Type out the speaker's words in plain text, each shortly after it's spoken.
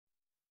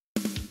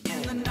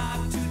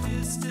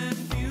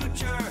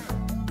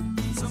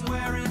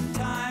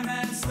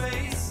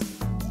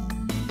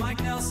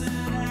Nelson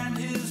and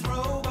his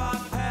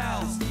robot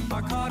pals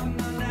are caught in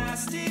a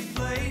nasty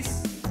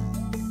place.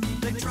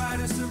 They try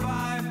to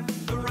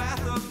survive the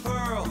wrath of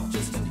Pearl,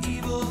 just an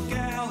evil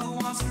gal who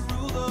wants to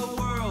rule the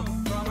world.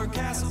 From her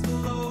castle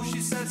below, she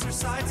sets her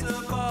sights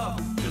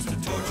above, just to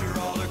torture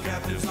all her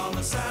captives on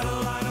the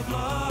satellite of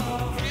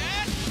love.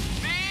 Get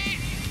me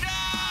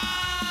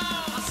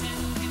down! I'll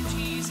send him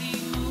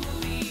cheesy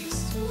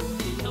movies,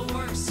 the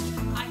worst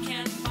I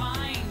can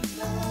find.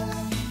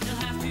 He'll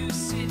have to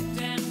sit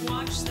and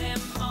watch them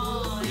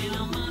all, and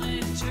I'll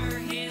monitor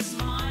his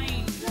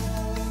mind.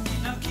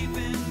 Now keep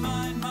in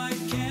mind,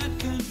 Mike can't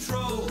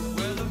control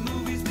where the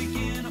movies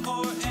begin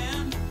or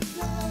end.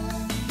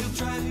 He'll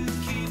try to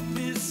keep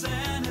his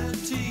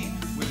sanity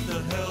with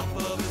the help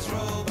of his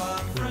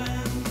robot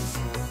friends.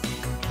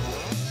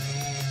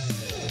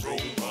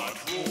 Robot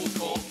roll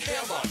call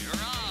Camera.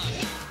 You're on.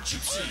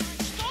 Gypsy.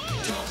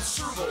 Dumb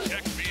servo.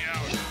 Check me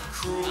out.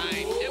 Crew.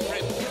 I'm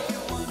different. If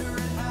you're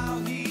wondering how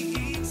he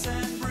eats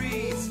and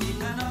breathes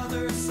and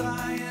other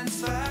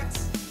science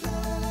facts,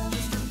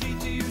 just repeat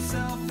to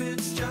yourself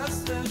it's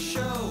just a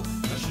show.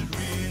 I should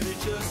really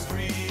just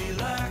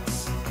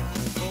relax.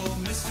 Oh,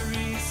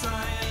 Mystery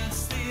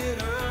Science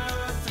Theater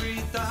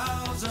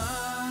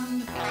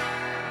 3000.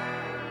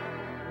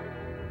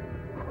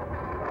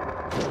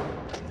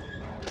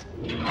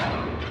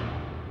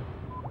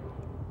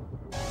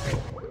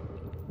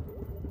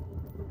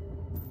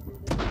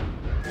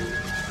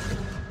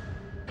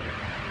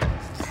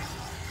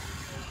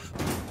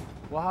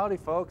 Well, howdy,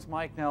 folks.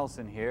 Mike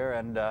Nelson here,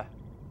 and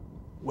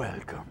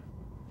welcome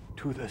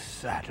to the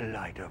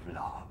satellite of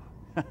love.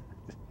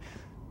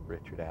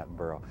 Richard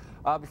Attenborough.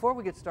 Before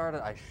we get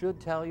started, I should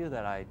tell you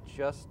that I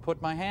just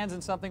put my hands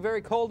in something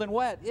very cold and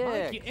wet.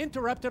 Mike, you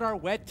interrupted our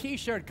wet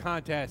T-shirt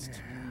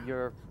contest.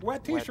 Your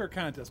Wet T-shirt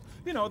contest.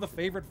 You know, the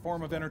favorite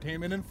form of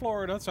entertainment in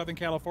Florida, Southern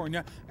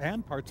California,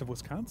 and parts of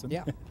Wisconsin.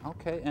 Yeah.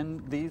 Okay,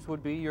 and these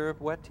would be your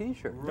wet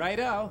T-shirt.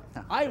 Righto.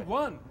 I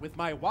won with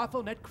my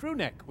waffle net crew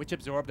neck, which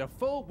absorbed a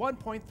full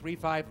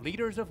 1.35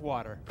 liters of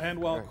water. And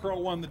while Crow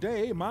won the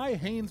day, my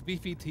Hanes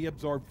Beefy Tea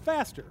absorbed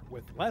faster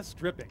with less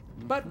dripping.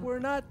 But we're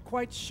not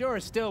quite sure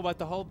still what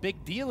the whole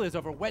big deal is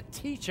over wet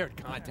T-shirt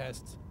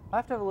contests. I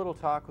have to have a little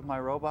talk with my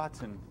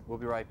robots, and we'll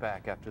be right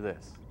back after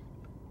this.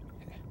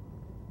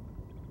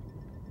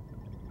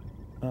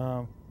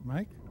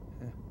 Mike?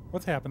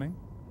 What's happening?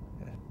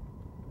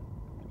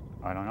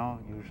 I don't know.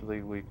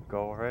 Usually we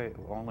go right,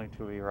 only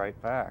to be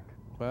right back.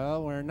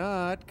 Well, we're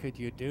not. Could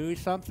you do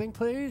something,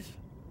 please?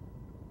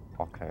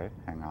 Okay,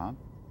 hang on.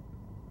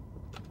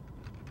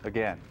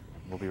 Again,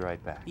 we'll be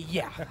right back.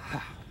 Yeah.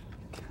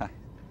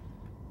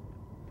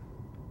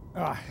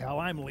 Ah, hell,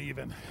 I'm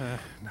leaving.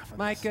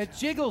 Mike,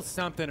 jiggle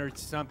something or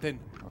something.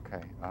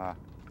 Okay,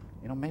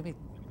 you know, maybe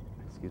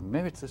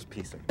it's this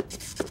piece of...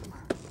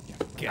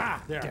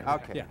 There. Okay, Yeah,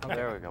 okay.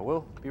 there we go.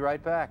 We'll be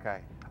right back,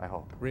 I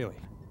hope. Really?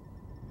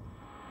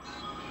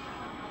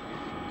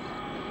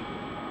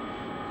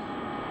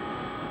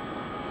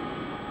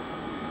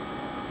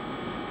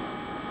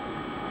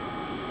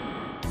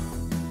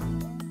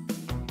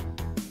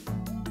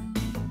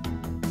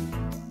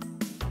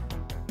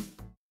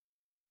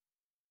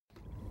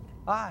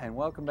 Hi, and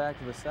welcome back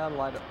to the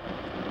satellite.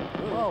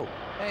 Whoa,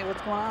 hey,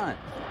 what's going on?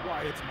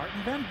 Why, it's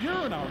Martin Van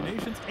Buren, our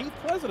nation's 8th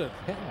president.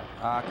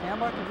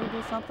 Cambot, did you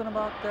do something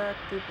about that?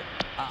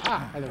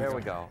 There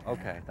we go.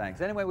 Okay,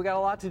 thanks. Anyway, we got a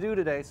lot to do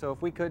today, so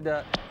if we could...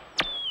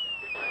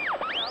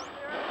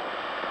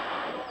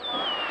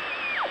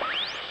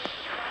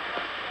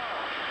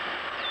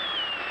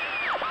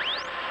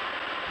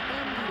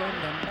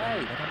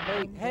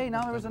 Hey,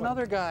 now there was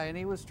another guy, and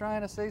he was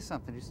trying to say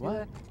something. Did you see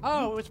that?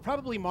 Oh, it was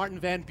probably Martin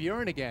Van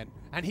Buren again.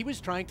 And he was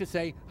trying to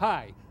say,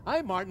 hi,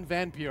 I'm Martin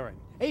Van Buren,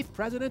 8th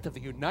President of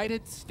the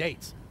United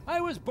States.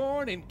 I was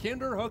born in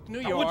Kinderhook, New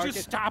York. Would you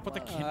stop with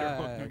the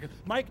Kinderhook?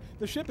 Mike,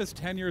 the ship is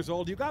 10 years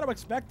old. You got to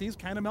expect these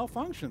kind of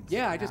malfunctions.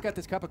 Yeah, I just got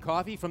this cup of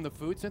coffee from the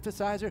food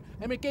synthesizer,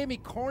 and it gave me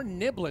corn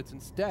niblets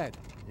instead.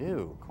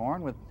 Ew,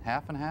 corn with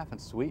half and half and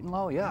sweet and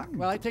low? Yuck.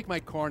 Well, I take my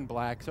corn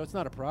black, so it's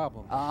not a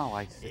problem. Oh,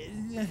 I see.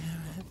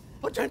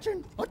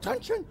 Attention!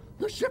 Attention!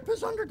 The ship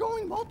is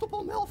undergoing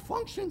multiple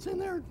malfunctions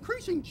and they're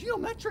increasing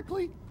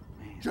geometrically.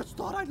 Just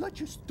thought I'd let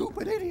you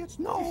stupid idiots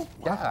know.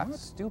 Yeah,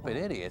 stupid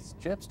idiots.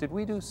 Chips, did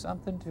we do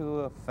something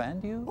to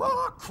offend you?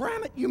 Oh,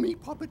 cram it, you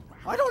meat puppet.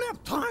 I don't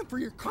have time for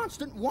your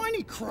constant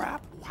whiny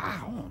crap.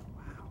 Wow.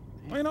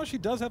 Well, you know, she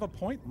does have a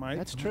point, Mike.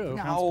 That's true.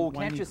 No,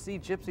 can't you see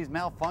Gypsy's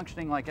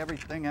malfunctioning like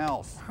everything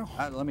else?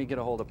 Let me get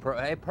a hold of Pearl.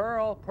 Hey,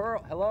 Pearl,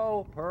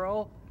 hello,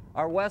 Pearl.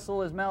 Our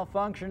vessel is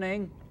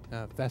malfunctioning.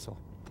 Vessel.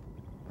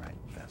 Right,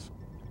 vessel.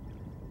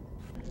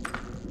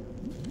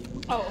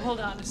 Oh, hold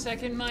on a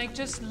second, Mike.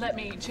 Just let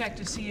me check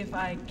to see if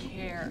I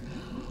care.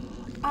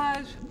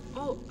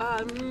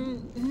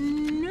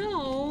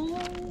 No.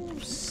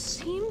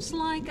 Seems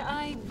like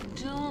I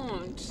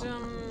don't.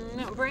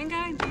 No, Brain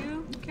Guy, do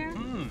you care?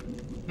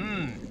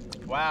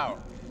 Wow.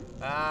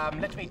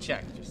 Let me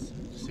check. Just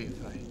see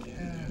if I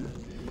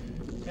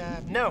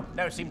care. No,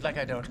 seems like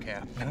I don't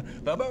care.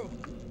 Bobo?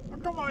 How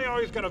come I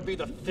always gotta be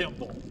the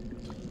thimble?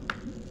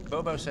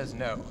 Bobo says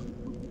no.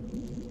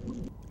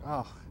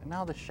 Oh, and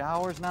now the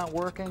shower's not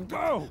working?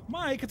 Oh,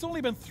 Mike, it's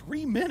only been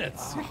 3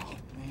 minutes.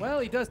 Well,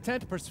 he does tend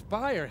to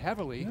perspire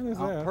heavily. What is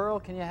Oh, that? Pearl,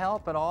 can you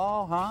help at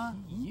all, huh?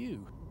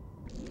 You.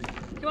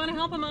 You want to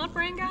help him out,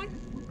 brain guy?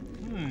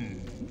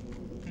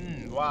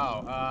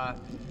 Wow.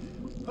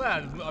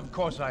 Well, of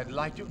course I'd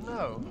like to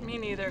know. Me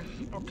neither.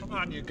 Oh, come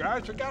on, you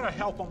guys. We gotta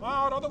help them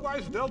out.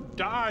 Otherwise, they'll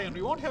die, and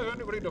we won't have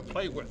anybody to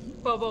play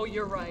with. Bobo,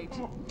 you're right.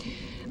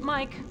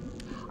 Mike,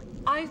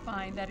 I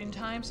find that in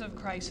times of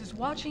crisis,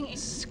 watching a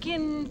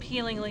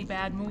skin-peelingly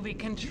bad movie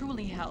can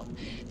truly help.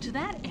 To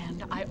that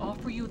end, I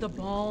offer you the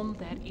balm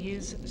that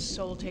is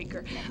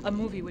Soultaker, a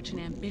movie which an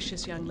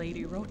ambitious young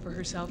lady wrote for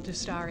herself to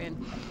star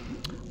in.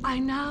 I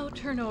now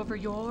turn over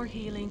your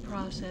healing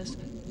process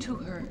to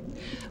her.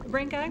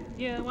 Brain guy,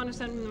 you want to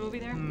send him the movie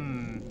there?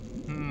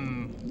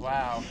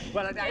 Wow.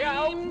 Well,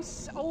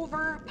 James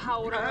over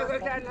powder.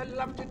 I'd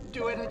love to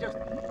do it. I just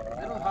a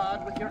little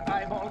hard with your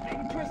eyeball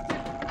being twisted.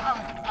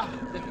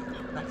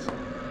 That's fine.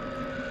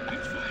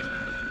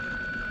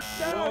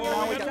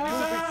 Now we got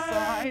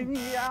moving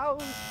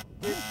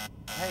sign.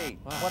 Hey,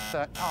 what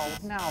the? Oh,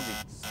 now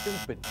these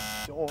stupid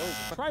doors.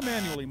 Try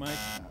manually, Mike.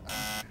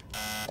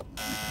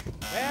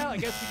 Well, I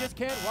guess we just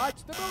can't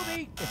watch the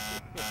movie.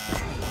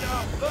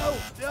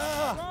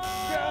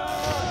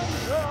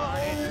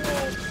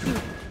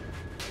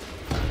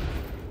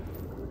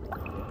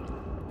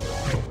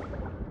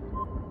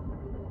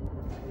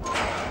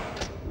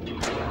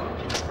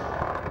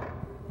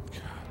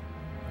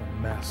 A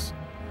mess.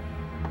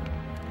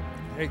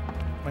 Hey,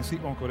 my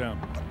seat won't go down.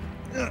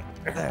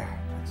 There.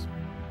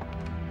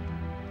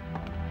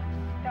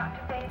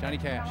 Johnny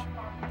Cash.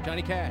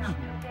 Johnny Cash.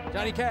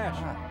 Johnny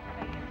Cash.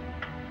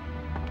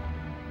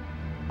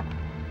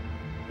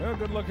 Well,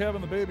 good luck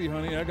having the baby,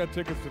 honey. I got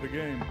tickets to the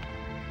game.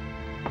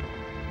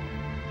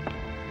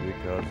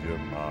 Because you're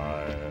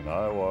mine,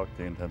 I walk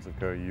the intensive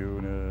care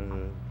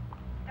unit.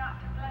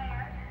 Dr.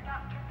 Blair,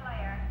 Dr.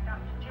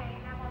 J.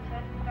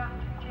 Hamilton,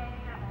 Dr. J.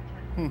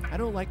 Hamilton. I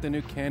don't like the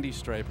new candy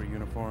striper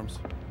uniforms.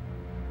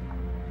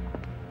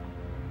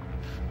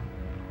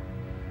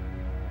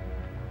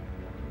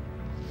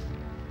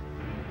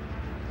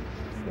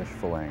 Fish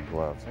filleting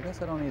gloves. I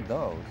guess I don't need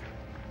those.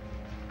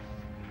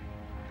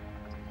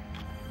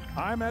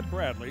 I'm Ed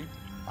Bradley.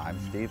 I'm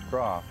Steve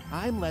Croft.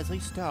 I'm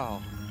Leslie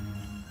Stahl.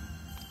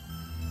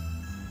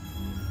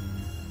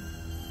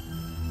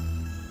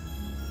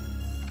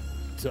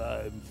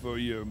 Time for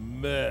your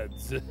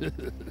meds.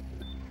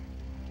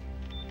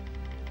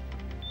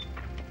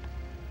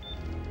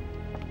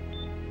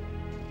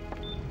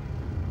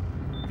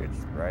 It's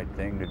the right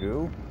thing to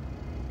do.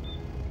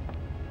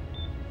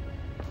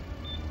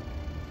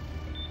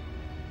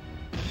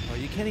 Oh,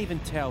 you can't even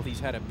tell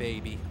he's had a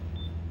baby.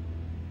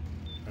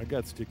 I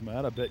got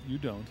stigmata. I bet you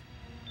don't.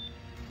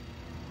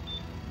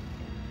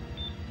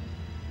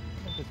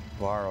 I'll just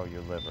borrow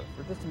your liver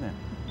for just a minute.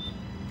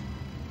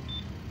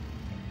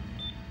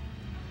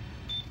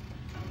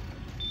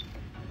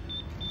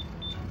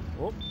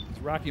 Oh, it's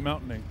Rocky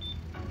Mountaining.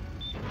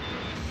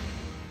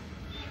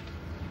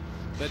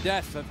 The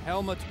death of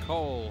Helmut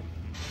Kohl.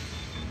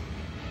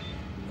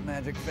 The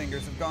magic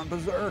fingers have gone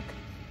berserk.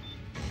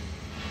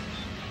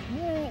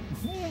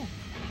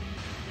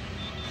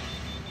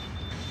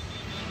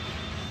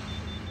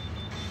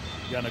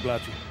 Yana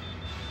Glaci.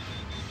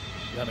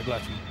 Yana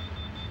Glaci.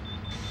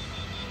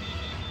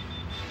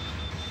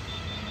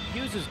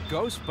 Uses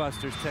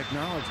Ghostbusters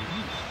technology.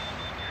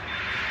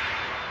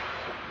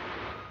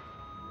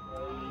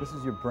 This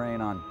is your brain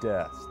on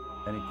death.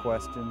 Any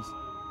questions?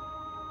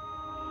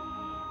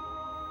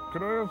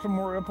 Could I have some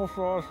more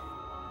applesauce?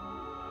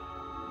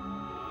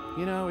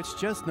 You know, it's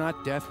just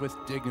not death with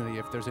dignity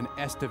if there's an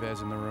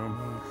Estevez in the room.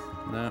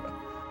 No.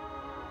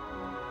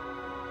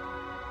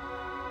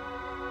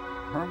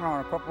 Hang on,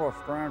 a couple of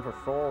strands of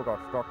soul got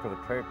stuck to the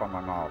tape on my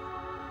mouth.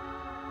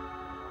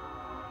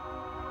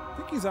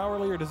 Think he's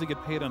hourly, or does he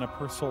get paid on a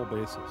per soul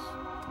basis?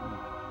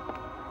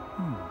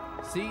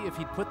 See, if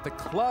he'd put the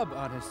club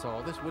on his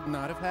soul, this would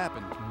not have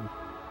happened.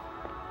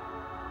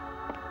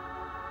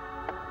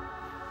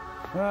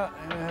 Well,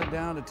 I'm gonna head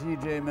down to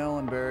TJ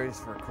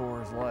Melonberry's for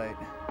Coors Light.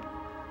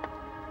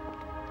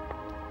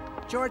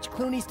 George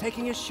Clooney's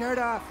taking his shirt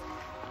off.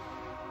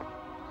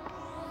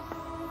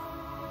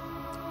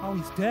 Oh,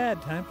 he's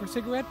dead. Time for a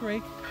cigarette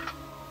break.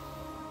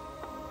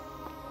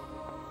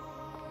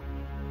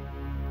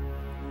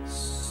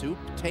 Soup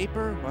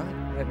taper? What?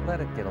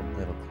 Let it get a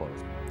little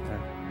closer.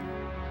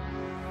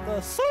 The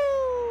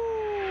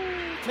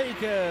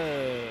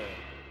Soultaker.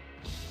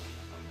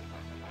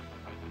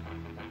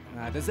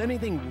 Does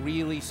anything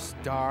really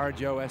star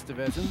Joe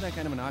Estevez? Isn't that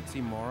kind of an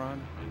oxymoron?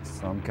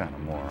 Some kind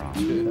of moron.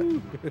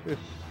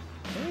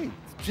 Hey,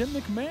 it's Jim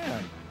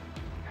McMahon.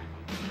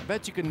 I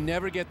bet you can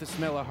never get the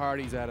smell of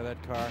Hardee's out of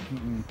that car.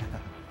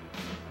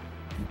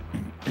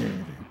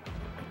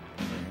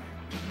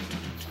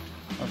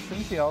 Oh,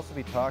 shouldn't she also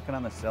be talking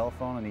on the cell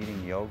phone and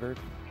eating yogurt?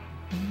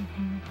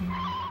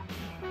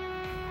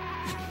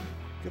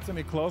 Gets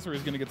any closer,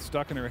 he's gonna get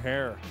stuck in her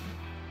hair.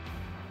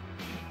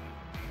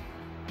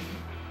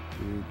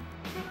 Dude.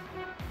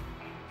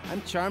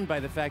 I'm charmed by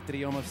the fact that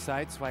he almost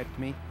sideswiped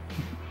me.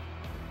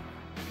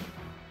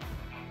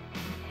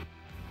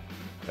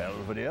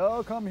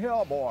 Belvedere, come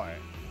here, boy.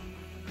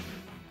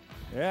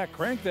 Yeah,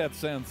 crank that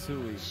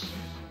Sansui.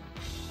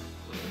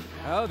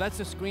 Oh, that's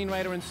a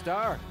screenwriter and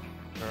star.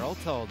 Earl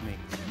told me.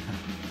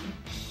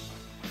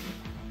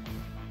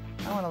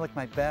 I want to look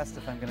my best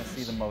if I'm going to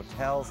see the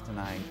motels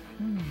tonight.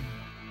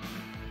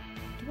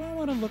 Do I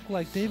want to look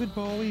like David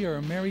Bowie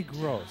or Mary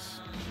Gross?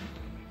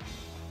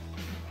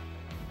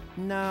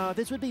 No,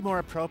 this would be more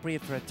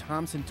appropriate for a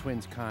Thompson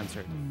Twins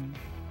concert.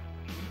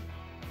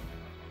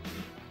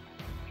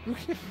 Well,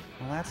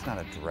 that's not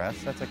a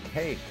dress, that's a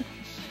cake.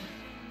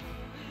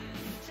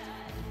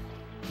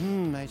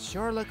 I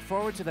sure look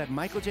forward to that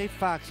Michael J.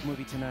 Fox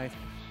movie tonight.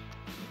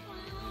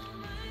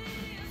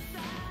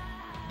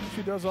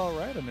 She does all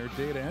right on her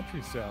data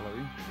entry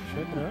salary.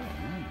 Check it out.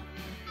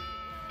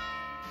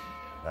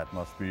 That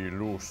must be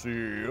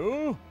Lucy.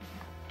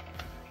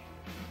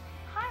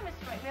 Hi,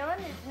 Mr. McMillan.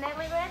 Is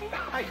Natalie ready?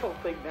 I don't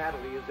think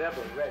Natalie is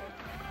ever ready.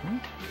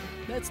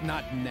 That's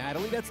not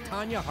Natalie, that's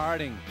Tanya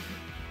Harding.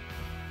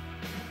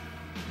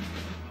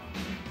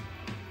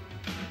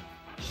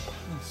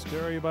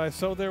 Story by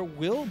So There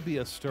Will Be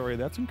a Story.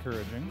 That's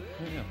encouraging.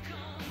 Yeah.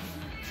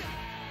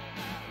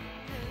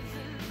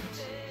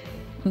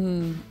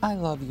 I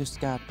love you,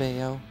 Scott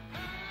Baio.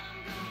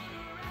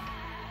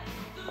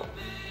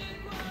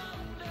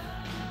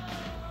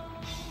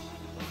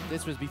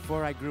 This was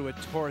before I grew a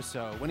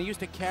torso, when he used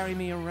to carry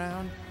me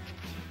around.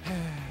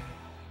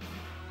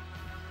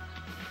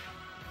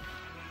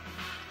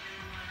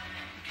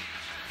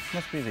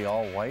 Must be the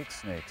all-white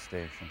snake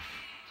station.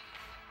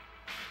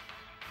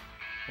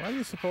 Why do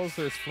you suppose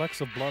there's flecks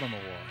of blood on the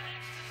wall?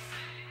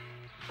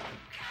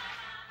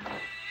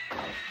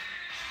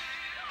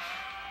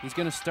 He's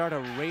gonna start a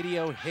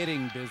radio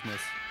hitting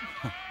business.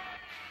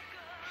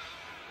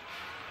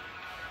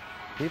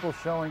 People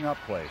showing up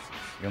places.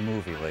 Your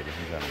movie, ladies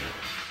and gentlemen.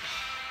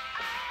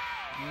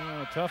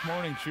 Yeah, tough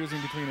morning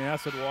choosing between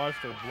acid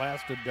washed or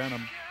blasted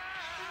denim.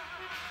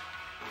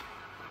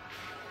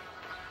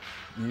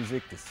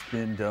 Music to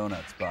spin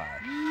donuts by.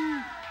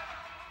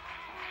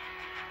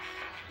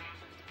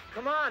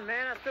 Come on,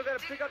 man. I still got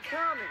to pick up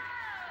Tommy.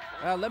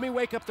 Let me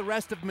wake up the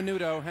rest of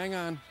Menudo. Hang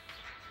on.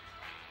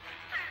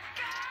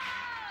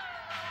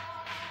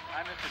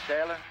 Hi, Mr.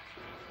 Taylor.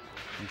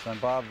 Since I'm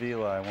Bob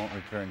Vila, I won't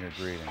return your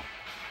greeting.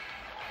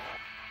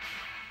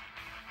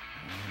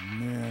 Oh,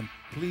 man.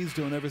 Please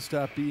don't ever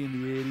stop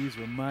being the 80s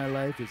when my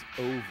life is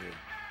over.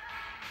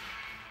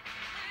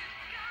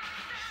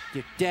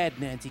 You're dead,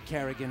 Nancy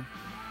Kerrigan.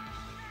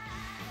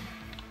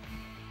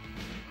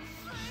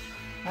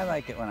 I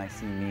like it when I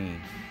see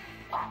me.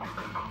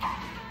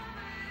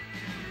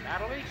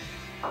 Natalie?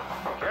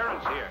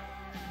 Karen's here.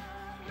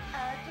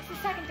 Just a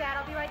second, Dad.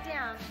 I'll be right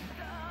down.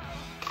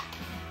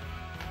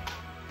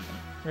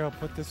 Here, I'll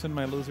put this in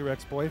my loser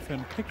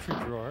ex-boyfriend picture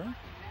drawer.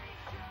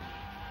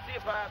 See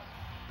you, Bob.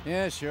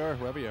 Yeah, sure,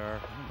 whoever you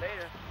are.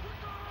 Later.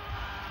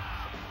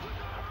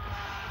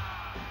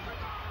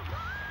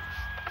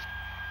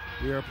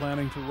 We are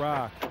planning to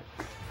rock.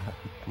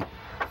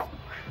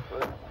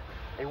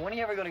 Hey, when are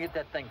you ever going to get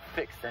that thing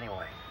fixed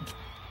anyway?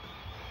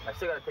 I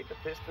still got to take the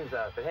pistons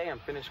out, but hey, I'm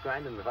finished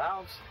grinding the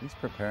valves. He's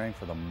preparing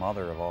for the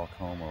mother of all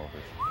comb-overs.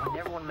 When you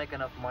ever want to make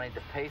enough money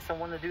to pay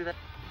someone to do that,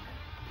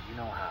 you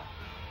know how.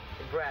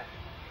 Hey, Brad.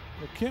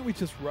 Well, can't we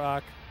just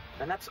rock?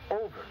 And that's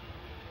over.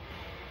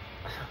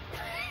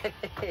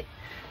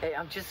 Hey,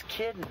 I'm just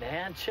kidding,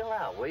 man. Chill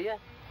out, will you?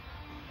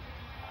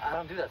 I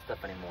don't do that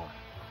stuff anymore.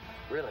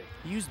 Really.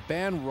 He used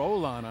band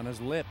roll-on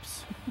his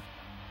lips. Hey,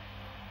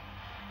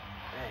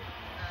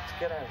 let's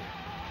get out of here.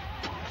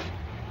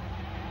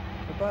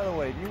 But by the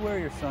way, do you wear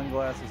your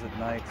sunglasses at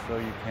night so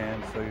you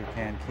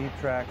can keep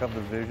track of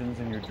the visions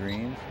in your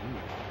dreams?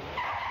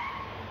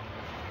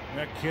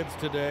 Got kids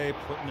today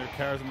putting their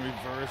cars in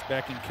reverse,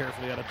 backing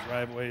carefully out of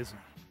driveways.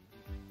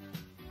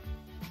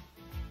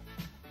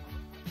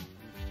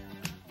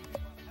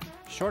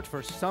 Short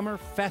for summer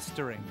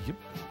festering. Yep.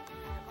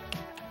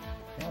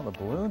 Well, the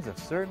balloons have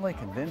certainly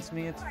convinced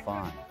me it's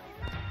fun.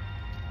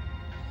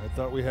 I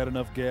thought we had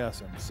enough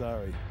gas. I'm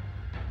sorry.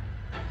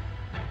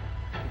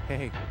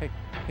 Hey,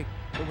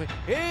 wait.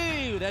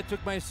 Hey, that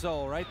took my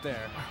soul right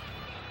there.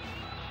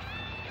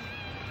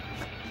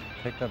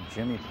 Picked up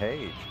Jimmy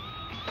Page.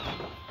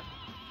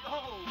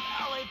 Oh,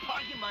 LA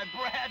parking my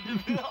Brad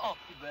DeVille.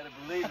 You better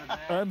believe it, man.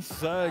 I'm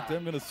psyched.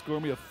 I'm going to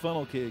score me a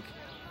funnel cake.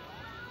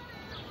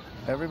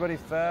 Everybody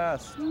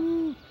fast.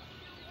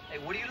 Hey,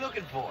 what are you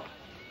looking for?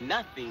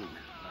 Nothing.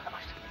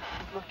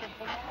 Looking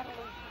for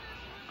Natalie.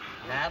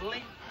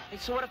 Natalie? Hey,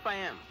 so what if I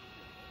am?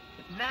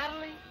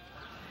 Natalie?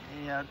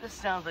 Hey, this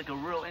sounds like a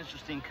real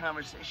interesting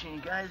conversation,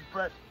 you guys,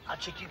 but I'll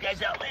check you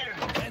guys out later.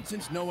 And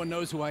since no one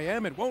knows who I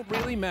am, it won't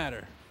really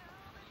matter.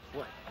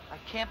 What? I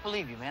can't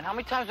believe you, man. How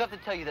many times do I have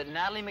to tell you that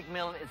Natalie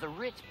McMillan is a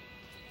rich...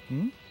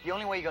 The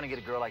only way you're going to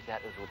get a girl like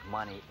that is with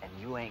money, and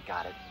you ain't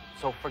got it.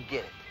 So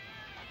forget it.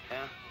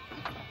 Yeah?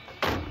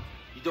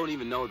 You don't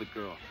even know the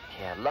girl.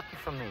 Yeah, lucky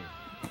for me.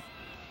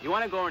 You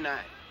want to go or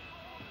not?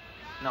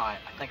 No, I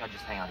think I'll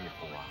just hang out here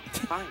for a while.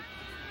 Fine.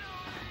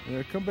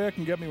 Yeah, come back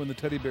and get me when the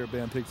teddy bear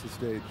band takes the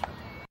stage.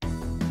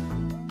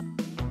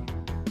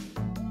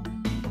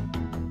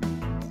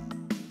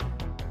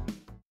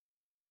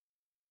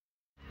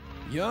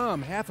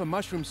 Yum, half a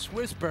mushroom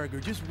Swiss burger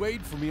just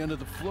waiting for me under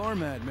the floor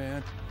mat,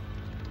 man.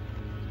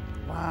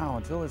 Wow,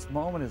 until this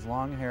moment, his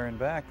long hair and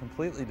back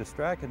completely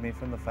distracted me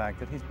from the fact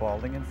that he's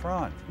balding in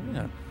front.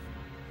 Yeah.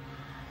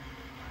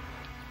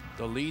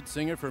 The lead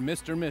singer for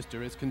Mr.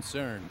 Mister is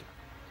concerned.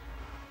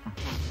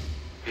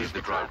 He's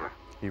the driver.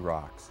 He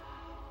rocks.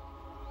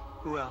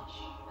 Who else?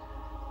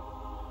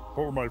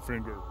 Hold my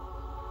finger.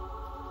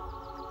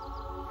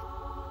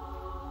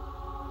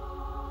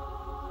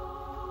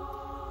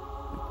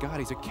 God,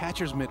 he's a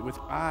catcher's mitt with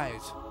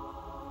eyes.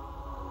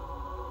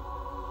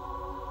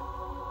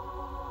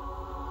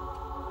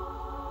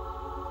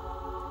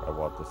 I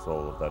want the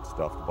soul of that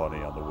stuffed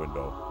bunny on the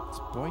window. It's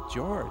Boy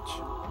George.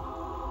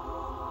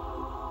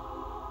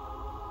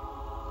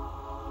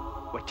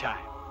 What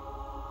time?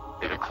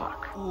 8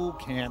 o'clock. Ooh,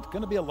 can't.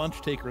 Gonna be a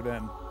lunch taker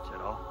then. Is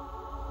that all?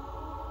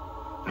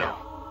 No.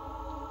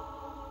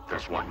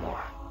 There's one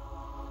more.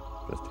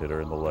 Just hit her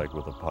in the leg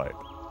with a pipe.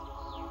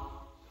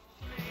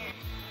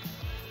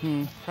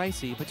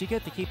 Pricey, but you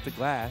get to keep the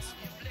glass.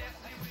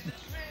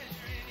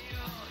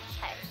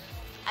 Hey,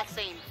 I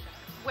see him.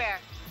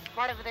 Where?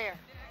 Right over there.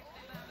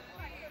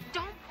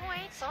 Don't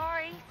point.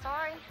 Sorry.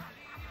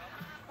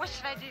 What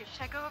should I do?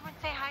 Should I go over and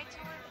say hi to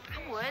her?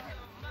 I would.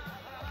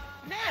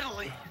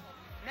 Natalie!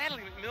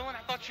 Natalie McMillan,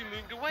 I thought you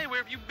moved away.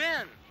 Where have you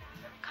been?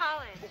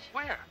 College.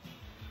 Well, where?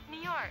 New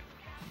York.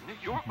 New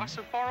York? Why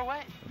so far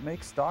away? It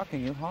makes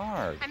stalking you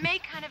hard. I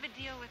made kind of a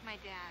deal with my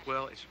dad.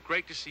 Well, it's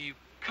great to see you.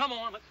 Come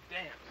on, let's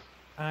dance.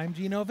 I'm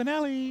Gino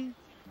Vanelli.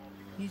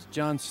 He's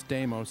John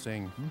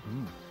Stamos-ing.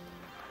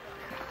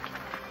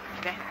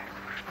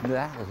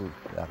 That'll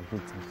be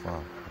too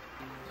far.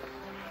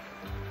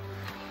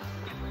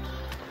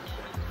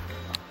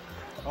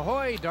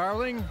 Ahoy,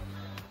 darling.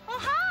 Oh,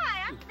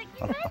 hi. I'm the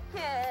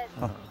connected.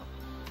 I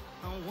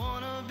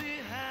wanna be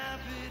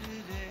happy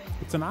today.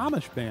 It's an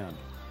Amish band.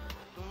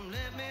 Don't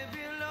let me be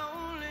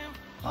lonely.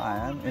 Hi,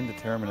 I'm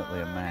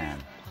indeterminately a man.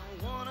 I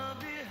wanna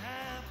be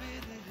happy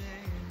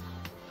today.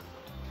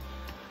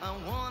 I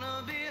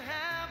wanna be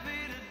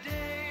happy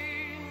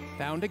today.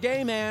 Found a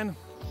gay man.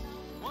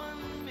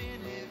 1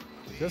 minute,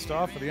 Just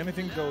off for the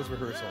Anything Goes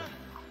rehearsal.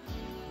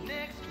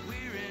 next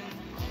we're in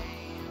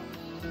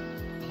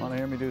Want to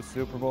hear me do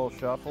Super Bowl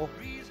shuffle?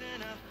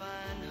 reason I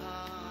find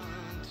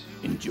hard to.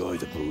 Enjoy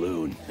the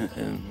balloon.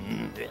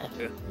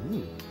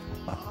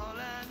 All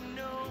I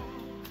know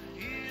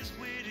is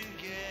we're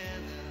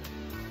together.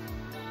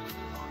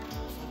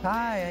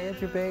 Hi, I had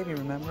your baby,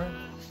 remember?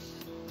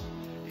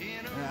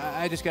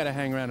 I just gotta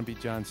hang around and be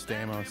John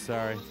Stamos,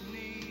 sorry.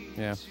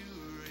 Yeah.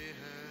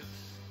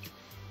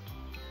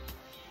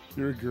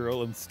 You're a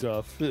girl and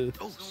stuff. So why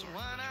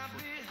not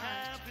be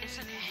happy It's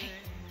okay.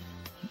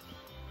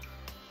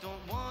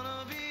 Don't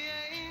wanna be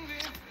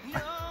angry.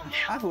 No,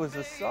 I was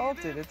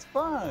assaulted. It's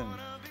fun.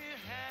 wanna be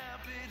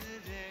happy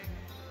today.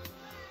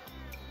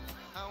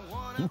 I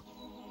wanna.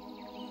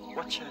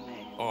 What's your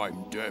name?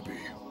 I'm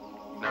Debbie.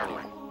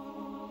 Natalie.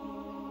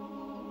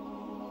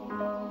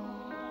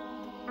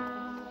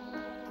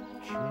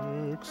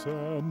 Chicks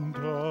and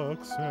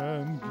ducks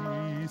and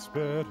geese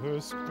better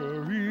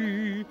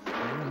scurry.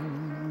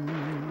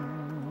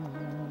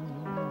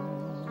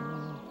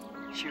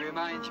 She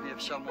reminds me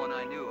of someone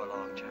I knew a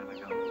long time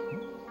ago.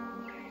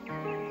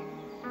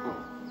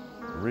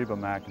 Reba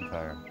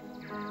McEntire.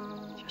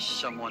 Just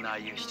someone I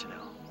used to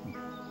know.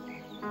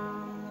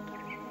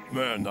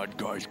 Man, that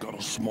guy's got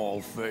a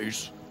small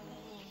face.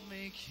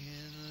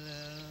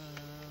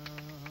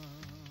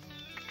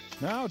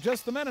 Now,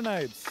 just the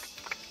Mennonites.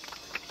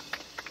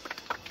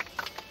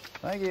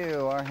 Thank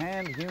you. Our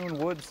hand-hewn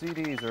wood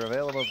CDs are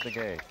available at the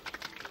gate.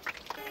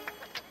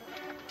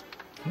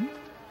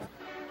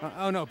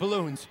 Oh no,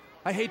 balloons.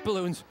 I hate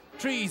balloons.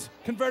 Trees,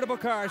 convertible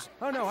cars.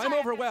 Oh no, I'm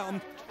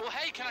overwhelmed. Well,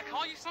 hey, can I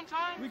call you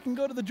sometime? We can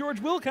go to the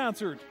George Will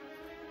concert.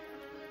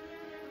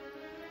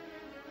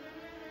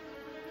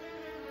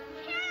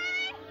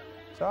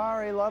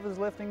 Sorry, love is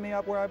lifting me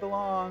up where I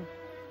belong.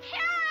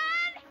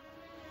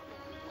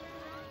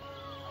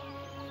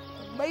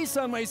 The lace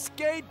on my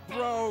skate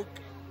broke.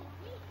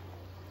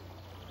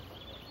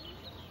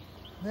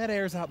 That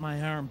airs out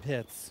my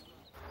armpits.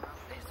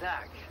 Hey,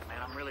 Zach,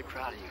 man, I'm really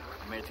proud of you.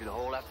 You made it through the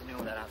whole afternoon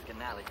without asking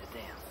Natalie to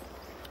dance.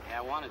 Yeah,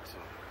 I wanted to.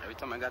 Every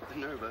time I got the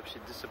nerve up,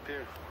 she'd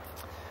disappear.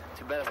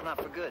 Too bad it's not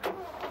for good.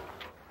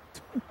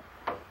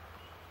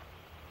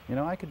 You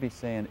know, I could be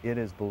saying "it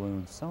is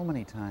balloons" so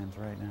many times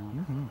right now.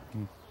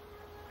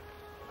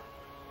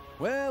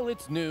 Well,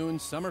 it's noon.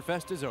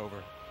 Summerfest is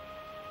over.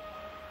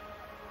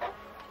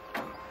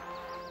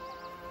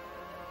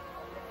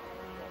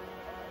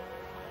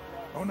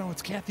 Oh no,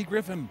 it's Kathy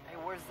Griffin. Hey,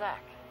 where's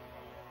Zach?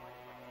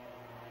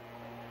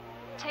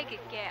 Take a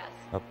guess.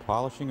 A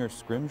polishing her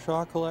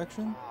scrimshaw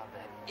collection? Oh,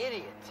 that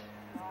idiot.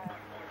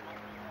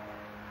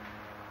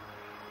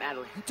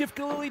 Natalie, Tiff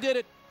Galilei did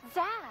it.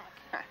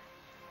 Zach.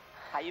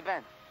 how you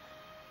been?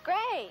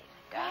 Great,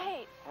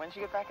 great. When did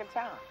you get back in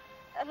town?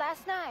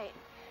 Last night.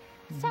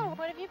 So,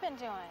 what have you been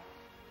doing?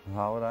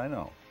 How would I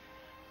know?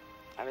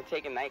 I've been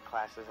taking night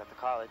classes at the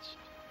college.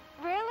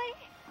 Really?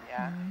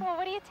 Yeah. Well,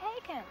 what are you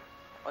taking?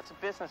 What's a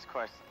business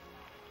course?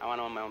 I want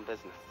to own my own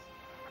business.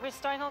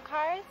 Restoring old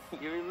cars?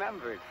 You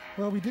remembered.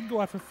 Well, we did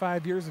go out for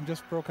 5 years and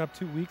just broke up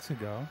 2 weeks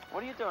ago.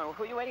 What are you doing?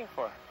 Who are you waiting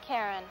for?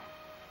 Karen.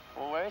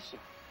 Well, where is she?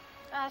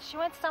 She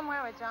went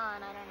somewhere with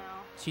John, I don't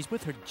know. She's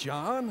with her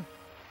John?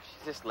 She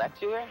just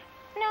left you here?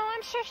 No,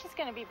 I'm sure she's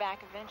gonna be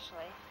back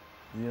eventually.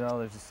 You know,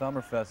 there's a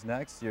Summerfest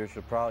next year.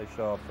 She'll probably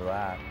show up for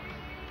that.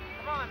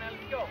 Come on, now,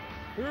 let's go.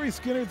 Hurry,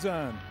 Skinner's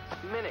on.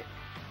 A minute.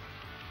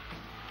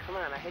 Come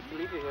on, I hate to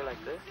leave you here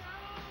like this.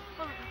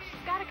 Well,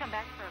 she's gotta come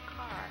back for a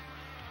car.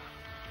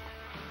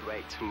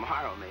 Wait,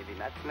 tomorrow maybe,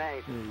 not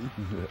tonight.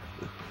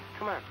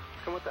 Come on,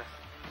 come with us.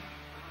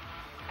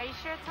 Are you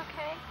sure it's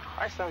okay? Of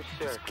course I'm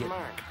sure, come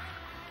on.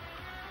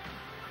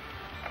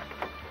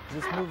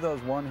 Just move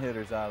those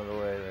one-hitters out of the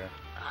way there.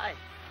 Hi.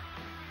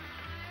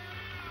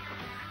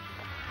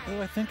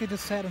 Oh, I think I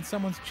just sat in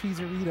someone's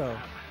cheeserito.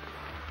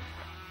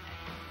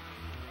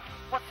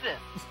 What's this?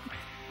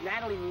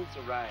 Natalie needs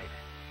a ride.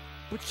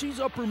 But she's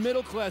upper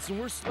middle class and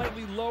we're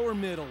slightly lower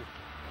middle.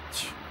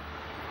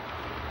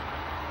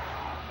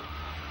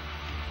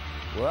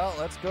 Well,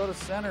 let's go to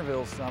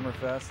Centerville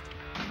Summerfest.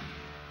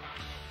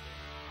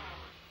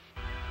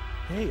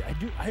 Hey,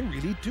 I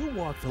really do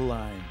walk the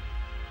line.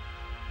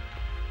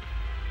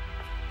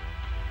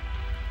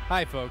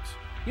 Hi, folks.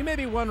 You may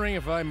be wondering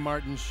if I'm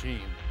Martin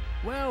Sheen.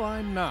 Well,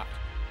 I'm not.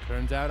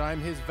 Turns out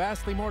I'm his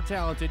vastly more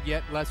talented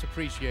yet less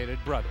appreciated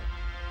brother.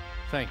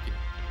 Thank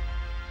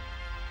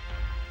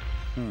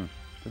you.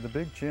 Did the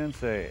big chin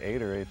say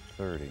 8 or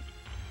 8:30?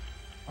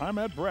 I'm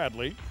at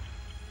Bradley.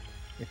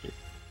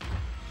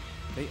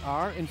 They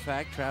are, in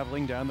fact,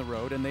 traveling down the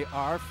road, and they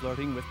are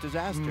flirting with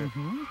disaster.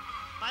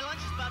 My lunch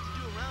is about to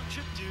do a round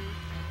trip, dude.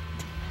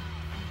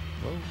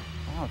 Whoa.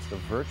 Oh, it's the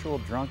virtual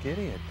drunk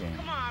idiot game.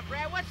 Come on,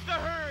 Brad, what's the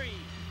hurry?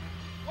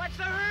 What's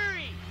the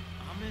hurry?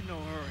 I'm in no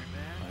hurry,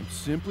 man. I'm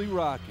simply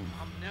rocking.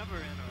 I'm never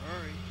in a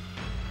hurry.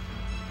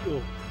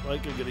 Oh,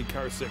 like I'm getting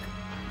car sick.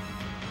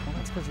 Well,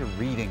 that's because you're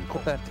reading.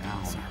 Put that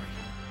down. Sorry.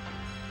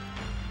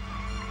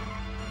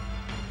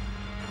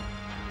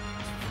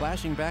 It's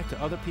flashing back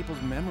to other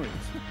people's memories.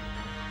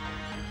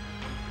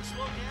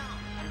 Slow down.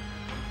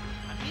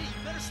 I mean it,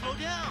 you better slow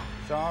down.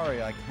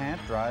 Sorry, I can't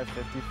drive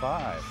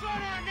 55. Slow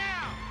down now!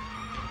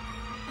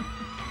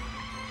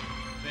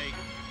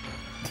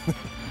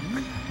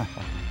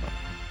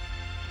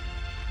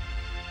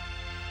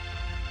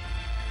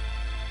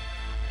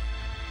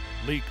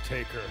 Leak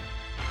taker.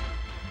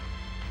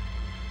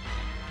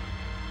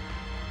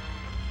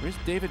 Where's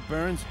David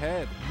Byrne's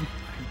head?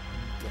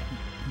 This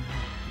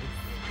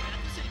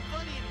ain't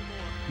funny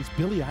anymore. He's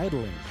Billy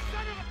idling.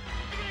 Son of a...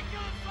 You're gonna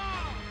kill us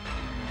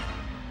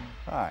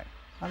all! Hi,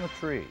 I'm a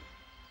tree.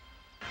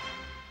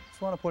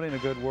 Just want to put in a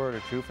good word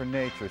or two for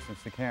nature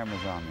since the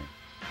camera's on me.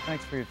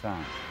 Thanks for your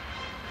time.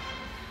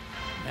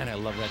 Man, I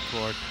love that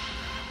chord.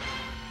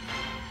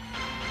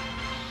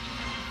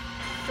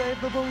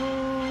 Save the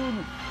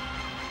balloon!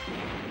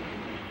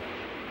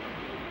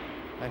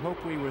 I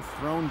hope we were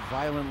thrown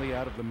violently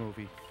out of the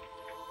movie.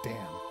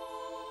 Damn.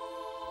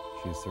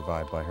 She's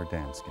survived by her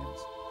damn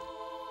skins.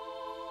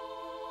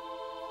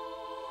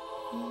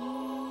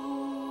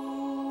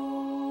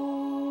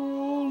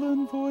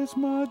 Rolling voice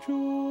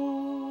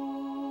module.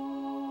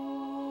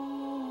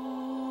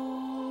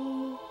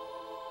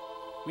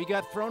 We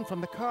got thrown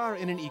from the car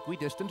in an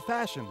equidistant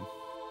fashion.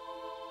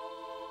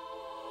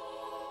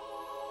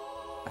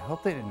 I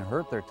hope they didn't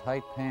hurt their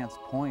tight pants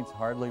points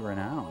hardly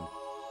renowned.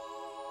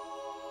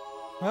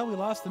 Well, we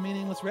lost the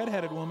meaningless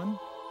red-headed woman.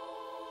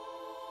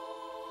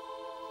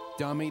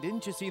 Dummy,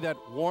 didn't you see that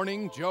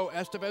warning Joe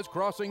Estevez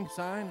crossing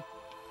sign?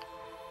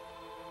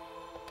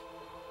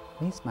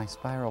 At least my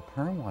spiral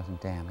perm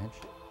wasn't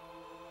damaged.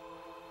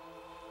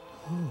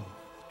 Ooh,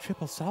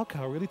 triple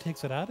Salchow really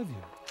takes it out of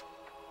you.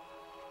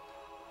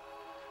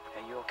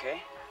 Hey, you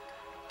okay?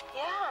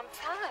 Yeah, I'm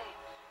fine.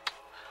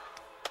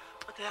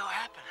 What the hell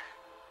happened?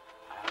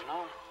 I don't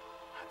know. I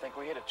think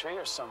we hit a tree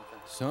or something.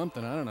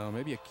 Something, I don't know,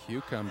 maybe a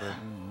cucumber.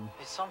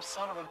 There's some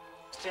son of a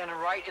standing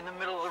right in the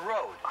middle of the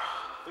road.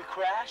 We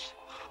crashed.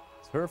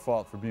 It's her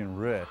fault for being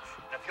rich.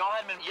 And if y'all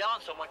hadn't been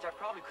yelling so much, I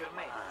probably could have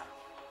made it.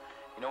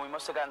 You know, we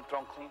must have gotten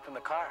thrown clean from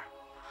the car.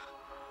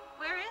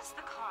 Where is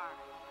the car?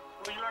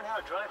 Well, you learned how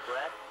to drive,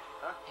 Brad.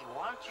 Huh? Hey,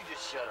 why don't you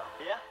just shut up?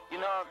 Yeah? You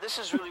know, this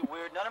is really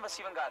weird. None of us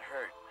even got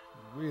hurt.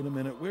 Wait a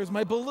minute, where's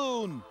my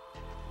balloon?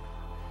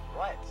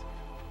 What?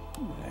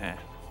 Nah.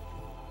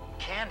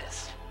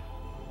 Candace.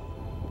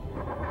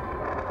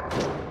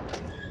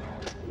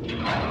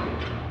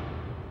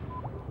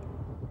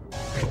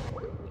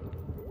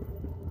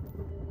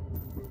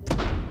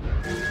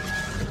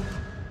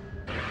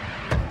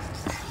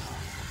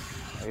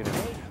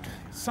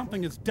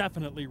 Something is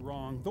definitely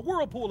wrong. The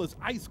whirlpool is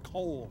ice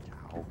cold.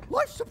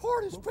 Life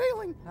support is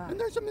failing, and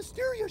there's a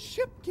mysterious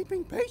ship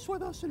keeping pace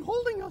with us and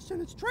holding us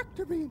in its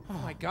tractor beam. Oh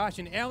my gosh,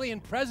 an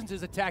alien presence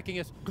is attacking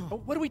us.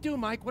 What do we do,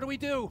 Mike? What do we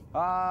do?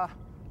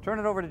 Turn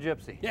it over to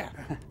Gypsy. Yeah.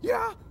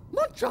 Yeah,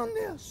 munch on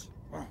this.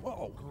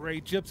 Oh,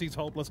 great. Gypsy's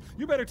hopeless.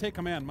 You better take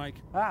command, Mike.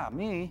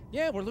 Me?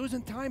 Yeah, we're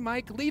losing time,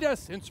 Mike. Lead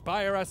us.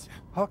 Inspire us.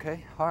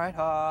 Okay, all right.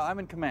 I'm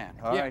in command.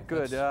 All right,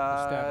 good.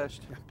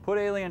 Established. Put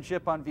alien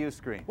ship on view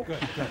screen. Good.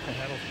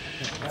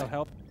 That'll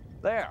help.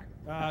 There.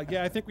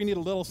 Yeah, I think we need a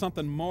little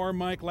something more,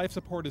 Mike. Life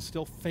support is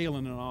still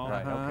failing and all.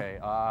 Right,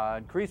 okay.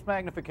 Increase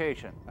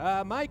magnification.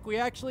 Mike, we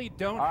actually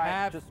don't All right,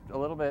 have just a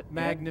little bit.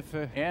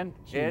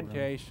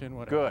 magnification,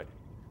 whatever. Good.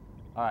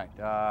 All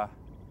right,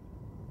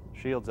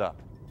 shields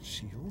up.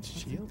 Shield?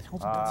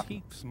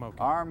 Keep smoking.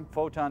 Arm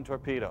photon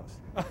torpedoes.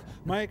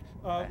 Mike,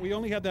 we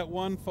only had that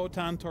one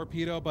photon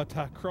torpedo, but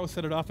Crow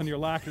set it off in your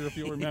locker, if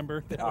you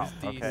remember.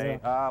 Okay.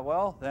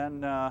 Well,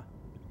 then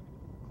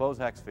close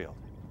hex field.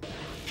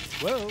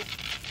 Whoa.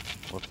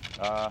 Whoops.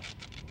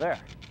 There.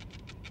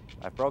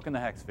 I've broken the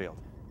hex field.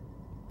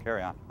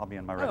 Carry on. I'll be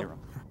in my ready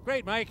room.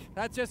 Great, Mike.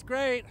 That's just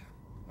great.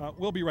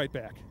 We'll be right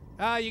back.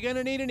 You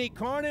gonna need any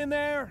corn in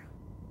there?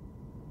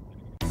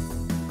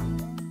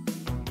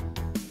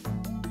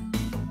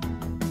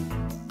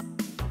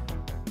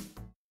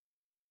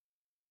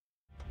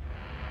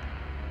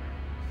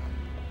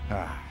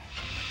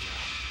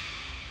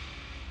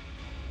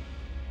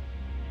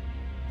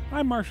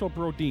 I'm Marshall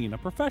Brodeen, a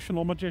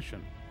professional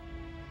magician.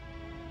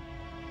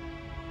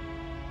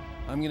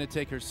 I'm gonna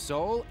take her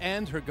soul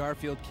and her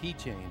Garfield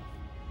keychain.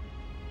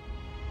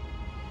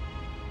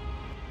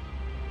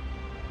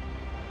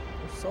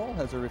 Her soul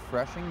has a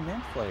refreshing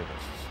mint flavor.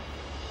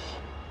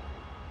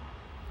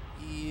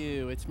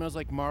 Ew, it smells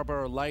like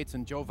Marlboro Lights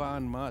and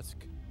Jovan Musk.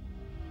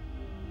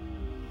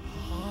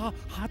 Hot.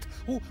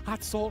 Oh,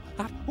 hot soul.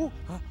 Hot. Oh.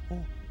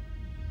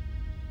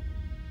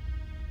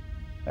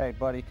 Hey,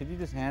 buddy, could you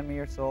just hand me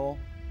your soul?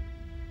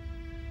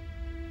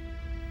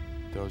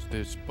 Does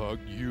this bug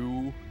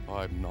you?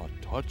 I'm not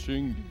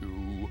touching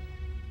you.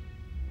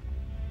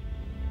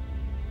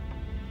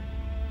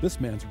 This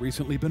man's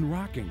recently been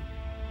rocking.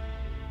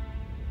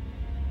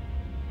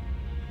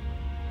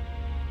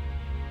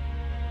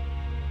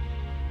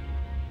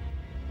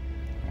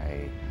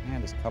 Hey, my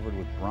hand is covered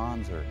with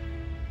bronzer.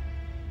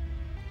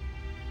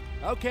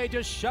 Okay,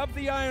 just shove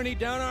the irony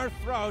down our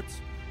throats.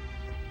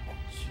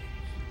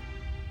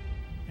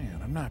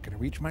 Man, I'm not gonna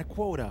reach my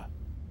quota.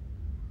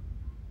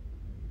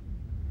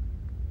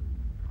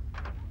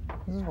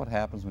 This is what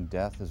happens when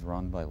death is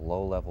run by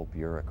low-level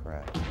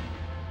bureaucrats.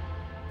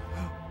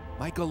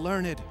 Michael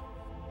Learned.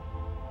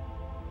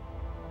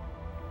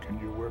 Can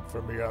you work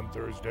for me on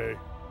Thursday?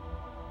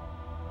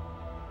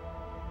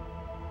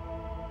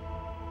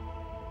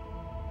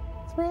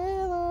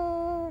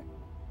 Thriller!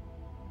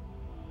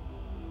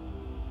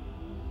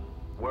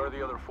 Where are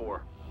the other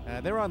four?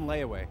 They're on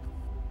layaway.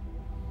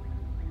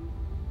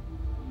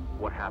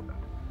 What happened?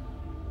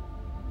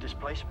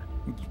 Displacement.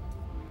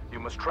 You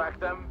must track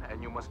them,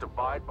 and you must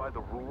abide by the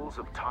rules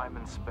of time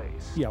and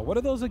space. Yeah, what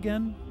are those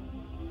again?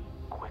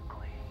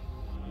 Quickly.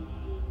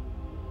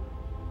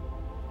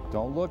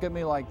 Don't look at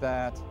me like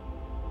that.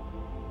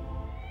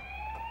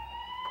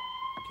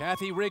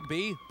 Kathy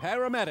Rigby,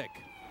 paramedic.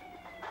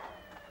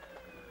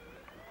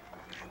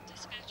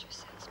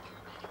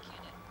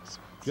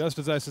 Just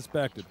as I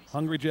suspected.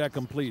 Hungry Jack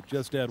complete.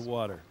 Just add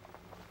water.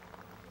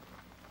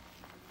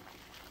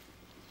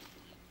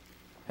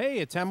 Hey,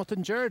 it's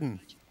Hamilton Jordan.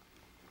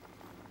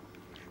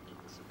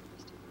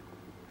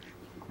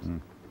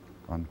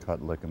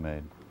 Uncut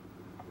liquor-made.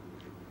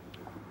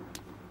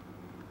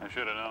 I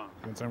should have known.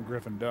 Since I'm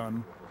Griffin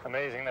Dunn.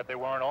 Amazing that they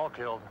weren't all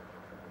killed.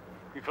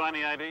 You find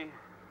the ID?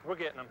 We're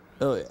getting them.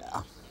 Oh,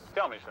 yeah.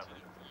 Tell me something.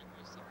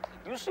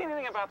 You see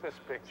anything about this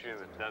picture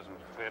that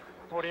doesn't fit?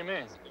 What do you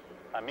mean?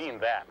 I mean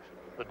that.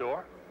 The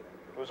door?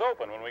 It was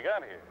open when we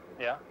got here.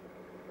 Yeah?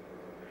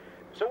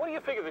 So what do you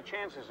figure the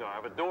chances are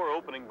of a door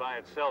opening by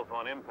itself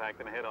on impact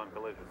and a head-on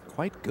collision?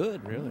 Quite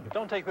good, really.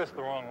 Don't take this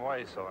the wrong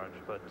way, Sarge,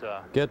 but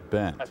Get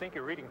bent. I think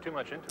you're reading too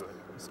much into it.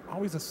 It's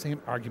always the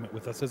same argument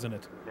with us, isn't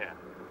it? Yeah.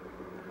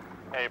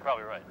 Yeah, you're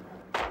probably right.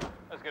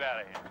 Let's get out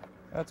of here.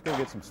 Let's go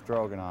get some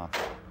stroganoff.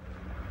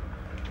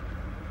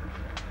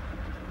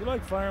 You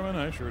like firemen?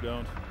 I sure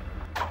don't.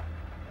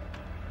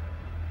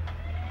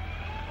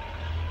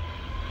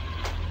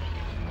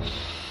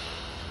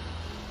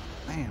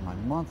 Man, my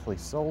monthly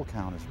soul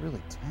count is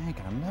really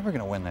tanking. I'm never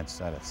gonna win that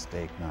set of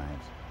steak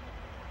knives.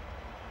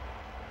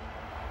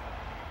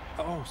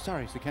 Oh,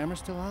 sorry. Is the camera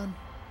still on?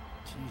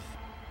 Jeez.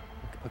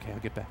 Okay, I'll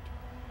get back.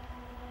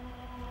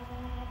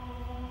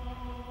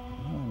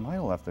 Well, they might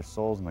have left their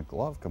souls in the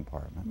glove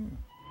compartment.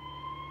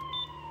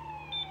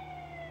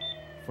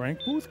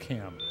 Frank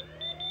Boothcam.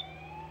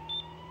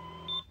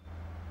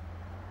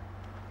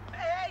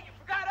 Hey, you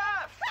forgot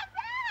us!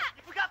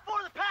 You forgot four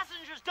of the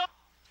passengers, don't...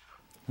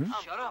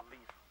 Shut up.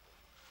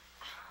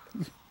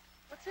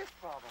 What's his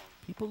problem?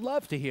 People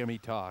love to hear me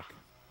talk.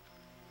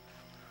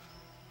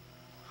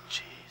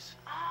 Jeez.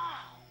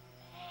 Oh,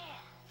 man.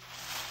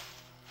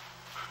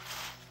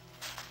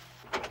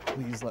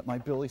 Please let my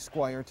Billy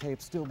Squire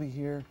tape still be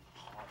here.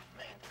 Oh,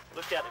 man.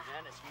 Look at it,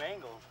 man. It's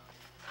mangled.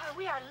 Oh,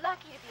 we are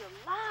lucky to be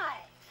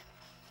alive.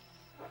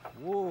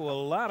 Whoa, a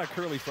lot of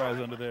curly fries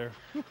under there.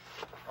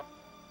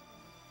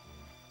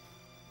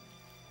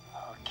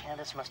 Oh,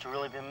 Candace must have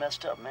really been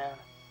messed up, man.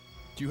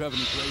 Do you have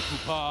any Grey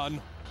Poupon?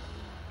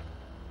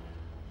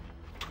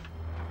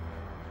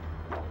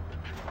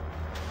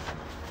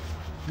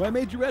 My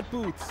majorette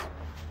boots.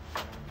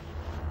 What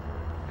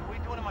are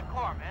you doing in my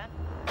car, man?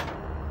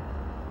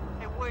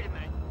 Hey, wait a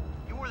minute.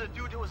 You were the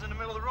dude that was in the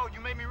middle of the road.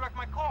 You made me wreck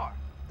my car.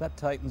 That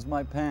tightens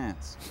my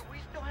pants. What are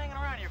you still hanging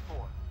around here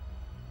for?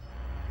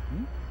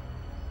 You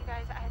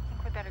guys, I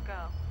think we better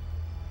go.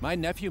 My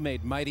nephew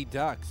made Mighty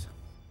Ducks.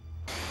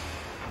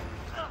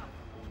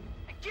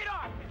 Get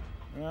off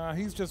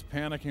me! He's just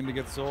panicking to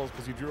get souls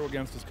because he drew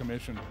against his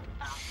commission.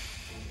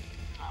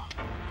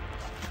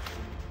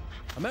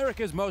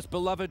 America's most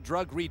beloved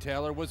drug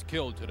retailer was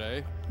killed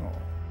today. Oh.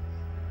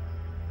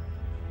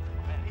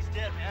 Man, he's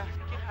dead, man.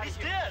 He's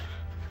dead!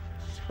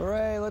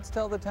 Hooray, let's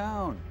tell the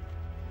town.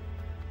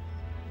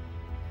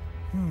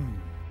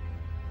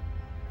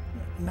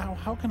 Now,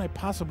 how can I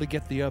possibly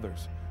get the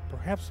others?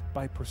 Perhaps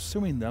by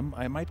pursuing them,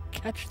 I might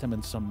catch them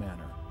in some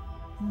manner.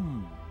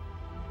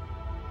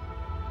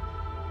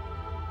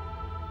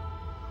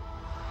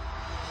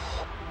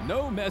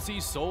 No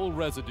messy soul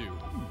residue. Think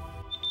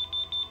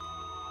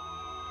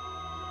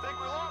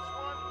we lost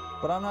one?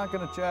 But I'm not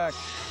gonna check.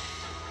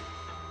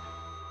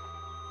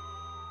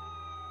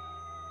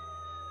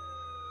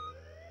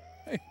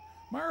 Hey,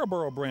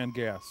 Marlboro brand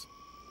gas.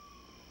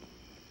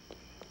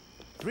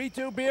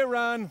 3-2 beer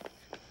run.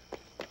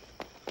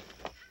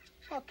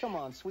 Oh, come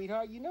on,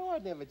 sweetheart. You know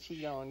I'd never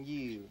cheat on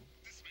you.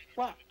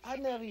 Why, I'd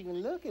never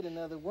even look at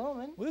another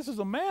woman. Well, this is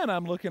a man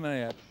I'm looking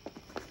at.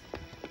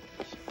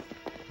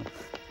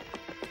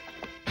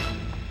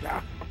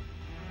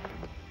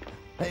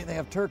 Hey, they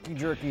have turkey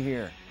jerky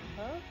here.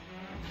 Huh?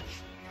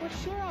 Well,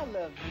 sure I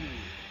love you.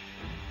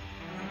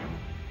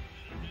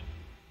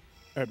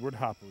 Edward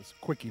Hopper's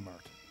Quickie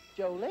Mart.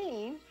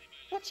 Jolene?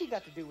 What's she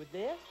got to do with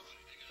this?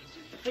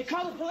 Hey,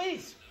 call the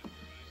police!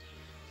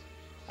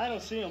 I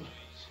don't see him.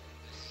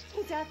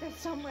 He's out there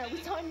somewhere. We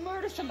saw him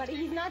murder somebody.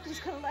 He's not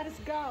just gonna let us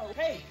go.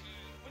 Hey,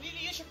 we need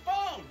to use your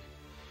phone!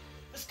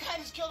 This guy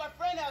just killed our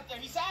friend out there.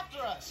 He's after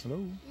us.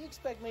 Hello? You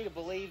expect me to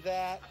believe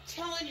that? I'm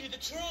telling you the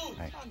truth.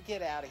 Hey. I'll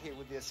get out of here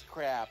with this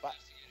crap.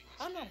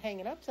 I'm not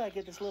hanging up till I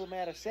get this little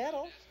matter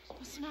settled.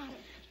 What's the matter?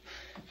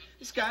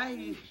 This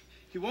guy,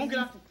 he won't get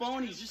off the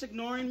phone. He's just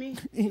ignoring me.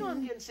 You know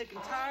I'm getting sick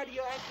and tired of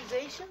your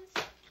accusations.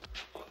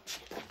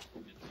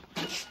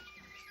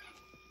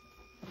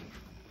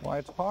 Why,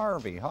 it's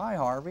Harvey. Hi,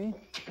 Harvey.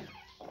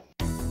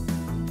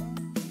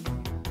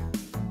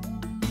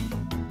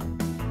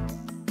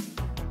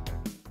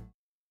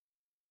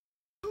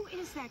 Who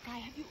is that guy?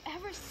 Have you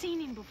ever seen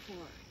him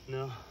before?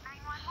 No. 911.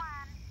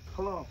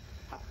 Hello.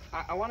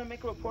 I want to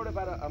make a report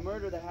about a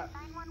murder that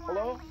happened.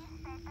 Hello?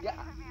 Yeah.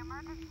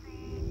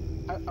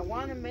 I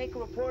want to make a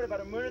report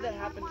about a murder that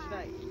happened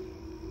tonight.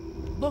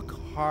 Look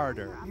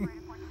harder.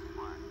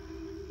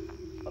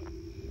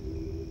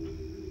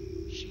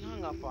 She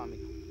hung up on me.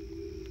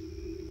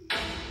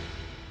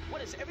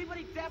 What is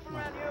everybody deaf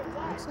around here?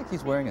 Why? Looks like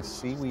he's wearing a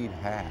seaweed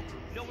hat.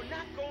 No, we're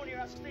not going here.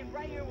 I'll stay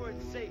right here where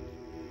it's safe.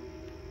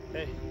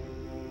 Hey,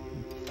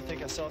 I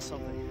think I saw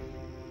something.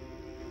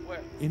 Where?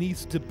 In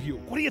East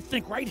Dubuque. What do you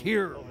think? Right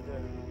here. Over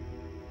there.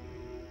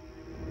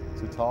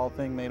 It's a tall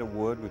thing made of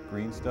wood with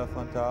green stuff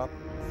on top.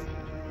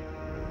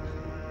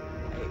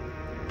 Hey,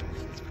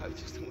 it's probably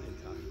just a wind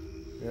tunnel.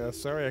 Yeah,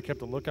 sorry I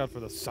kept a lookout for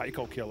the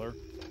psycho killer.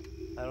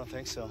 I don't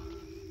think so.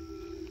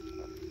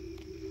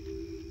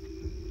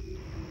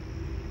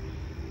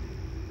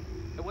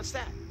 Hey, what's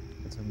that?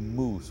 It's a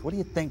moose. What do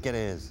you think it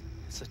is?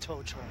 It's a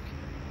tow truck.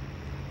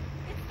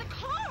 It's the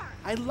car!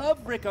 I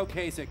love Rick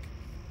Ocasek.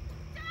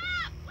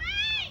 Stop!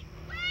 Wait!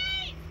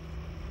 Wait!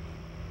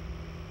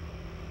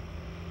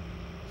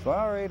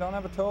 Sorry, don't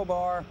have a tow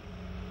bar.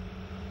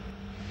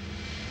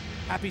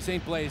 Happy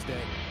St. Blaise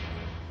Day.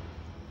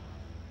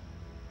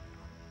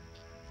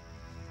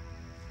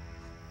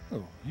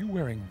 Oh, you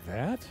wearing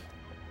that?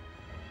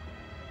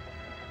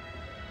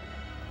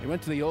 He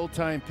went to the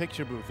old-time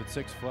picture booth at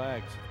Six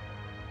Flags.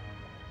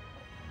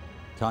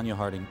 Tanya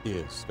Harding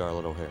is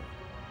Scarlett O'Hara.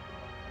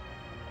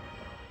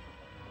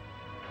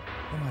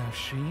 Am I a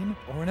Sheen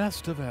or an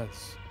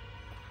Estevez?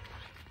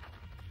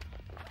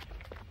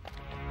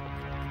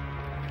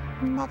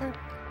 Mother.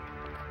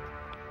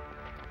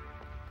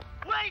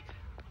 Wait!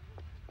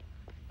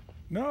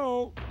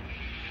 No.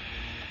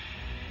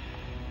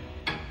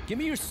 Give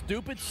me your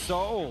stupid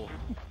soul.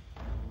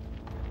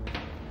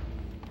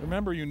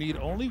 Remember, you need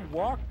only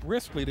walk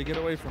briskly to get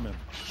away from him.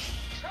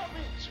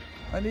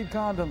 I need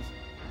condoms.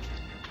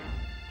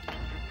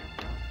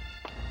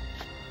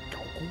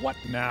 What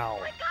now?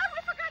 Oh my God,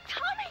 we forgot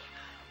Tommy!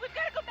 We've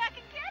got to go back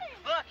and get him!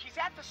 Look, he's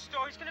at the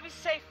store. He's gonna be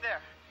safe there.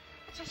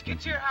 Just get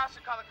to your house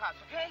and call the cops,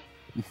 okay?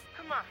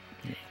 Come on.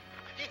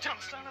 You dumb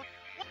son of...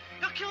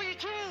 He'll kill you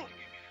too!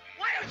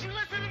 Why don't you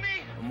listen to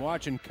me? I'm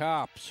watching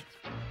Cops.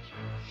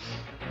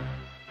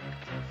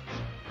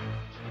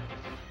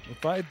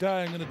 If I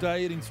die, I'm gonna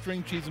die eating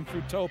string cheese and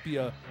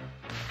Fruitopia.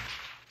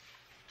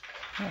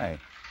 Hey,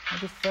 I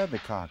just fed the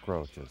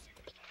cockroaches.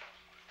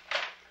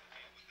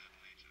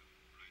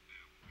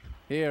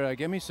 Here,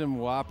 give me some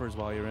Whoppers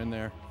while you're in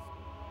there.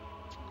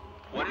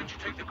 Why didn't you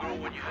take the girl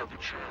when you had the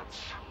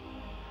chance?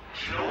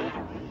 You know the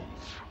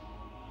rules.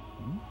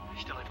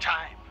 You still have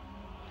time.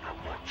 Not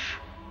much.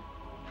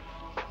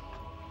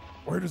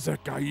 Where does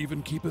that guy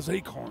even keep his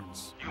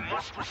acorns? You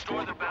must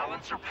restore the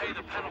balance or pay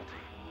the penalty.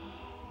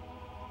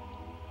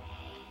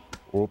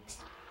 Oops.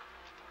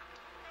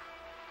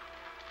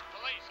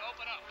 Police,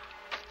 open up.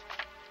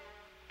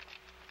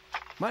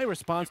 My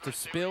response to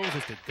spills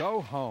is to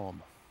go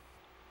home.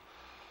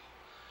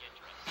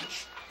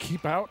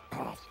 Keep out?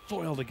 Oh,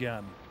 foiled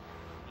again.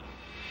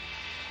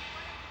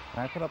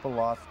 Can I put up a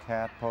lost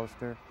cat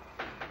poster?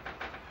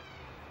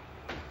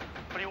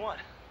 What do you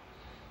want?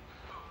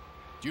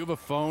 Do you have a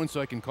phone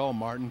so I can call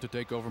Martin to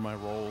take over my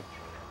role?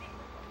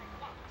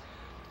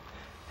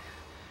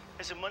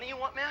 Is it money you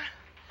want, man?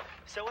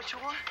 Is that what you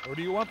want? Or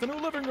do you want the new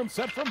living room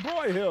set from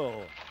Broyhill?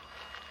 I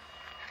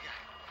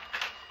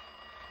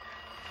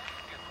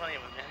got plenty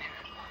of it, man. Here.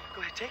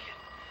 Go ahead, take it.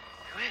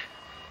 Go ahead.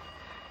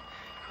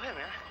 Go ahead,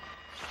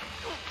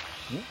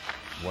 man.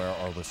 Where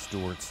are the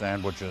Stewart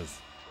sandwiches?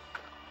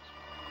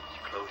 It's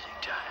closing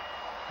time.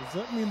 Does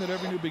that mean that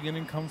every new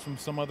beginning comes from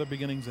some other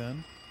beginning's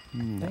end? I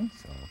think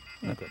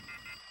so. Okay.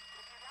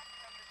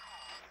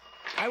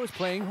 I was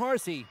playing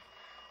horsey.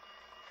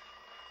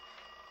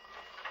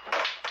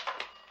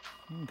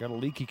 Got a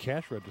leaky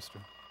cash register.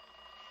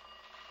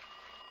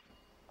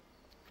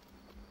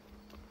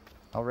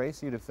 I'll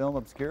race you to film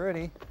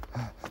obscurity.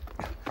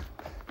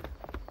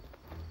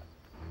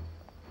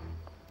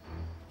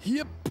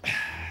 Yep.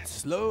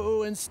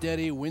 Slow and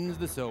steady wins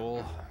the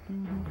soul.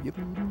 Yep.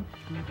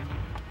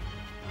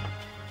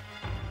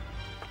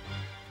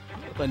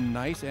 A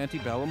nice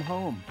antebellum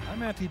home.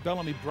 I'm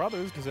Antebellum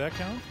Brothers. Does that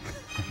count?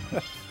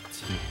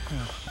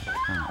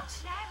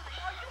 Ouch, Natalie,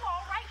 are you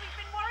all right? We've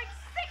been worried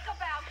sick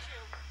about you.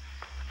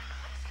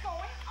 What's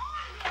going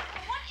on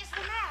here? What is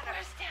the matter?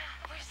 Where's Dad?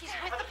 He's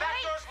with the back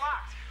police. door's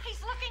locked. He's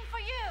looking for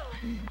you.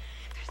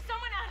 There's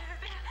someone out there.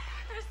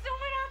 There's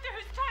someone out there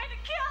who's trying to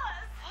kill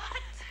us.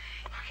 What?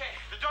 Okay,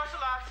 the doors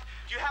are locked.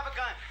 Do you have a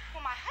gun?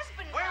 Well, my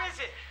husband. Where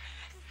is it?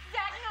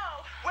 Zach,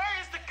 no. Where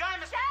is the gun,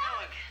 Miss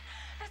McMillan?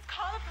 Let's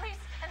call the police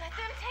and let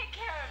them take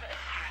care of it.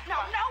 No,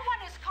 no one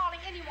is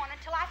calling anyone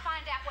until I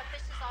find out what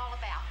this is all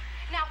about.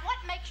 Now,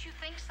 what makes you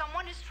think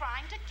someone is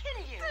trying to kill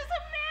you? There's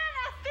a man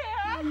out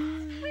there.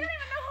 We don't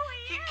even know who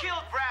he is. He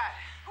killed Brad.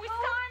 We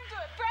saw him do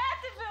it.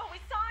 Bradleyville,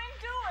 we saw him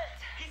do it.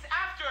 He's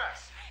after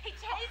us. He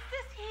chased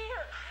us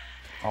here.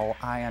 Oh,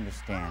 I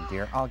understand,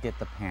 dear. I'll get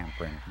the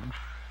pampering.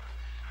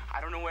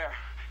 I don't know where,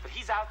 but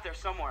he's out there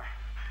somewhere.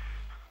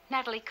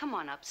 Natalie, come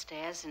on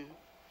upstairs and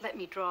let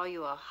me draw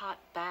you a hot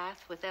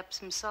bath with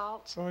Epsom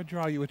salts. So I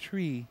draw you a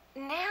tree.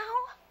 Now?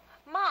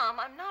 Mom,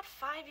 I'm not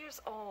 5 years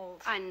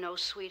old. I know,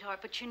 sweetheart,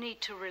 but you need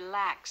to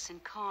relax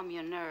and calm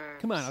your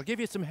nerves. Come on, I'll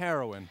give you some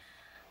heroin.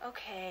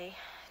 Okay,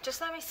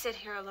 just let me sit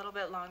here a little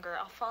bit longer.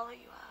 I'll follow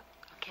you up.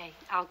 Okay,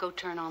 I'll go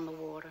turn on the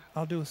water.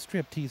 I'll do a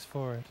striptease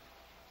for it.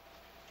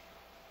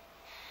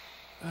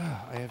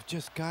 I have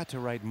just got to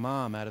write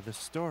Mom out of the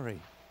story.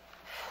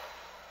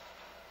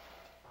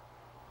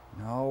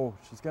 No,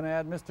 she's going to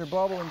add Mr.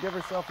 Bubble and give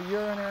herself a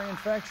urinary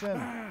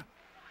infection.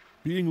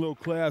 Being low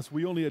class,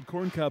 we only had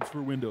corn cobs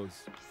for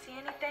windows. See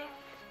anything?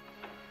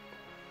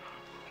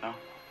 No.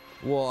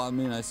 Well, I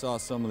mean, I saw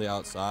some of the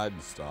outside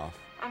stuff.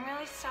 I'm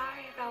really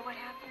sorry about what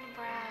happened to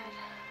Brad.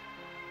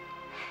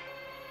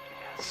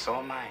 Yeah, so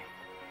am I.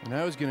 And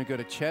I was going to go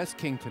to Chess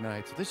King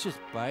tonight, so this just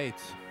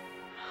bites.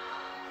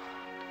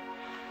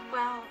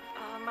 Well,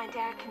 my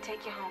dad can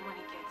take you home when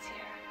he gets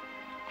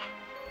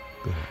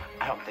here.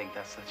 I don't think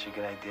that's such a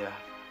good idea.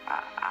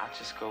 I'll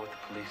just go with the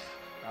police.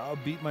 I'll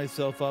beat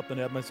myself up and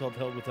have myself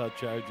held without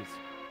charges.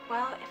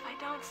 Well, if I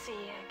don't see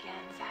you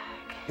again,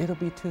 Zach, It'll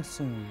be too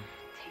soon.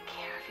 take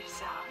care of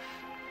yourself.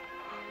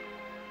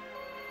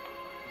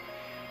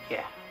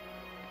 Yeah.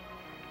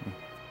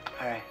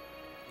 All right.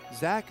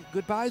 Zach,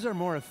 goodbyes are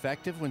more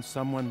effective when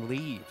someone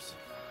leaves.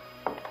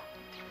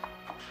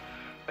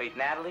 Wait,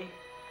 Natalie?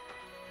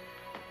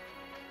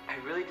 I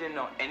really didn't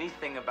know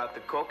anything about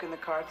the coke in the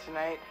car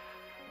tonight,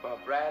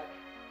 about Brad,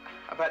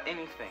 about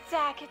anything.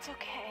 Zach, it's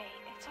okay.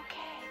 It's okay.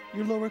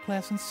 You're lower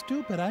class and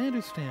stupid, I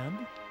understand.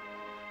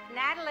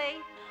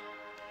 Natalie.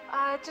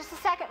 Just a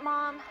second,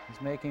 Mom.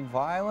 He's making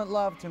violent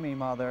love to me,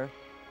 Mother.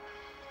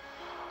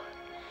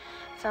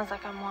 Sounds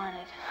like I'm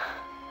wanted.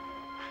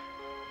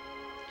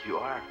 You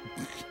are.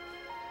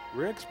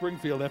 Rick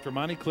Springfield after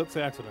Monty Clip's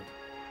accident.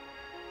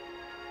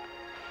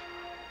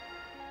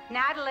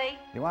 Natalie.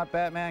 You want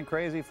Batman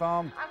Crazy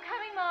Foam? I'm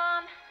coming,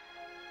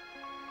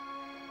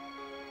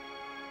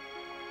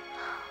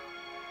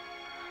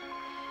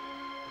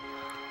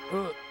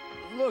 Mom.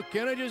 Look,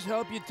 can I just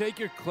help you take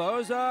your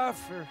clothes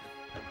off? Or...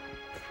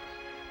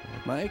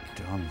 Mike?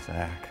 Dumb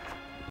Zach.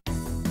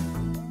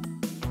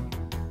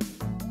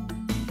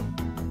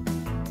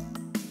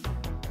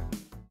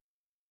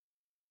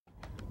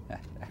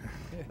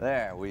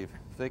 There, we've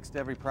fixed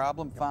every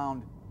problem,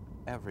 found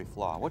every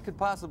flaw. What could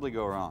possibly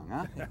go wrong,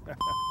 huh?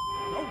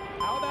 Oh,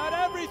 how about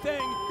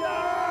everything?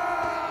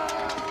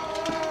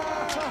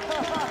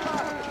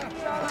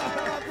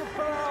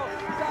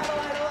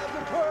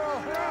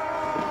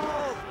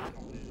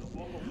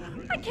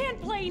 I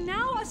can't play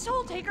now. A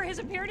Soultaker has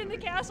appeared in the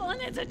castle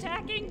and it's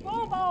attacking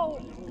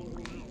Bobo.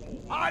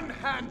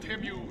 Unhand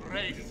him, you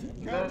wraith!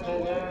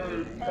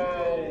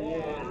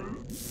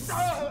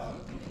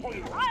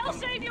 I'll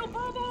save you,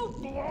 Bobo.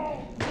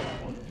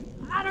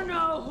 I don't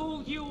know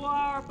who you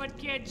are, but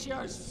get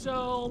your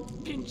soul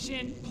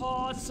pinching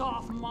paws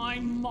off my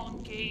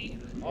monkey.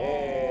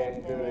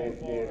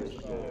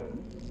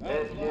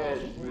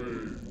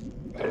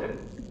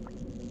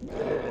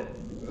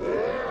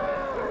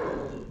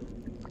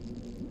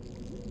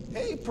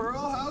 Hey,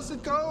 Pearl, how's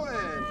it going?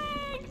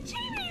 Frank!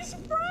 Jeez,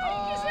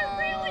 Frank! Is it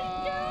really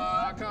you?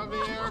 Come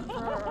here,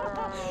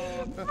 Pearl.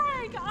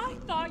 Frank, I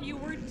thought you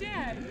were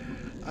dead.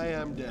 I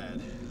am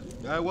dead.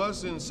 I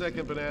was in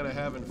second banana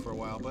heaven for a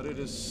while, but it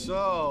is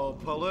so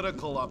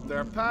political up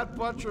there. Pat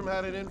Buttram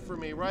had it in for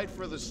me right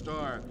for the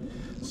start.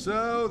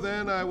 So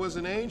then I was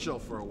an angel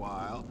for a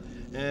while,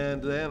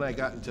 and then I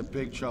got into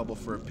big trouble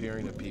for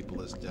appearing to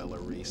people as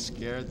Delary.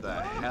 Scared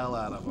the hell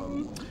out of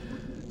them.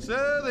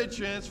 So they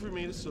transferred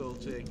me to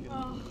Soultaker.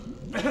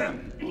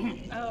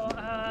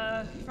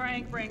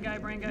 Frank, brain guy,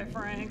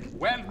 Frank.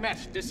 Well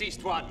met,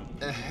 deceased one.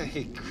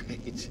 Hey,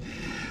 great.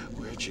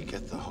 Where'd you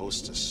get the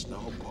hostess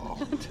snowball?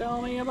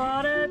 Tell me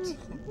about it.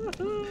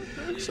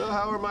 So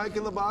how are Mike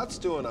and the bots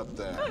doing up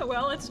there? Oh,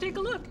 well, let's take a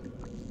look.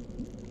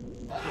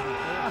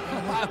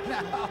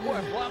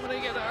 We're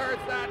plummeting into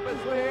Earth's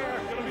atmosphere.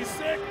 I'm gonna be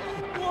sick.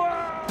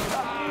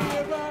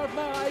 Never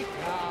my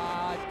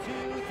God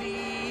to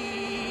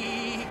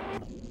thee.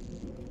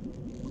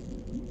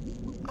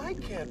 I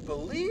can't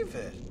believe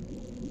it.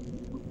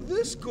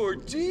 This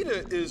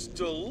gordita is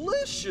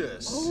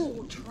delicious.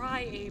 Oh,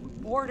 try a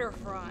border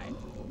fry.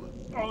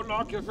 Oh,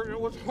 Lawgiver, it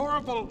was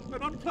horrible.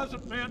 An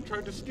unpleasant man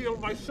tried to steal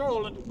my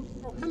soul, and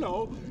oh,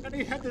 hello, and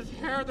he had this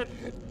hair that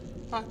hit.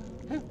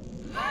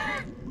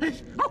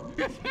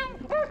 It's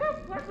him!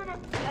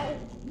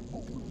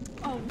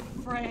 Oh,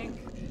 Frank,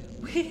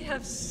 we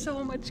have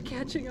so much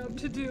catching up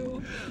to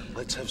do.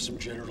 Let's have some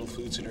General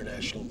Foods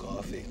International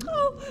coffee.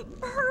 Oh,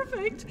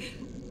 perfect.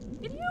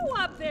 And you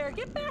up there,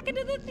 get back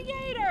into the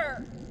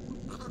theater.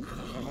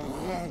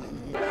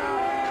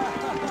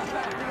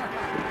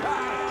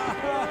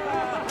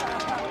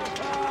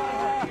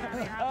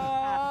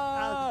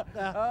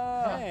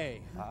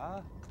 Hey.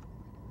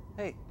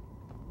 Hey,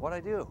 what'd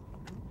I do?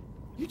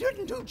 You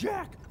didn't do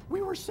jack.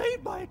 We were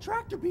saved by a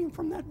tractor beam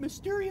from that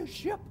mysterious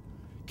ship.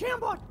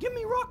 Cambot, give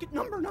me rocket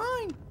number 9.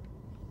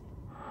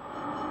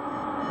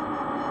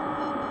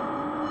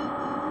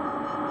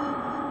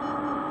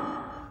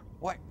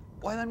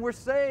 Why then we're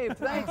saved.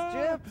 Thanks,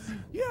 Chips.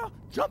 Yeah,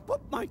 jump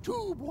up my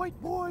tube, white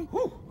boy.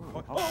 Oh,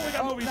 we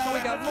got movie now we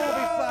got movie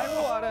sign.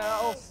 What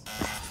else?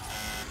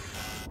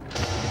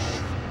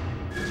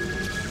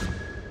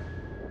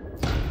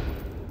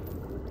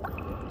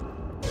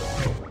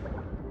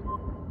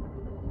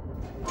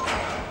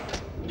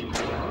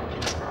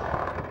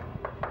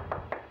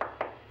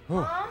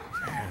 Mom?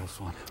 This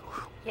one.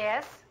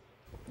 Yes?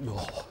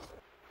 Oh.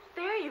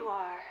 There you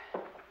are.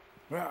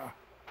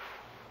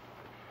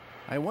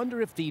 I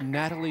wonder if the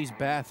Natalie's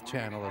Bath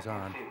channel is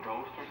on. I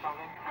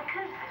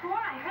could have sworn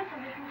I heard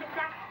something from the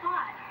exact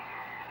spot.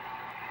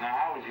 Now,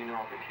 how would you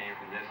know if it came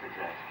from this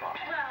exact spot?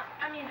 Well,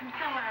 I mean from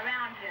somewhere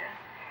around here.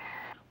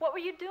 What were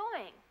you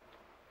doing?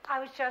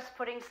 I was just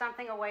putting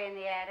something away in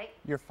the attic.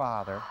 Your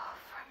father.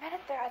 For a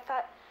minute there, I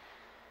thought...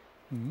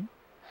 Hmm?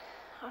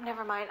 Oh,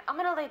 never mind. I'm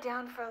gonna lay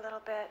down for a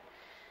little bit.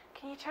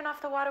 Can you turn off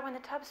the water when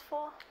the tub's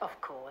full? Of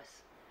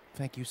course.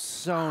 Thank you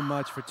so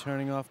much for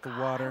turning off the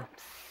water. I'm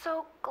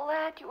so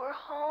glad you were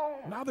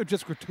home. Now they're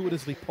just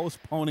gratuitously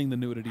postponing the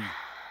nudity.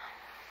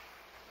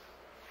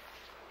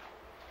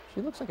 She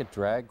looks like a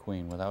drag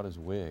queen without his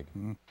wig.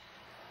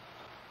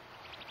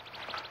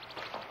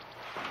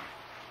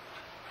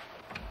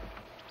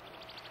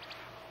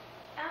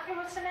 Alfred,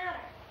 what's the matter?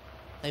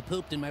 I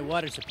pooped in my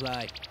water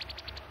supply.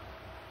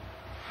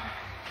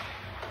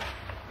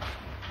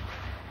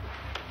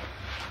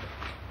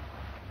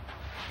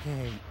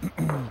 Okay.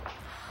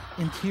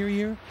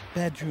 Interior,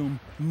 bedroom,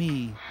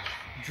 me.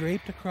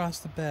 Draped across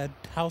the bed,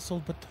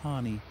 tousled but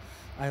tawny.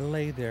 I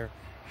lay there,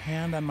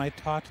 hand on my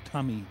taut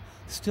tummy,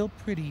 still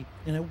pretty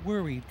in a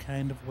worried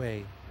kind of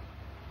way.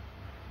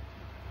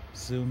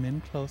 Zoom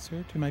in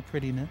closer to my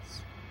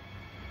prettiness.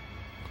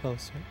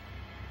 Closer.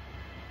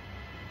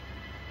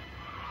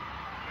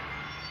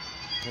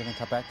 Okay, then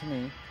cut back to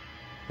me,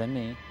 then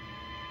me,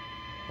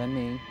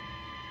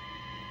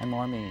 and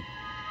more me.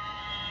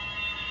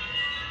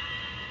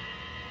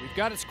 We've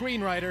got a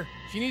screenwriter.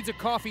 She needs a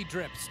coffee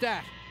drip.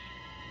 Stat.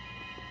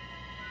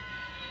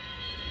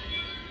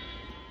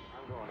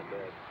 I'm going to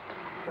bed.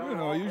 You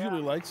know, I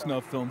usually like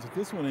snuff films, but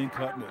this one ain't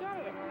cutting it.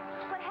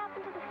 What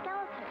happened to the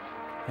skeleton?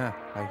 Huh,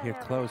 I hear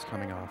clothes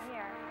coming off.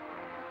 Here.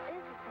 It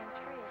is the same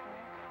tree, isn't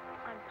it?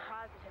 I'm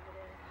positive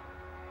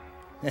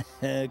it is.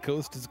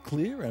 Coast is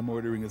clear. I'm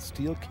ordering a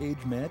steel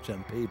cage match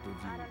on pay-per-view.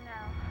 I don't know,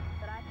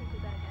 but I think we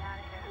better get out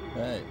of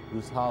here. Hey,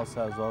 this house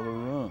has all the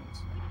rooms.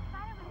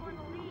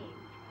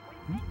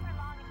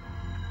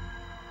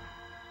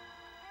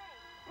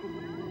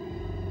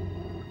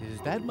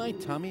 Is that my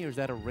tummy or is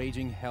that a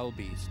raging hell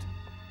beast?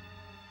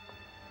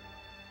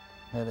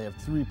 Hey, they have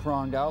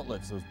three-pronged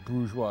outlets, those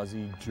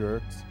bourgeoisie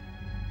jerks.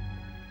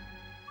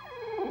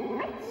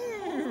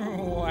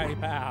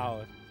 Wipe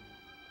out.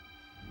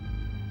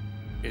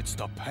 It's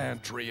the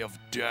pantry of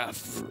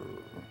death.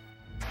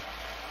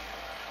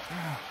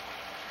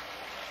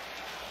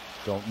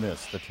 Don't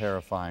miss the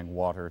terrifying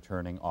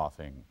water-turning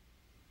offing.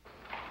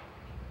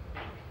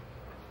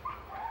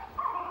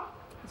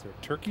 Is there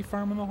a turkey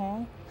farm in the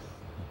hall?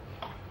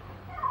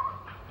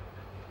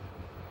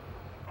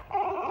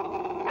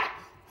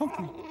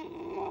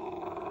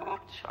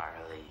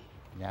 Charlie.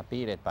 Yeah,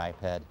 beat it,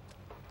 biped.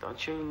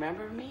 Don't you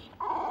remember me?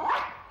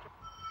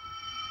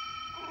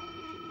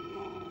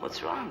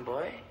 What's wrong,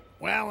 boy?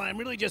 Well, I'm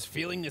really just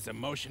feeling this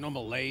emotional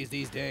malaise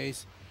these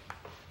days.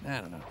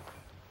 I don't know.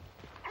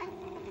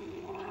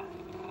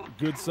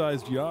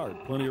 Good-sized yard.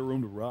 Plenty of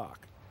room to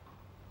rock.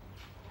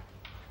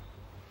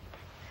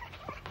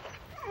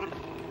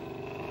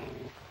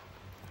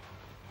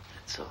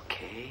 It's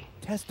okay.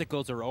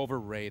 Testicles are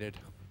overrated.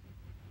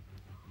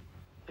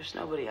 There's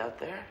nobody out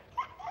there.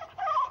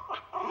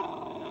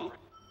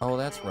 Oh,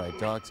 that's right.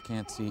 Dogs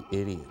can't see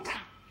idiots.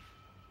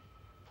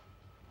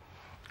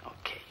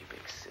 Okay, you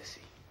big sissy.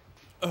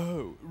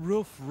 Oh,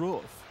 roof.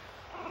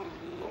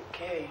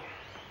 Okay.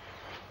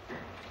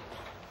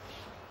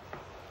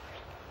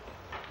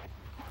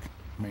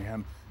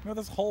 Man, you know,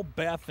 this whole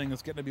bath thing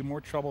is getting to be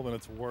more trouble than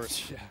it's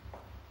worth. Yeah.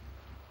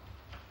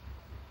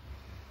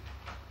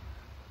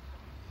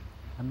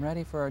 I'm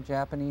ready for our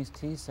Japanese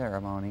tea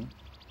ceremony.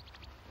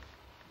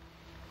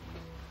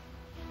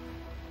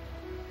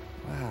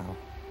 Wow.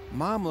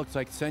 Mom looks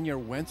like Senor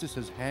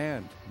Wences's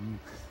hand.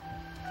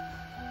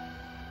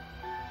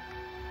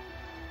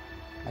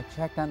 I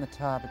checked on the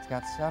tub. It's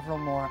got several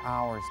more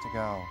hours to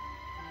go.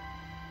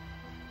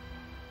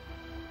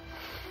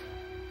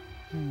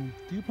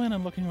 Do you plan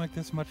on looking like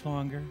this much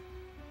longer?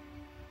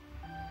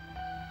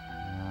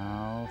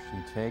 No,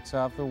 she takes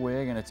off the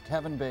wig and it's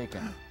Kevin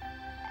Bacon.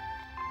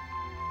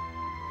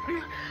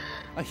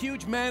 A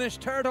huge mannish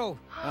turtle.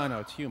 Oh, no,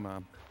 it's you,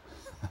 Mom.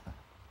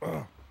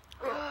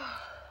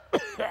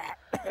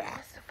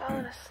 Must have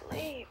fallen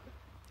asleep.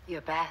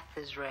 Your bath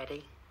is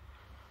ready.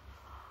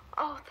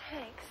 Oh,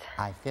 thanks.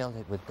 I filled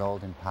it with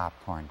golden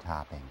popcorn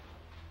topping.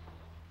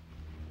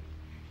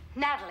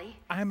 Natalie,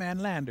 I'm Ann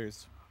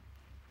Landers.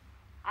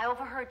 I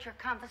overheard your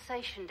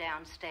conversation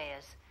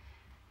downstairs.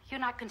 You're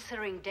not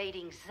considering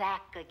dating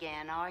Zach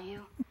again, are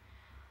you?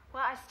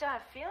 Well, I still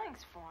have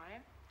feelings for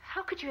him.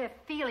 How could you have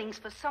feelings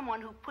for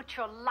someone who put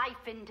your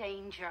life in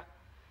danger?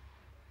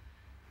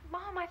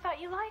 Mom, I thought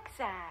you liked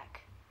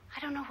Zach. I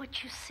don't know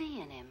what you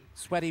see in him.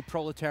 Sweaty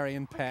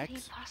proletarian What could he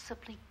pecs.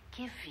 possibly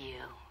give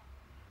you?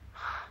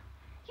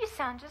 You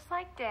sound just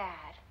like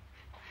Dad.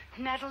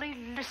 Natalie,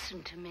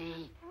 listen to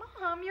me.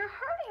 Mom, you're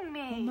hurting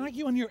me. Well, not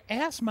you on your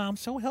ass, Mom,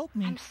 so help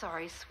me. I'm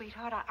sorry,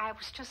 sweetheart. I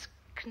was just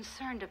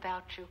concerned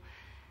about you.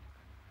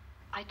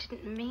 I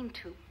didn't mean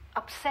to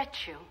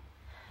upset you.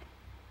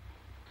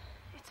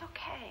 It's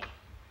okay.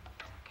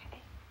 It's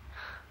okay.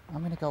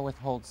 I'm gonna go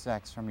withhold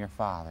sex from your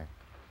father.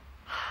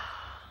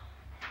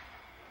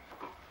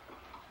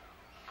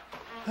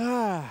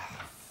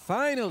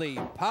 Finally,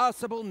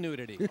 possible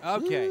nudity.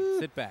 Okay,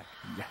 sit back.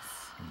 Yes,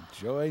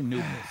 enjoy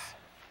nudeness.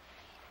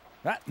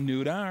 That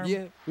nude arm.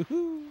 Yeah.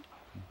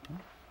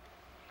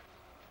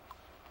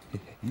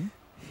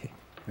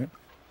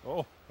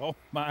 Oh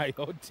my,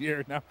 oh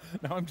dear. Now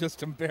I'm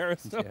just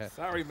embarrassed. Yeah. Oh,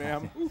 sorry,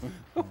 ma'am.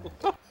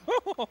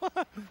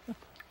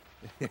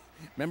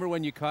 Remember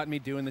when you caught me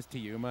doing this to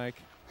you,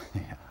 Mike?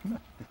 You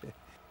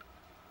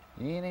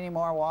need any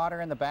more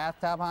water in the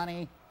bathtub,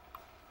 honey?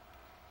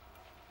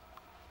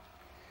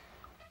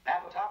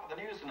 At the top of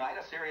the news tonight,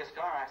 a serious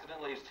car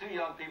accident leaves 2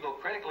 young people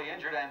critically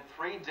injured and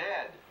 3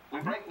 dead.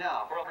 We break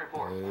now for a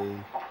report.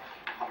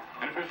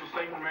 An official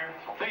statement, Mayor?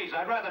 Please,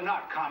 I'd rather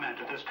not comment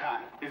at this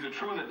time. Is it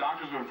true that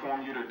doctors have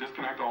informed you to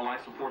disconnect all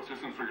life support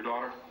systems for your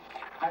daughter?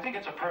 I think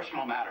it's a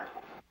personal matter.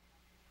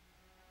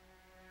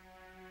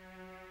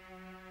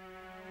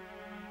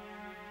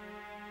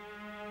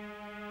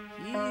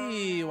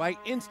 Ew, I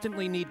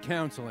instantly need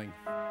counseling.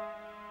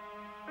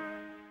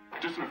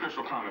 Just an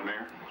official comment,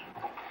 Mayor.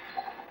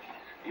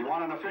 You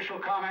want an official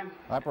comment?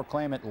 I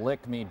proclaim it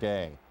Lick Me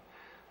Day.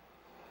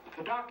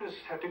 The doctors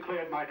have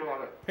declared my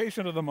daughter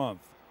Patient of the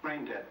month.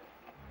 brain dead.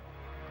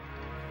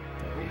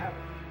 We have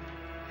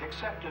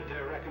accepted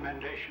their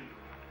recommendation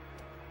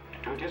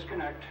to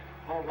disconnect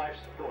all life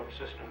support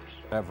systems.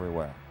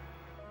 Everywhere.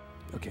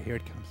 Okay, here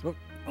it comes.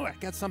 Oh, I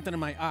got something in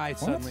my eye What?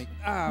 suddenly.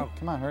 Ow.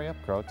 Come on, hurry up,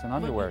 Crow. It's an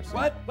underwear scene.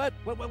 What?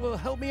 Well,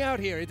 help me out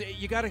here.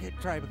 You gotta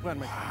try. Come on,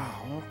 Mike.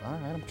 All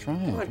right, I'm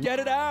trying. Come on, get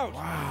it out.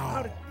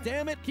 Wow.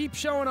 Damn it. Keep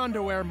showing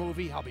underwear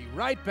movie. I'll be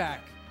right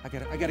back. I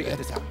gotta get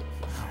this out.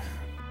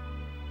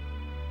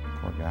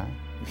 Poor guy.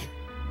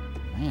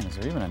 Man, is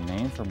there even a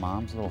name for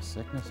Mom's little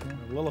sickness here?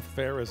 A little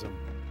affairism.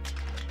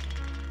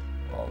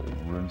 I'll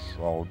rinse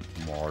out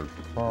my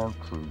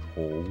pantry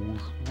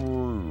holes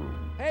through.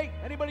 Hey,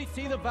 anybody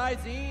see the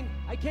Visine?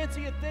 I can't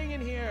see a thing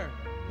in here.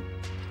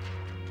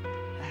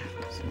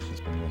 So she's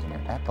been using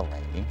her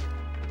epilate.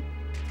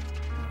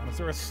 Is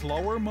there a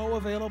slower mow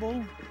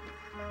available?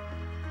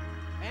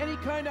 Any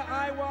kind of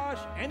eye wash,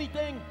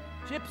 anything?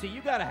 Gypsy,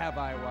 you gotta have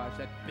eye wash,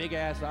 that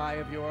big-ass eye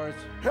of yours.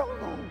 Hell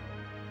no.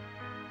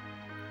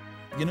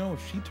 You know,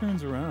 if she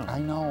turns around. I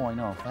know.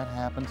 If that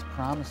happens,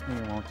 promise me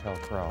you won't tell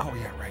Crow. Oh,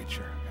 yeah, right,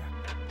 sure.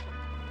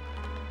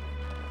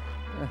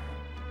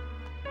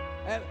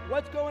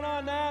 What's going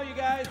on now, you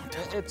guys?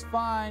 It's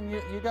fine.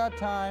 You got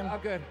time. Oh,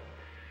 good.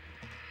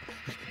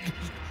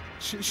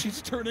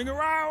 She's turning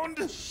around.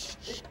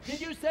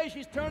 Did you say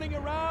she's turning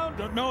around?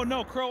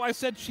 No, Crow. I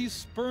said she's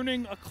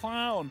spurning a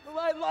clown. Well,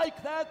 I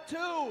like that too.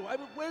 I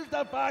mean, where's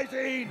the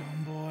Visine?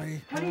 Oh,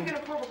 boy. How do you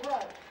get a full of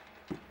blood?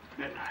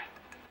 Midnight.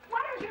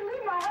 Why don't you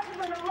leave my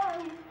husband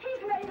alone?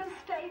 He's made a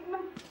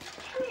statement.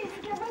 Please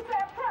give us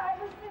that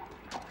privacy.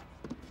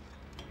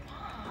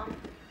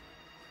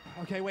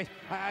 Okay, wait.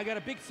 I got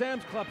a big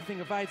Sam's Club thing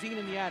of Visine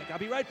in the attic. I'll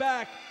be right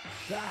back.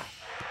 As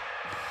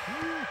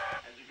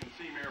you can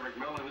see, Mayor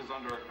McMillan is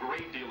under a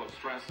great deal of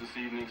stress this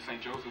evening.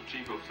 St. Joseph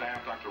Chief of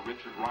Staff, Dr.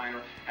 Richard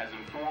Reiner, has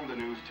informed the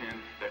News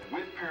 10 that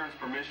with parents'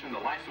 permission, the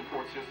life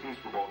support systems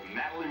for both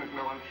Natalie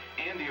McMillan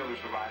and the other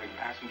surviving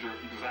passenger,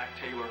 Zach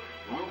Taylor,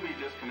 will be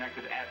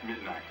disconnected at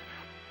midnight.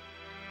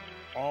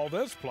 All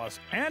this plus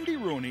Andy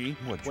Rooney.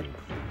 Would you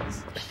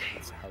please?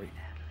 Sorry.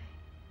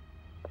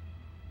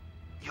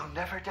 You'll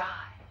never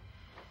die.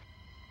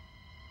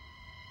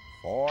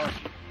 4.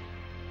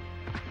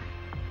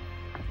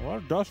 A lot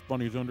of dust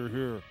bunnies under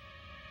here.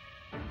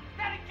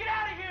 Daddy, get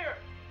out of here!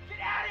 Get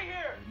out of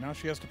here! Now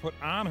she has to put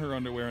on her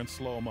underwear in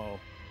slow-mo.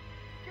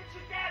 Get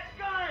your dad's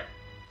gun!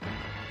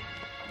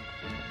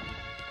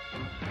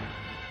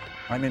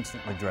 I'm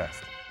instantly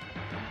dressed.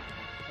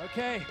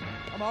 Okay,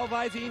 I'm all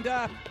Visined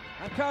up.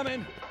 I'm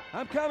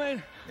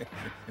coming.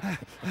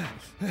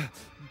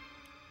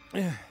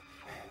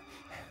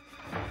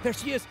 There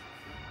she is.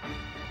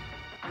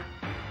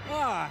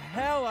 Ah,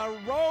 hell, a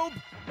robe?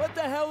 What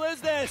the hell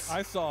is this?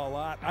 I saw a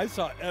lot. I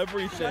saw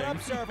everything. Shut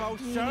up, Servo.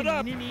 Shut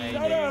up.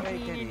 Shut up.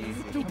 Take it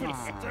easy. Stupid Come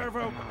on.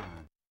 Servo.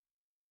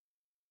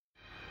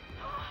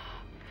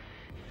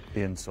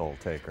 In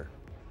Soultaker.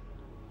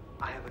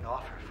 I have an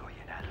offer for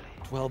you, Natalie.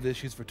 12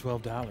 issues for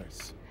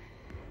 $12.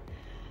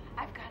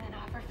 I've got an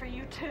offer for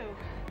you, too.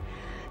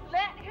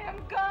 Let him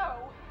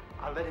go.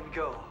 I'll let him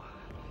go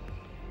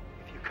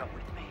if you come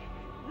with me.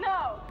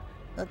 No.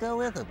 I'll go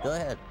with him. Go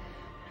ahead.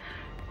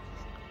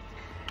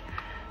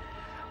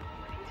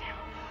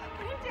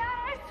 Put him down.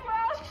 I swear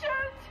I'll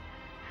shoot.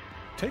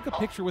 Take a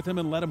picture with him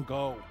and let him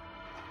go.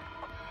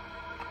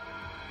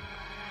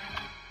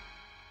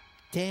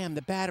 Damn,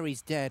 the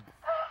battery's dead.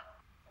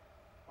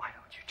 Why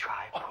don't you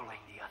try pulling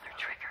the other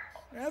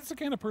trigger? That's the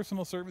kind of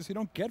personal service you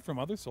don't get from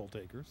other soul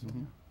takers.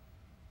 Mm-hmm.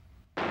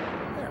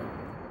 There.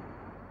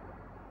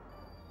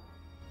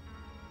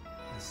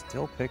 The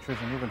still pictures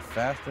are moving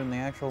faster than the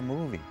actual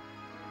movie.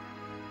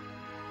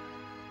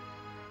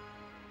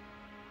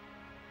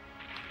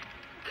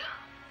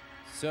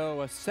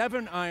 So a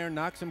 7-iron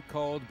knocks him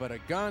cold, but a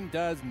gun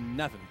does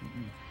nothing.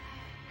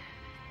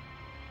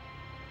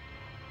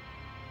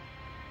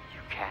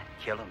 You can't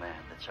kill a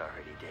man that's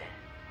already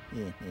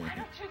dead. Why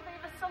don't you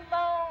leave us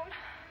alone?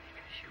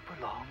 Because you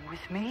belong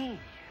with me.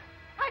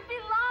 I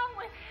belong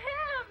with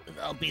him.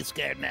 Don't be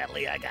scared,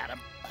 Natalie. I got him.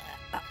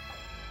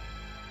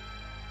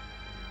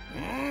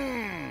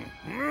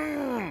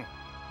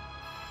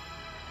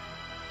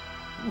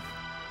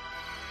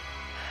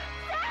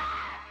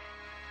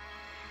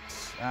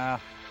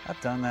 I've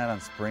done that on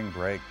spring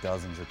break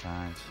dozens of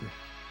times.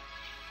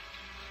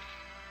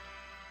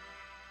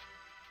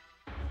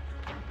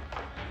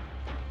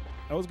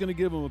 I was going to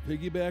give him a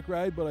piggyback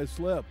ride, but I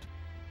slept.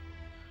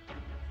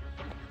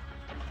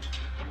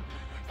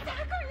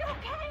 Zach, are you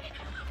okay?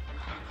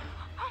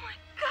 Oh my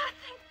God,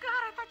 thank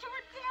God. I thought you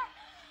were dead.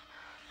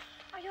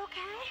 Are you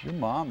okay? Your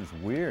mom is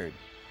weird.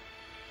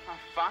 I'm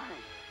fine.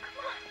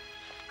 Come on.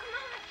 Come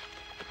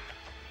on.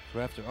 So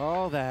after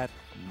all that,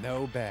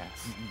 no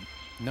bass.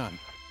 None.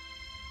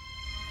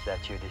 Is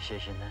that your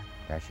decision then?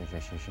 That's your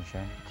decision.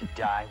 To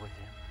die with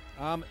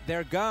him?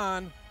 They're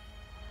gone.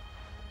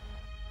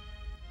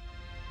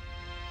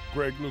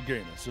 Greg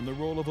Louganis in the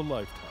role of a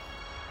lifetime.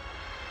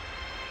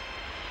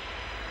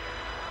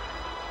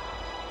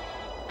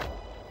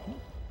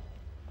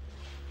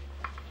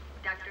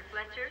 Dr.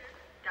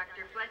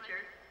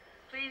 Fletcher,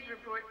 please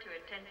report to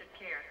intensive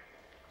care.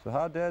 So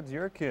how dead's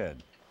your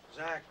kid?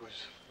 Zach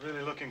was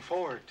really looking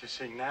forward to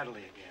seeing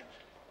Natalie again.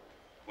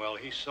 Well,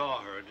 he saw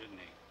her, didn't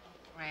he?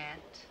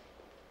 Grant.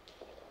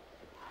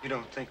 You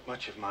don't think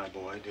much of my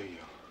boy, do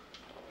you?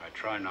 I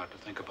try not to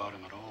think about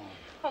him at all.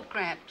 Oh,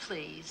 Grant,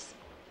 please.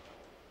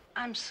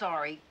 I'm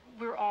sorry.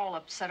 We're all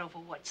upset over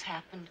what's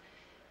happened.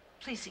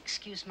 Please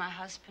excuse my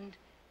husband.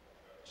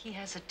 He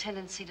has a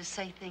tendency to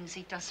say things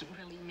he doesn't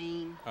really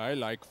mean. I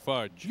like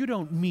fudge. You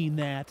don't mean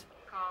that.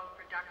 Call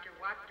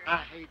I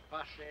hate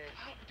buses.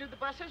 Do the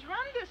buses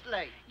run this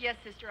late? Yes,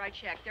 sister, I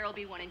checked. There'll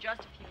be one in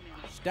just a few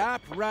minutes.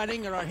 Stop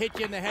running or I'll hit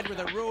you in the head with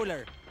a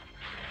ruler.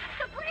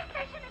 The police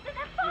station isn't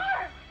that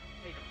far.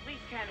 Hey, the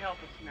police can't help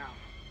us now.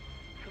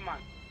 Come on.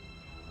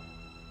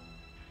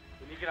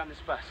 We need to get on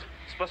this bus.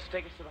 It's supposed to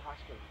take us to the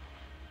hospital.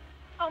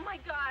 Oh, my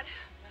God.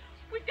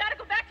 We've got to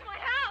go back to my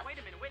house. Wait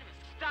a minute.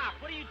 Stop.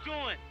 What are you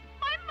doing?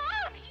 My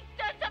mom. He's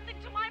done something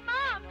to my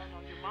mom.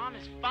 No, your mom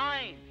is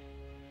fine.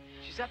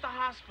 She's at the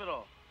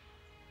hospital.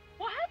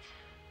 What?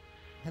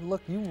 Hey,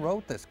 look, you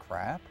wrote this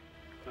crap.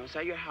 I was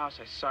at your house.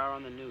 I saw her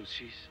on the news.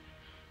 She's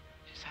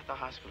at the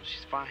hospital.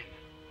 She's fine.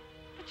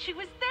 But she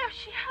was there.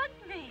 She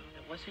hugged me.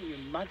 That wasn't your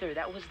mother.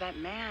 That was that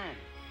man.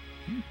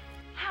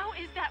 How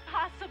is that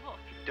possible?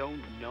 I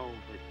don't know,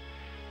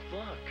 but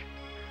look.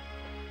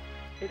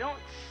 They don't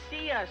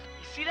see us.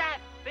 You see that?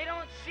 They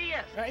don't see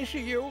us. I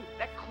see you.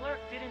 That clerk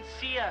didn't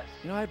see us.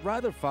 You know, I'd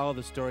rather follow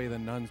the story of the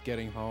nuns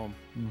getting home.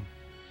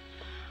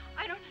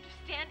 I don't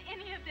understand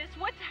any of this.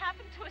 What's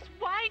happened to us?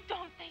 Why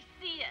don't they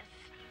see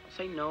us?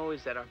 All I know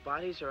is that our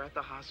bodies are at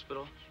the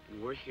hospital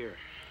and we're here.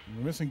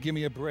 We're missing Give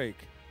Me a Break.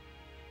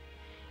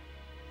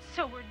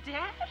 So we're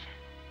dead?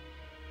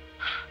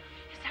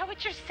 Is that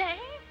what you're saying?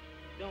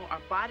 No,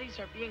 our bodies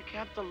are being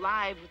kept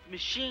alive with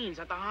machines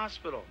at the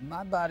hospital.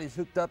 My body's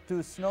hooked up to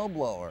a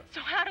snowblower.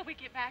 So how do we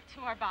get back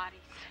to our bodies?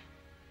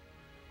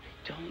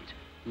 I don't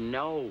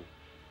know.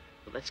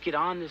 But let's get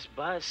on this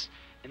bus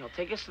and it'll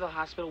take us to the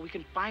hospital. We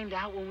can find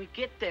out when we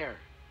get there.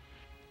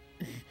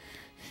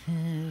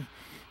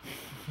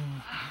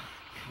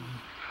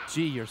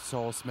 Gee, your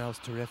soul smells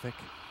terrific.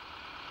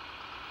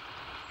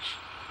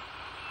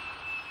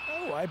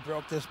 Oh, I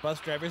broke this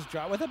bus driver's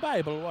jaw with a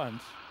Bible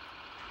once.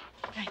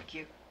 Thank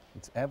you.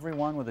 It's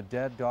everyone with a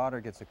dead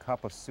daughter gets a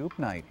cup of soup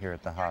night here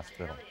at the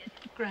hospital.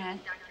 Grant.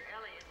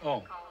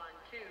 Oh,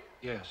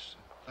 yes,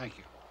 thank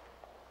you.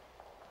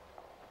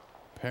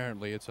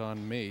 Apparently it's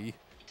on me.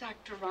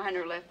 Dr.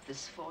 Reiner left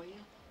this for you.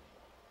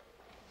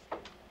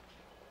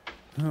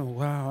 Oh,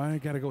 wow. I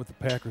got to go with the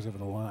Packers over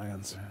the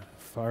Lions.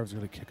 Favre's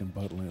really kicking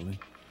butt lately.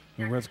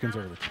 The Redskins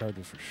over the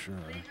Chargers for sure.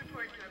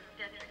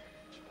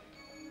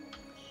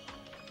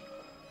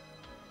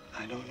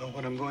 I don't know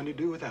what I'm going to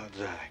do without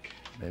Zach.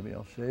 Maybe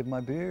I'll shave my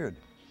beard.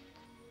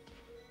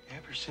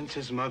 Ever since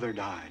his mother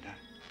died.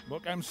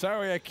 Look, I'm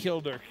sorry I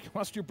killed her.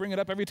 Must you bring it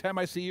up every time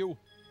I see you?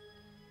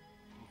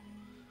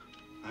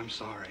 I'm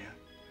sorry.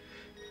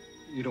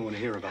 You don't want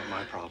to hear about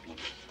my problems.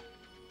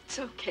 It's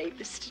okay,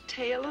 Mr.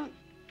 Taylor.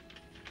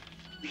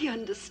 We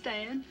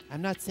understand.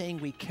 I'm not saying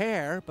we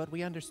care, but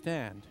we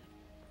understand.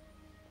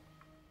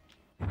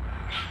 The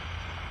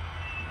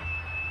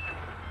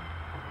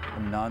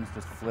nuns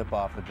just flip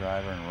off the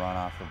driver and run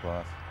off the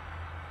bus.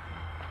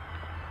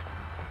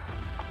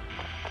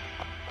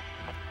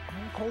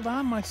 Hold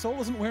on, my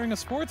soul isn't wearing a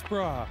sports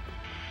bra.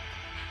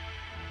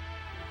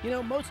 You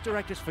know, most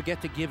directors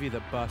forget to give you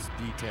the bus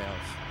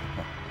details.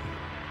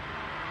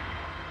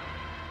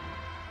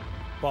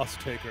 Bus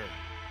taker.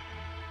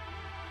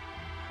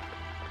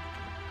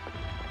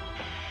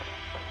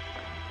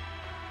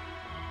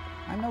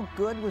 I'm no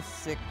good with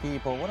sick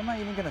people. What am I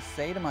even going to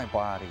say to my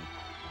body?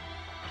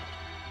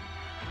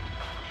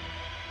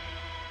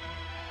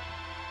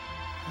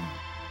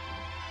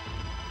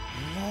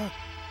 Look,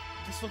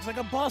 this looks like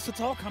a bus.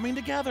 It's all coming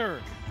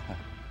together.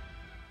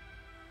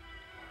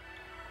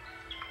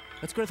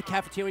 Let's go to the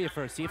cafeteria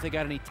first, see if they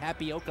got any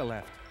tapioca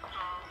left.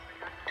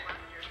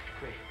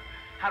 Wait,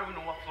 how do we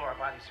know what floor our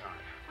bodies are on?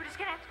 We're just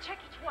gonna have to check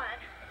each one.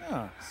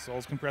 Ah,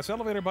 souls can press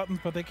elevator buttons,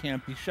 but they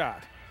can't be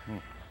shot.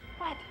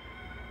 What?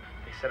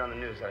 They said on the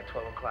news that at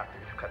 12 o'clock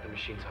they're gonna cut the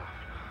machines off.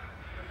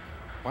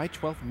 Why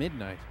 12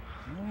 midnight?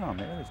 I don't know,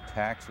 maybe there's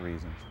tax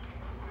reasons.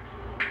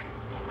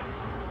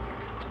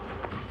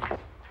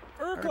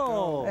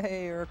 Urkel!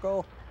 Hey,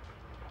 Urkel.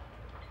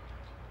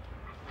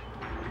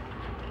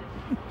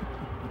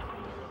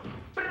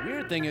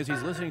 Weird thing is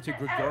he's listening to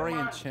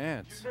Gregorian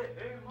chants.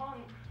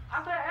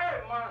 I said,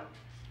 hey, man.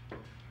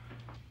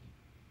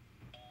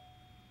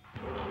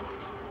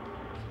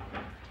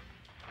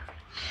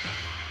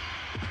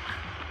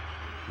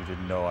 You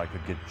didn't know I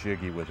could get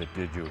jiggy with it,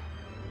 did you?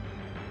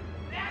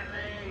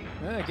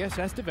 Well, I guess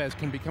Estevez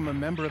can become a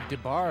member of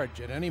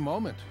DeBarge at any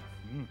moment.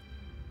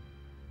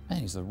 Man,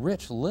 he's the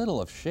Rich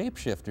Little of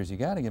shapeshifters. You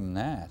gotta give him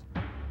that.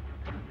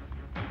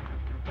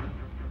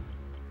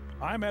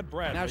 I'm Ed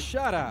Bradley. Now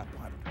shut up.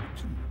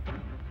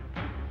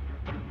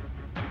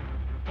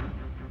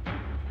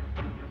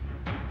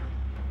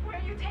 Where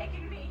are you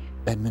taking me?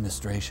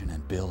 Administration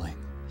and billing.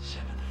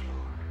 7th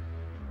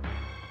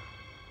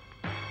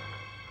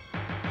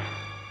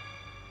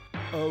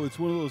floor. Oh, it's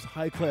one of those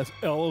high-class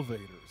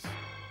elevators.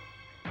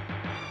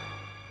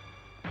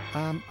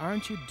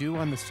 Aren't you due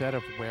on the set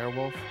of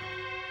Werewolf?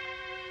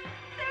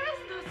 There is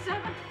no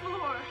 7th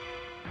floor.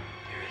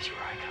 There is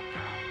where I come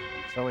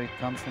from. So he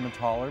comes from a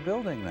taller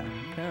building then.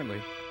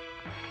 Apparently.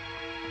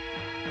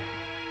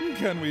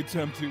 Can we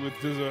tempt you with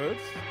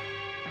desserts?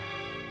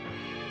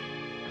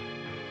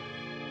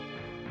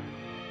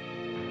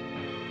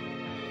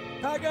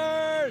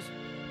 Tigers!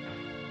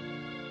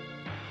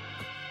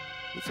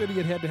 This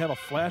idiot had to have a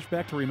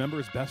flashback to remember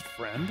his best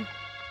friend?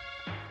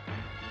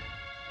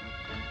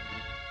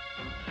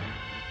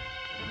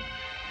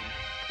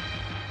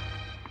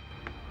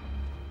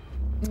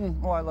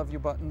 Oh, I love you,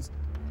 Buttons.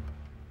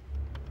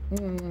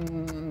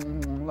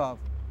 Love.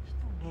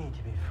 No need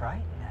to be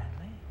frightened,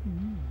 Natalie.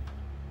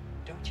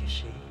 Don't you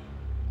see?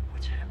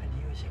 What's happened to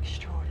you is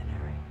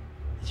extraordinary.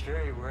 It's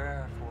very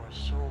rare for a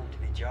soul to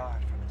be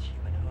jarred from its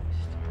human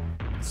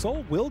host.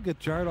 Soul will get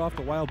jarred off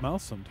the wild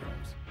mouse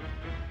sometimes.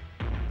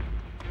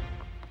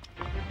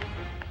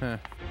 Huh.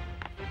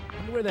 I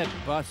wonder where that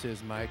bus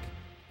is, Mike.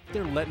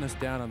 They're letting us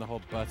down on the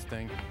whole bus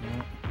thing.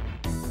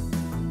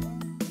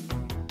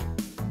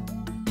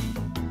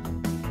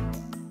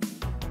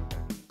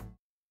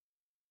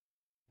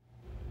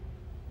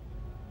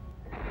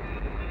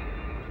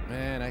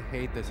 Man, I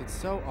hate this. It's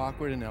so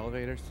awkward in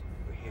elevators.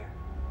 We're here.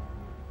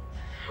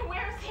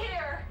 Where's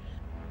here?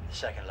 The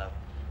second level.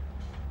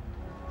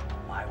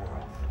 My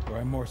world.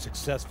 Where I'm more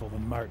successful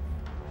than Martin.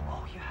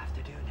 All you have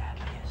to do,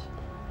 Natalie, is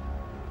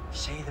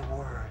say the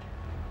word,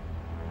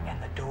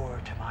 and the door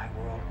to my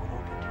world will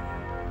open to you.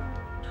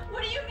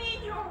 What do you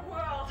mean, your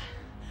world?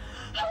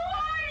 Who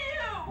are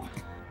you?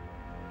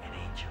 An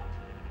angel.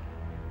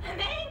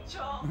 An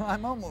angel?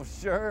 I'm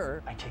almost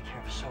sure. I take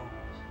care of souls.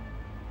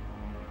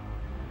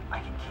 I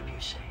can keep you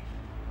safe.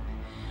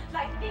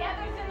 Like the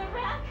others in the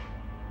wreck?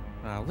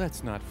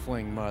 Let's not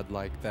fling mud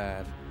like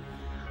that.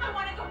 I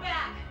want to go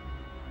back.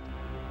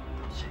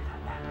 Don't say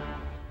that,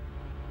 Natalie.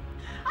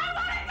 I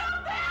want to go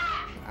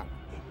back!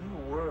 In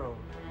your world,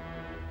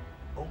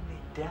 only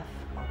death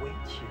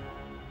awaits you.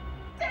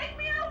 Take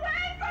me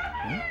away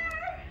from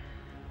here!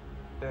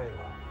 Very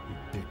well. You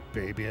big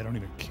baby, I don't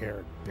even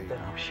care, baby. Then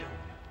I'll show you.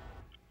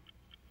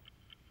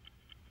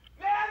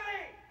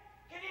 Natalie!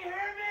 Can you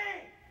hear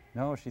me?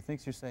 No, she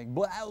thinks you're saying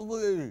blah, blah.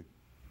 You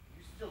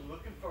still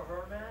looking for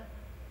her, man?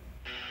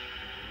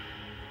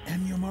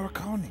 Ennio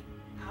Morricone.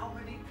 How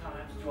many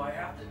times do I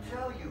have to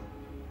tell you?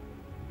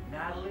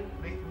 Natalie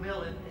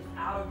McMillan is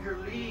out of your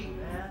league,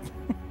 man.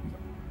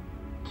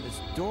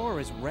 This door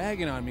is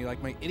ragging on me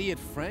like my idiot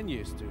friend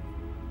used to.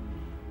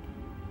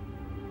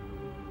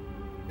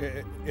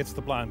 It's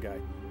the blonde guy.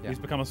 Yeah. He's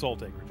become a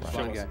Soultaker. Just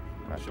Blonde show guy. us.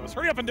 Right. Show us.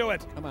 Hurry up and do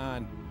it. Come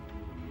on.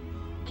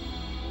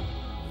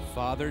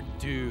 Father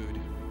Dude.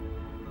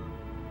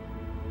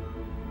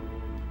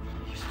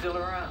 You still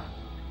around?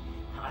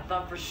 I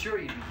thought for sure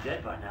you'd be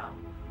dead by now.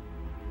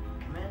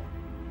 Come in.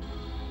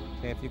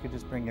 Okay, if you could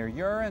just bring your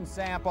urine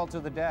sample to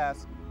the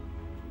desk.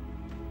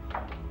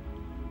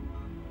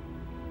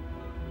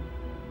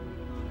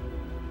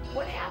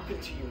 What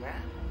happened to you,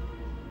 man?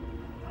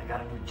 I got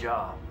a new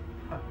job.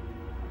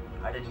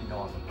 I didn't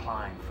know I was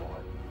applying for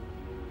it.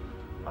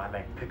 I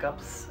make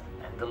pickups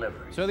and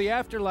deliveries. So the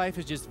afterlife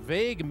is just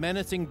vague,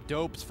 menacing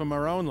dopes from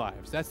our own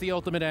lives. That's the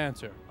ultimate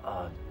answer.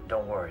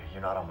 Don't worry,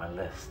 you're not on my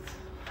list.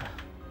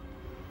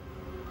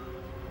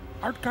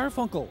 Art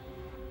Garfunkel.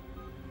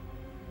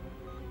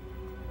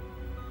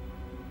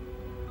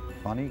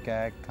 Funny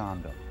gag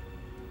condom.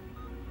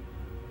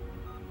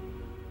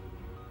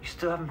 You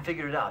still haven't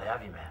figured it out,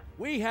 have you, man?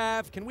 We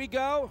have. Can we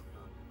go?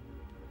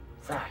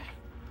 Zach,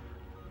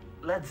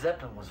 Led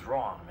Zeppelin was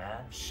wrong,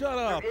 man. Shut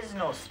up. There is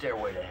no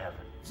stairway to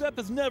heaven. Zepp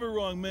is never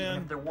wrong, man.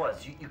 Even if there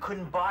was, you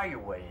couldn't buy your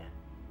way in.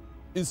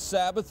 Is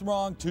Sabbath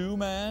wrong too,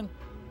 man?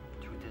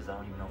 Truth is, I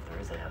don't even know if there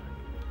is a heaven.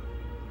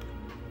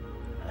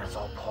 And that's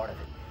all part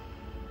of it.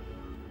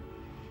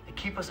 They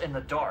keep us in the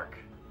dark.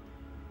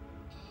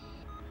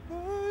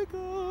 Like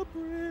a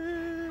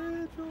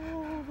bridge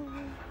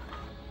over.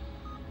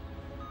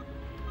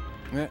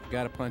 Yeah,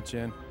 gotta punch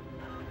in.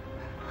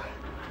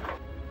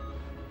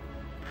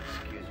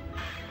 Excuse me.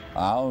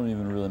 I don't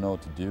even really know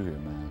what to do here,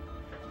 man.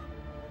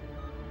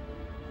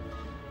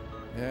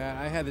 Yeah,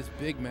 I had this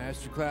big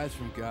masterclass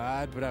from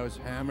God, but I was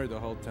hammered the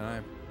whole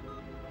time.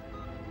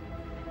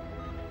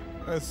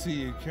 Let's see,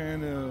 you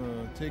kind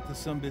of take the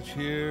sumbitch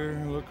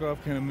here, look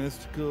off kind of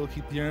mystical,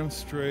 keep the arms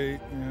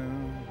straight, I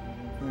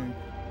think.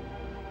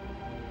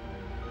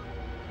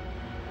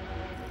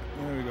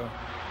 There we go.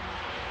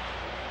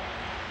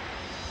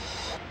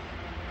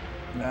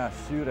 Nah,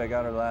 shoot, I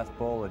got her last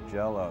bowl of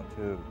Jell-O,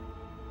 too.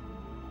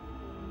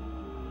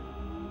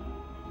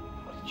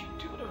 What did you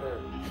do to her?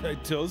 I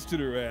toasted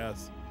her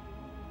ass.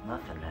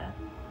 Nothing, man.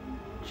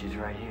 She's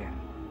right here.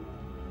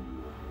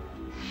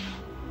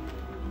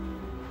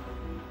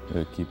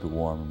 Gotta keep it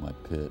warm in my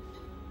pit.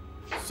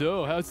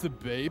 So, how's the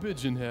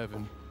babbage in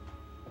heaven?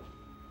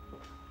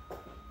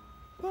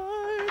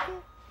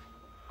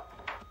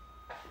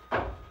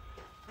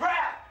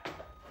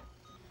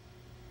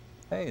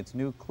 Hey, it's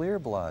new clear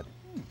blood.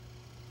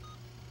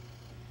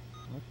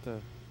 What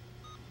the?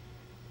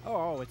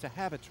 Oh, it's a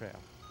habit trail.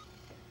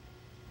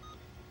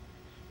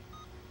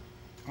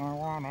 I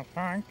want to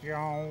thank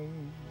you.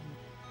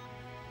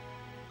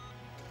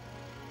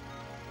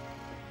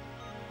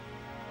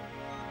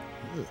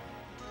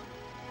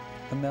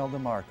 Imelda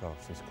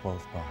Marcos is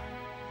close by.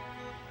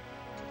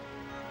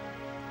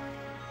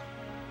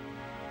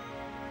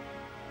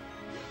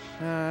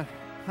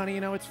 Honey,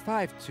 you know, it's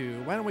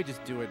 5-2. Why don't we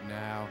just do it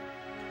now?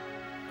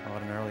 Call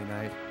it an early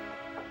night.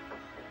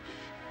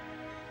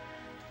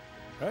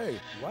 Hey,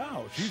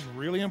 wow, she's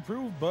really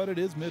improved, but it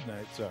is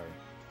midnight, sorry.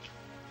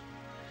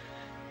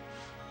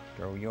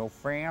 Do you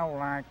feel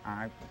like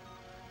I...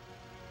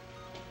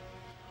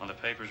 Are the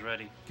papers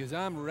ready? Because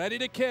I'm ready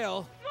to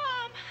kill.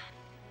 Mom!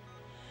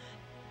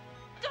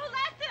 Don't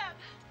let them!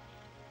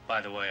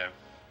 By the way,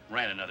 I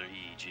ran another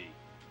EEG.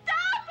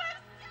 Stop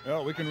us!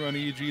 Well, we can run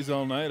EEGs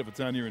all night if it's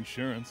on your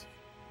insurance.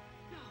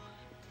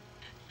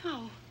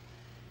 No.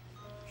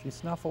 She's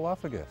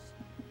snuffleupagus.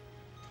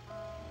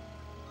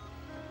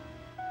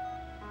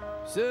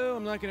 So,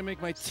 I'm not going to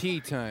make my tea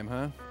time,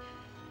 huh?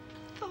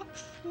 Thought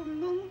for a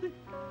moment.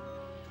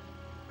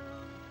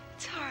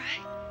 It's all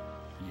right.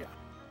 Yeah.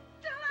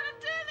 Don't let him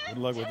do this! Good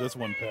luck with this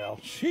one, pal.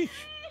 Sheesh.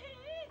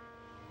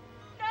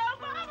 No,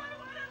 Mom, I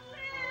want to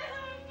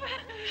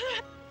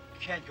live! You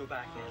can't go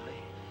back,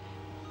 Natalie.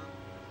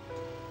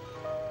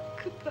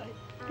 Goodbye,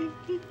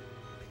 baby.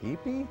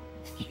 Pee-pee?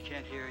 She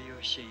can't hear you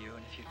or see you,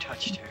 and if you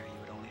touched her, you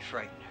would only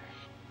frighten her.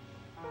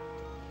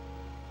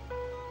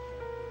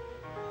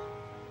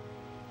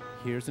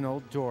 Here's an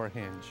old door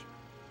hinge.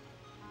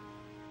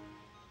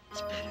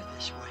 It's better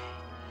this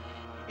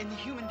way. In the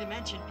human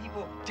dimension,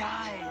 people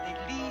die,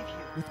 they leave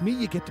you. With me,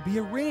 you get to be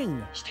a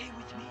ring. Stay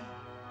with me.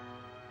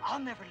 I'll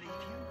never leave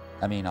you.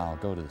 I mean, I'll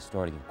go to the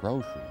store to get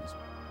groceries.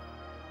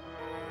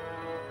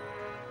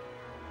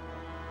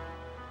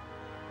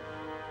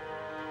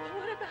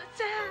 What about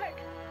Zach?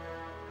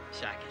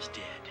 Zach is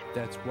dead.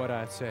 That's what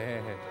I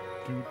said.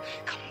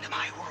 Come to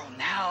my world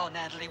now,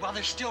 Natalie, while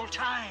there's still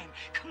time.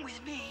 Come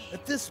with me.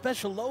 At this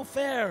special low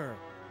fare.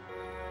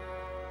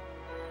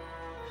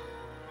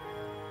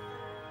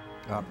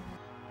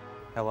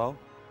 Hello?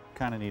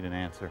 Kind of need an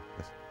answer.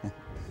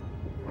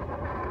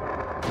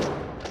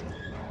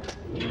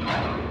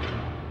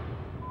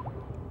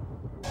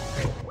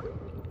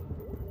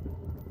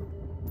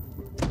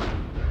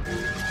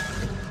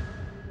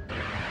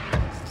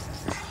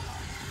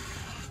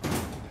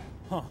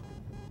 Huh.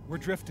 We're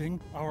drifting,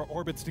 our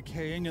orbit's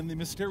decaying, and the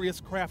mysterious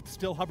craft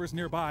still hovers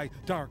nearby,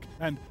 dark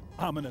and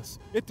ominous.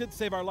 It did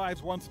save our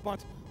lives once,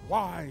 but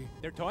why?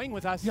 They're toying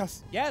with us.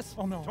 Yes. Yes.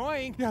 Oh, no.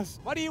 Toying. Yes.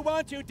 What do you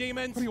want, you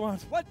demons? What do you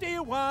want? What do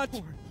you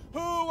want? Who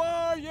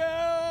are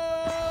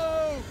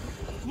you?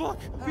 Look!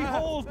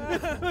 Behold!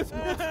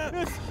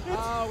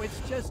 Oh, it's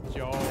just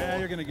Joel. Yeah,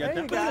 you're gonna get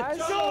Hey, that. guys.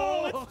 It's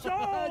Joel! It's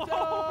Joel!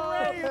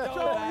 Hooray! It's Joel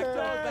Joel! back, Joel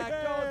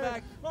back, Joel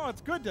back. Oh,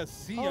 it's good to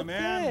see Oh, you,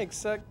 man.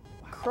 thanks.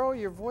 Crow,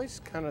 your voice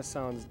kind of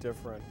sounds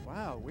different.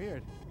 Wow,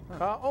 weird.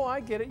 Huh. Oh,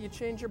 I get it. You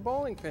changed your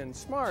bowling pin.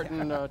 Smart.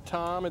 And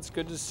Tom, it's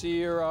good to see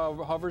your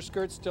hover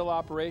skirt still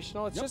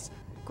operational. It's just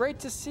great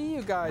to see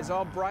you guys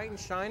all bright and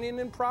shiny and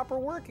in proper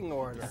working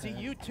order. See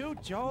you too,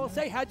 Joel.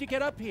 Say, how'd you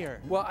get up here?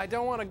 Well, I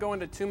don't want to go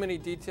into too many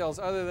details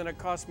other than it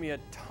cost me a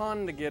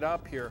ton to get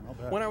up here.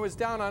 When I was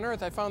down on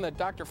Earth, I found that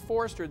Dr.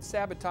 Forrester had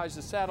sabotaged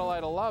the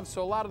satellite of love,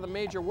 so a lot of the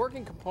major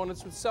working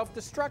components would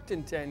self-destruct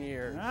in 10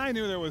 years. I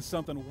knew there was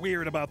something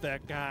weird about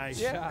that guy.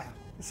 Yeah.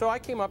 So I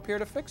came up here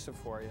to fix it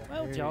for you.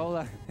 Well,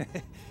 Joel,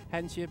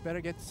 hadn't you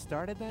better get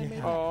started then,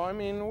 maybe? Oh, I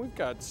mean, we've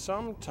got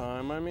some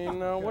time. I mean,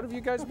 what have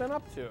you guys been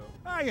up to?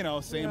 You know,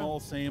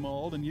 same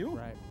old, and you?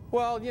 Right.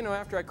 Well, you know,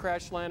 after I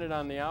crash landed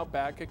on the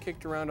Outback, I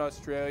kicked around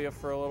Australia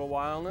for a little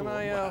while, and then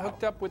I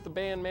hooked up with the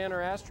band Man or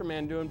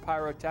Astroman doing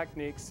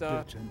pyrotechnics.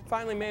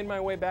 Finally made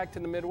my way back to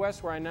the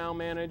Midwest, where I now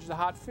manage the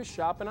hot fish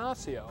shop in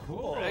Osseo.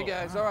 Cool. Hey,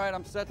 guys, all right,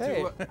 I'm set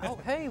to... Oh,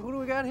 hey, who do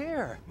we got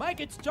here? Mike,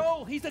 it's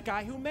Joel. He's the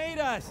guy who made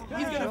us.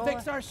 He's going to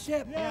fix our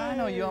ship. Yeah, I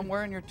know you. I'm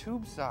wearing your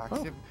tube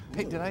socks.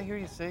 Hey, did I hear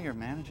you say you're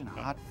managing a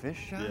hot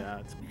fish shop? Yeah,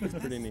 it's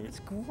pretty neat.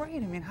 It's great. I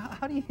mean,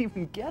 how do you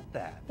even get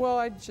that? Well,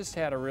 I just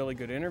had a really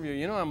good interview.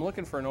 You know, I'm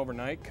looking for an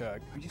overnight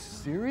cook. Are you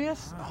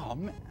serious? Oh,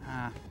 man.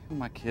 Who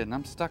am I kidding?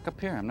 I'm stuck up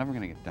here. I'm never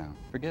going to get down.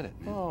 Forget it.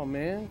 Man. Oh,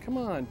 man, come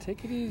on.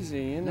 Take it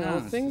easy. You know,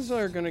 things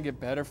are going to get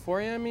better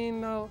for you. I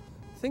mean,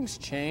 things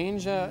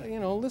change. You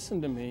know,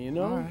 listen to me, you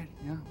know? All right.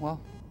 Yeah, well,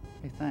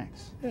 hey,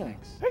 thanks. Yeah.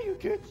 Thanks. Hey, you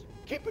kids,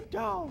 keep it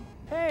down.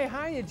 Hey,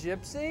 hiya,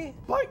 Gypsy.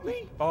 Bite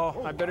me.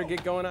 Oh, I better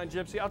get going on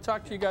Gypsy. I'll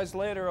talk to you guys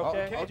later,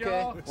 okay? Okay.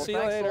 Joel. Well, See you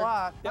thanks later. a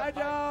lot. Bye,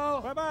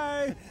 Joe.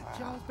 Bye-bye.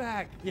 Joel's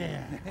back.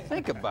 Yeah.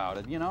 Think about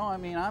it, you know? I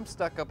mean, I'm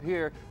stuck up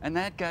here, and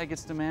that guy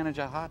gets to manage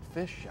a hot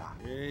fish shop.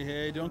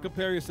 Hey, don't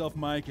compare yourself,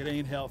 Mike. It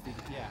ain't healthy.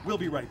 Yeah. We'll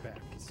be right back.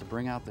 Gets to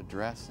bring out the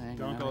dressing.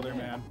 Don't go there,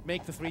 man.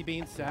 Make the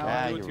 3-bean salad.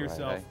 Yeah, Do it you're to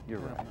yourself. right. Hey, you're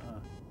right.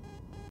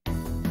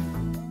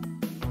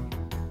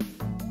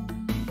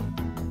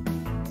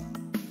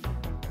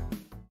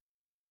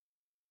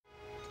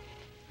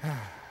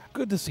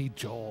 Good to see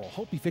Joel.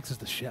 Hope he fixes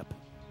the ship.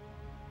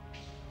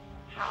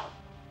 How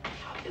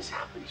did this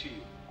happen to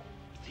you?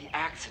 The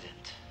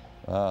accident.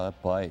 Oh,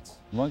 that bites.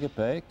 You want to get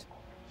baked?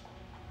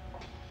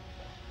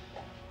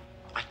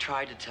 I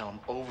tried to tell them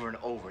over and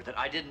over that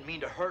I didn't mean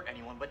to hurt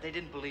anyone, but they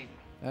didn't believe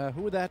me.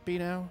 Who would that be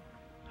now?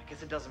 I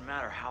guess it doesn't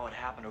matter how it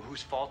happened or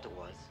whose fault it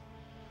was.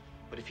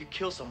 But if you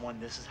kill someone,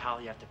 this is how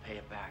you have to pay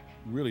it back.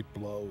 Really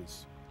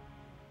blows.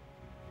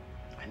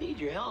 I need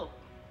your help.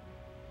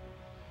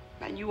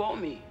 Man, you owe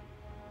me.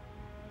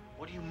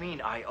 What do you mean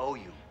I owe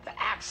you? The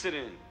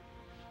accident.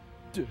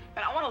 And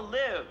I want to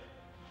live.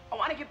 I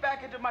want to get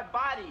back into my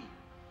body.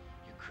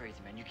 You're crazy,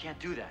 man. You can't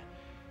do that.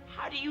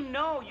 How do you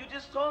know? You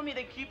just told me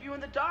they keep you in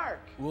the dark.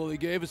 Well, they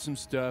gave us some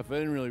stuff. I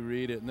didn't really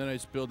read it, and then I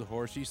spilled the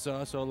horsey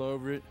sauce all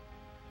over it.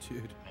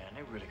 Dude. Man,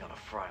 they really gonna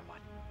fry my...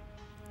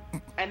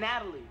 And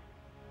Natalie.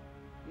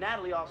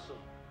 Natalie also.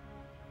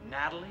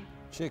 Natalie?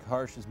 Chick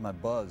harsh is my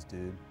buzz,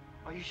 dude.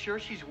 Are you sure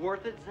she's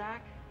worth it,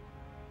 Zach?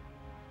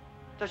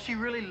 Does she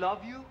really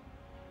love you?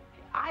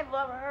 I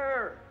love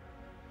her.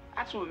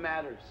 That's what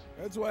matters.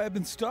 That's why I've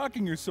been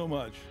stalking her so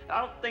much. I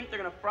don't think they're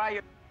gonna fry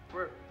you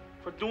for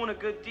doing a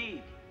good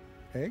deed.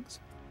 Eggs?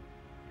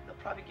 They'll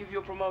probably give you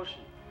a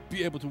promotion.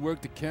 Be able to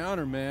work the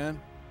counter,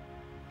 man.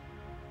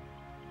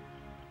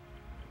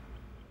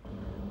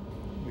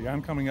 The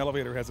oncoming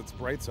elevator has its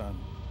brights on.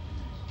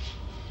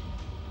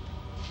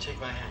 Take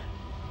my hand.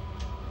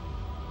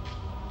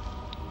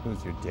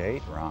 Who's your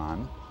date,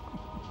 Ron?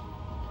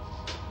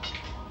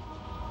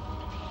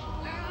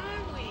 Where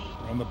are we?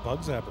 We're on the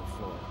bug zapper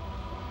floor.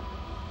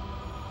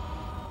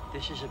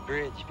 This is a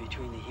bridge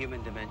between the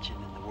human dimension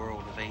and the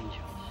world of angels.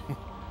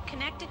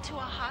 Connected to a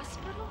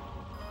hospital?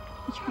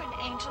 You're an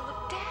angel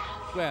of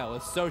death. Well,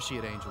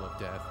 associate angel of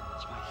death.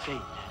 It's my fate,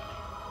 Natalie.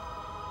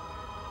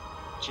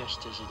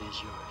 Just as it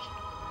is yours.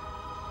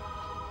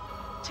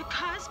 To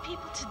cause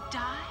people to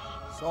die?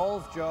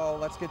 Souls, Joe.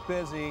 Let's get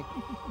busy.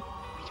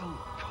 We don't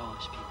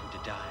cause people to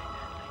die,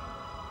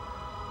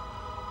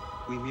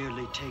 Natalie. We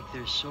merely take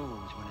their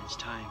souls when it's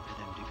time for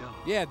them to go.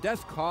 Yeah,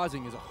 death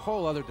causing is a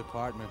whole other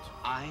department.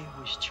 I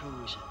was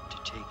chosen to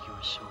take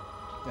your soul.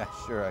 Yeah,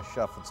 sure, I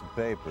shuffled some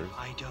papers.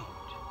 I don't.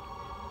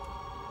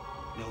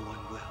 No one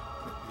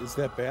will. Is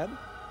that bad?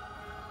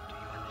 Do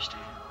you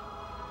understand?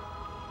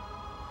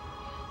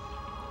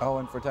 Oh,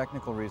 and for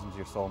technical reasons,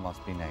 your soul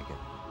must be naked.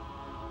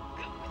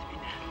 Come with me,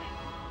 Natalie.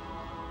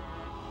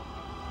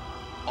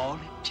 All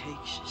it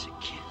takes is a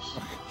kiss.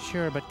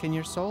 Sure, but can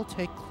your soul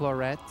take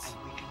chlorets?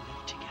 And we can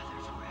live together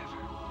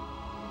forever.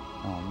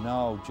 Oh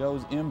no,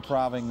 Joe's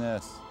improving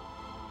this.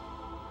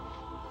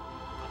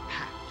 A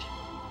pact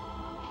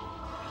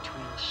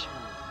between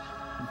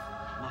souls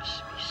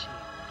must be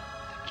sealed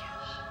with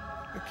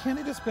a kiss. Can't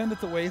he just bend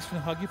at the waist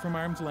and hug you from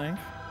arm's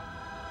length?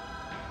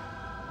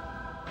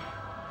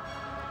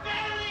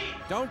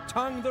 Don't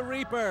tongue the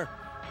Reaper!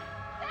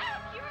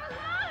 Zach, you're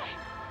alive!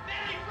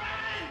 Natalie,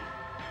 run!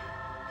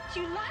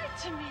 You lied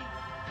to me.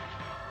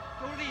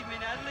 Don't leave me,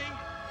 Natalie.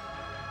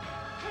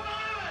 Come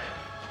on!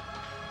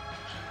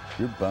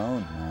 You're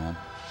boned, man.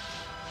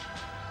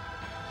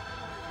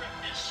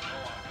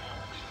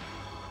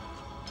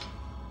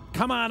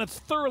 Come on, it's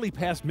thoroughly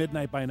past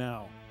midnight by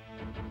now.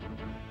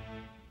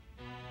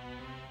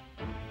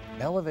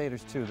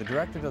 Elevators, too. The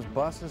director does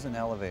buses and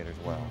elevators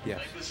well.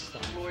 Yes. This is the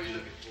floor you're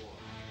looking for.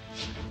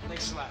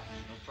 Thanks a lot.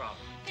 No problem.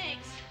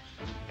 Thanks.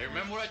 Hey,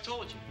 remember what I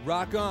told you?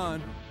 Rock on.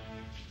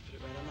 Put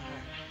it right on the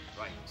heart.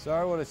 Right.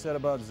 Sorry what I said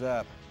about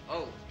Zap.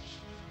 Oh,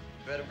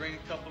 you better bring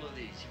a couple of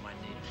these. You might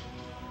need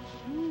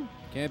them.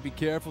 Can't be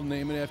careful,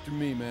 name it after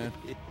me, man.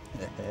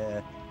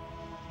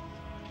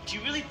 Do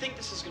you really think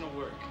this is gonna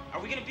work? Are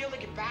we gonna be able to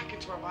get back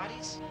into our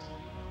bodies?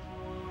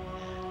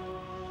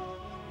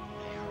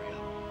 Hey, hurry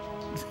up.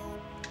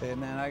 Hey,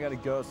 man, I gotta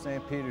go.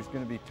 St. Peter's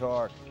gonna be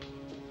torqued.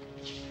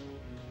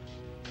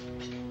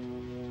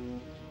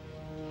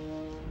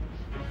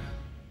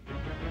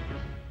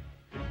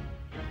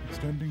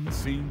 Extending the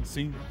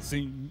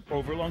scene,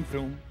 overlong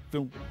film,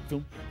 film,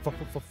 film,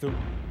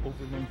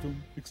 overlong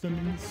film,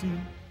 extending the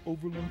scene,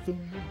 overlong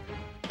film.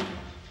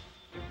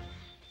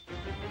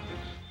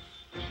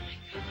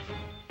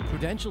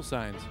 Prudential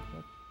signs.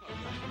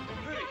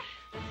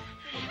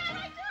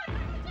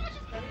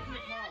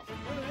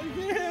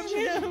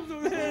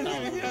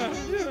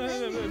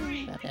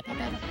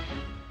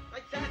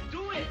 Like that,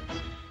 do it!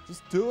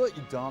 Just do it,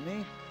 you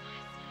dummy.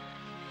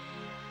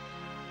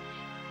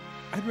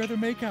 I'd rather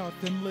make out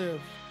than live.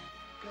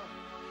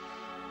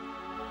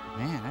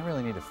 Man, I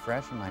really need to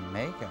freshen my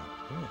makeup.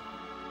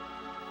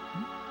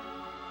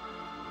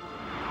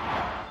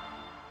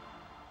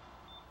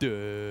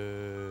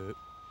 Duh.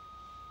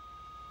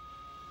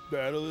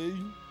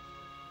 Natalie?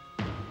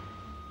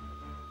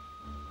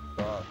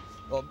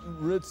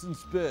 Ritz and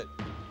spit.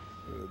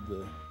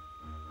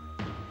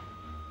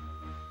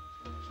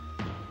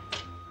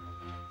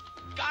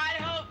 God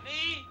help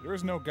me!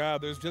 There's no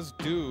God, there's just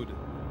dude.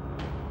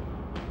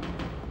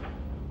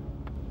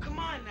 Come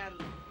on,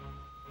 Natalie.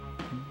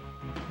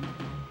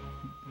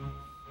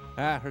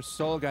 Ah, her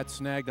soul got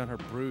snagged on her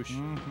brooch.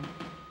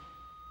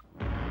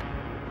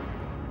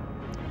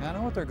 Yeah, I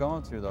know what they're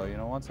going through, though. You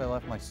know, once I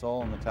left my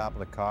soul on the top of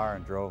the car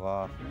and drove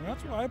off. And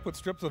that's why I put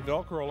strips of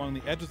Velcro along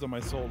the edges of my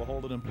soul to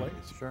hold it in place.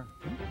 Sure.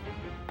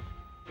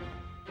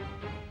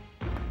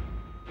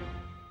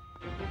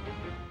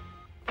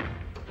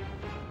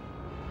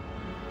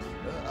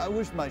 I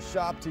wish my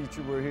shop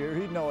teacher were here.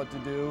 He'd know what to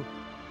do.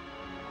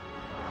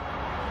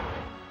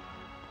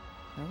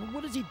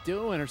 What is he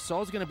doing? Her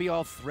soul's gonna be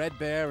all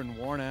threadbare and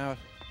worn out.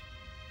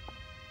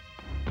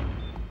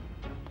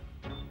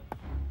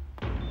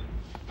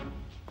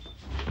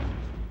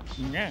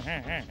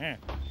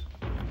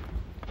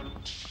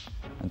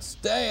 And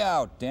stay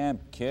out, damn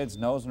kids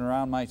nosing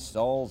around my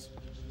souls.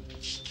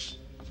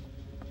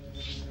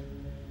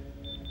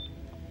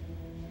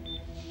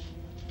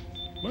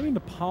 Learning to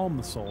palm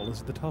the soul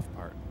is the tough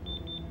part.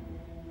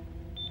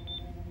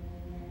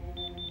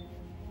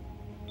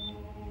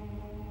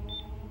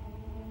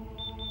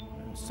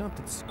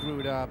 Something's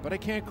screwed up, but I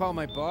can't call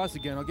my boss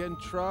again. I'll get in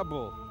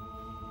trouble.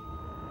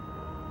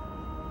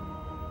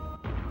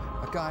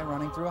 A guy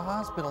running through a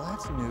hospital,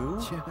 that's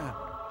new. Yeah.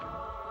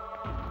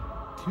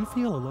 Do you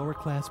feel a lower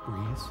class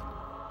breeze?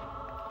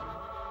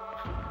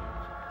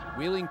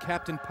 Wheeling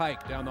Captain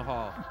Pike down the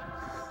hall.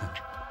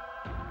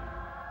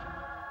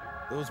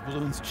 Those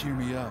balloons cheer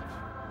me up.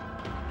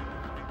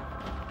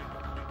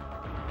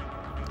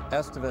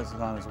 Estevez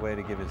is on his way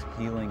to give his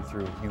Healing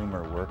Through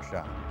Humor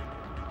workshop.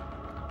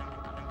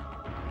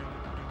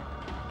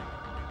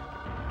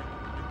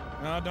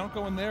 Don't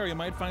go in there. You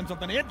might find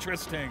something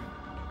interesting.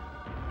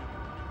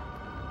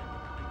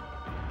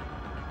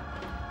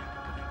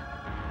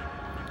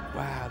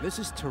 Wow, this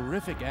is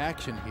terrific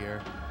action here.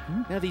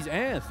 Now these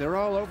ants, they're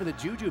all over the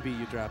jujube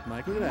you dropped,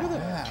 Mike. Look at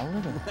that. Yeah,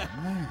 look at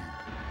that, man.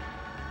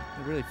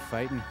 They're really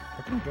fighting.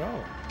 Look at them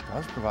go. It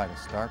does provide a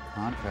stark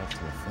contrast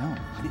to the film.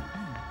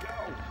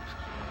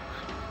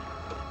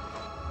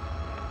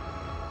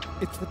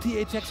 It's the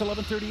THX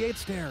 1138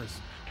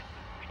 stairs.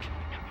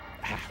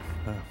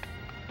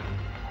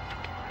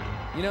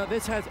 You know,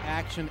 this has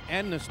action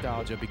and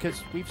nostalgia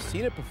because we've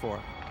seen it before.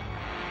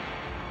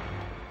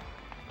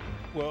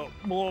 Well,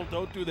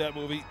 don't do that,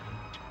 movie.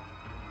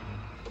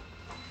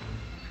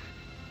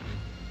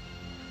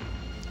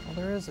 Well,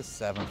 there is a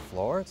 7th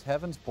floor. It's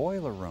Heaven's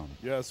boiler room.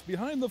 Yes,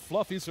 behind the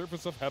fluffy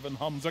surface of heaven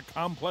hums a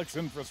complex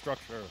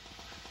infrastructure.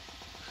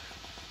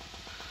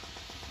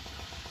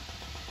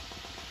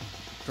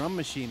 Drum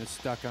machine is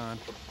stuck on.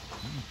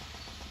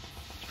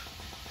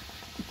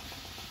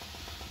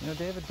 You know,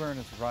 David Byrne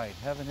is right.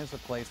 Heaven is a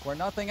place where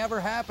nothing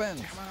ever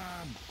happens. Come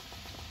on.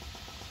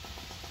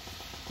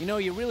 You know,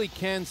 you really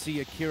can see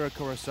Akira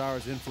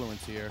Kurosawa's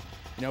influence here.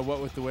 You know, what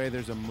with the way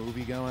there's a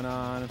movie going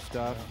on and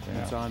stuff, and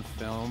it's on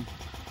film.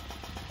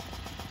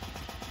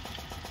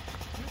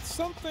 It's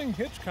something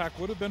Hitchcock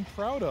would have been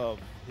proud of,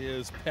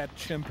 his pet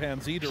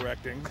chimpanzee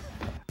directing.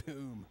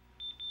 Boom.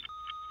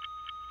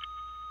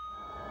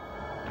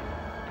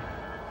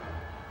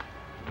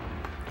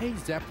 Hey,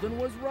 Zeppelin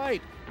was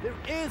right. There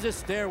is a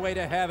stairway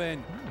to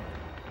heaven.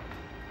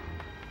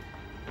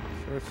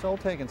 Sure, soul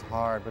taking's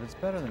hard, but it's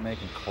better than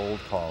making cold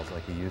calls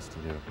like you used to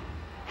do.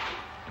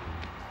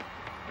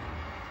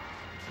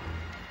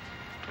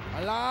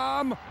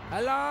 Alarm!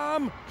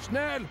 Alarm!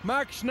 Schnell!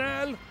 Mach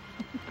schnell!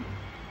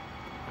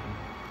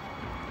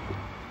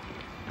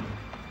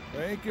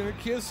 I ain't gonna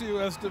kiss you,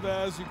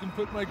 Estevez. You can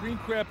put my green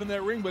crap in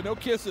that ring, but no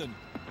kissing.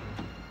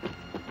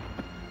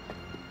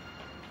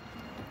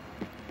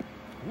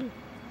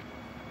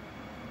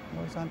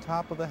 Well, he's on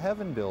top of the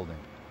Heaven building.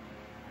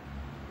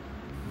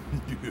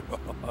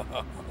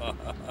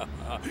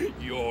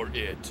 You're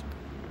it.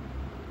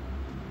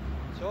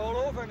 It's all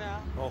over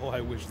now. Oh, I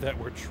wish that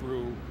were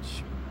true.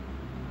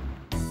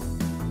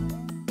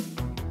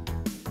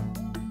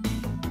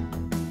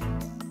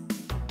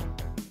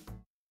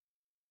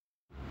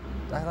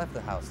 I left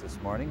the house this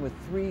morning with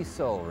 3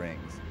 soul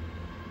rings.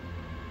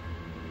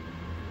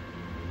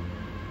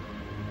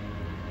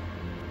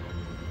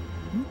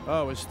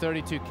 Oh, his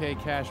 32K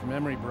cache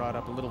memory brought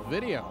up a little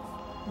video.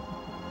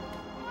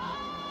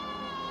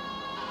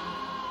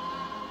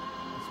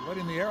 It's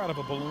letting the air out of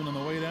a balloon on the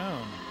way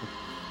down.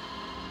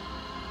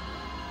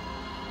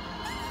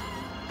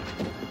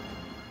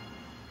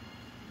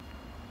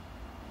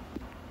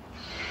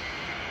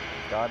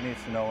 God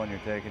needs to know when you're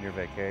taking your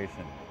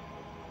vacation.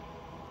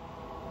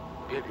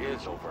 It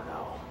is over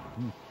now.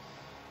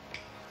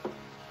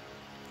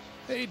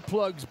 8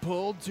 plugs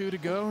pulled, 2 to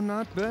go,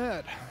 not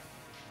bad.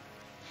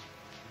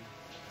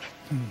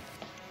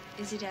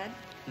 Is he dead?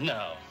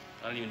 No,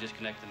 I didn't even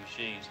disconnect the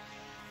machines.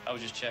 I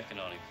was just checking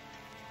on him.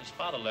 His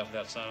father left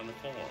without signing the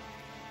form.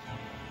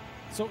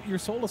 So your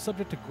soul is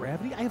subject to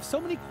gravity? I have so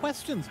many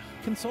questions.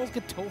 Can souls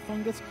get toe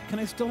fungus? Can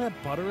I still have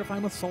butter if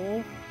I'm a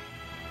soul?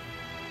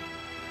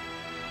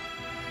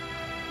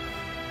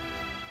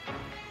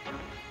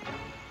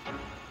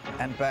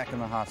 And back in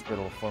the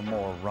hospital for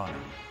more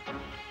running.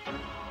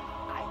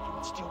 I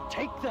can still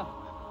take them.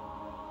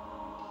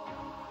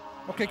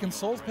 Okay, can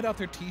souls put out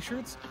their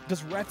t-shirts?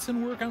 Does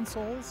Retson work on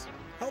souls?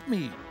 Help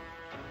me.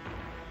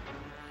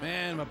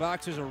 Man, my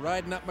boxers are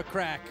riding up my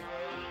crack.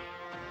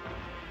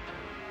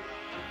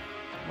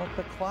 Look,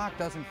 the clock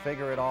doesn't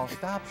figure it all.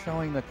 Stop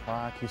showing the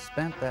clock. You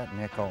spent that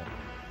nickel.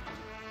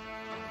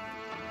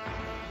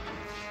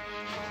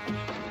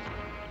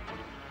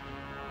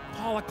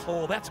 Paula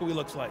Cole, that's who he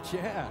looks like.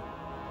 Yeah.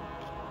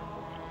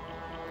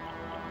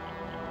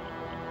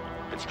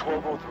 It's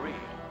 12:03.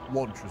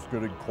 Lunch is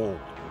getting cold.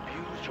 You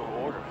abused your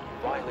order and you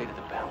violated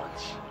the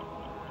balance.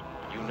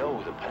 You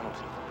know the penalty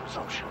for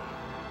presumption.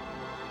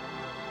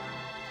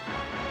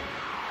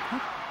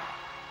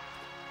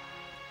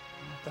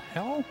 What the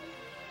hell?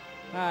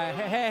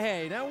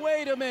 Hey, now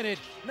wait a minute.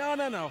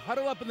 No.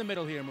 Huddle up in the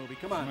middle here, movie.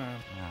 Come on. No.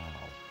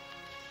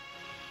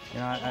 You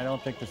know, I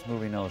don't think this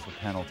movie knows the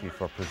penalty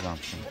for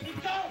presumption.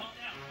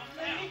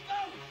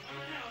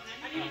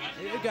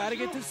 You gotta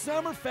get to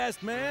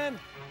Summerfest, man.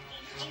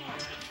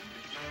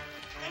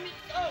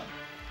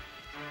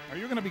 Are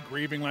you going to be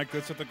grieving like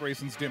this at the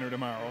Graysons' dinner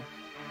tomorrow?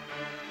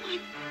 My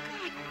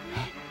God,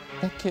 Grant.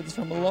 That kid's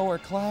from a lower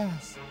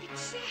class.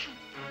 It's sad.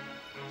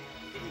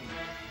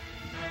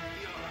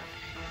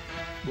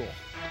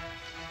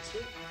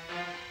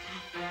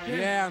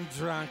 Yeah, I'm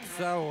drunk,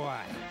 so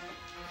what?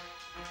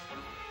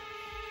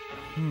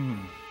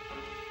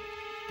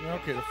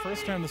 Okay, the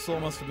first time the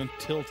soul must have been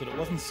tilted. It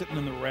wasn't sitting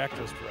in the rack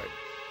just right.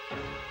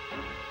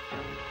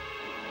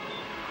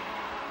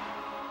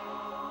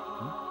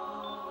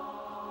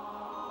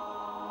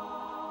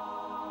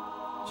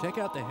 Check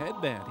out the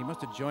headband. He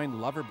must have joined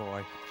Loverboy. Come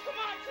on,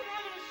 the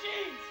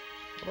machines!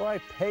 What do I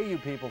pay you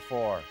people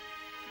for?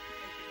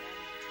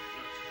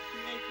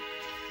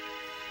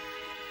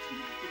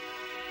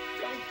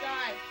 Don't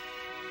die.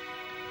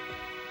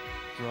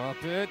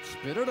 Drop it.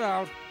 Spit it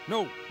out.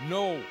 No,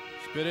 no.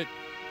 Spit it.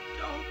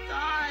 Don't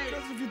die.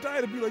 Because if you died,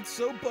 it'd be like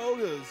so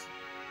bogus.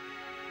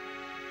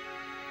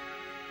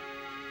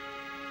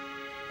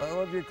 I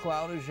love your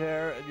clownish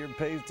hair and your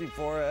pasty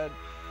forehead.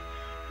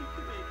 You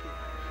can make it.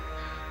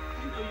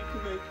 I know you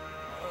can make it.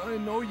 I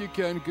know you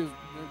can, because,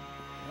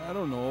 I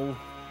don't know.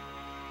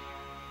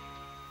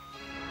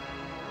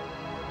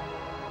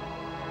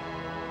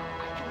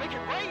 I can make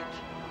it right.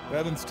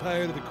 Evan's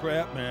tired of the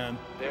crap, man.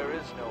 There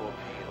is no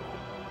appeal.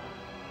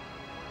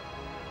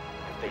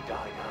 If they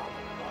die now,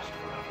 they're lost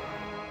forever.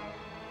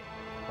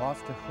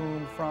 Lost to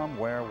whom, from,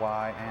 where,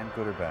 why, and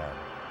good or bad.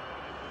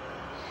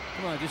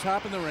 Come on, just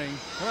hop in the ring.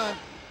 Come on.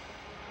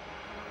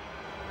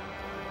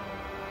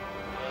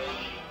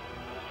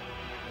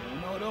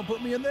 No, don't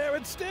put me in there.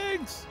 It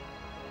stinks.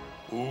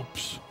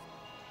 Oops.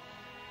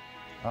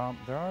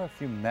 There are a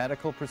few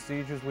medical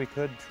procedures we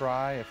could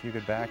try if you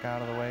could back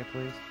out of the way,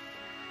 please.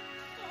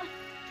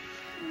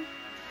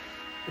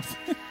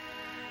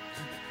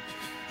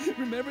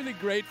 Remember the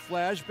great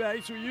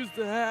flashbacks we used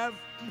to have?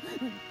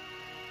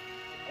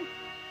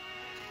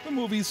 The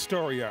movie's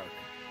story arc.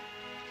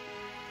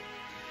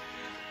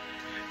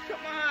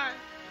 Come on.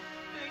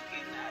 Make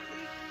it,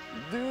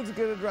 Natalie. Dude's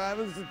gonna drive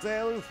us to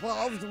Taylor's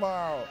Falls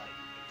tomorrow.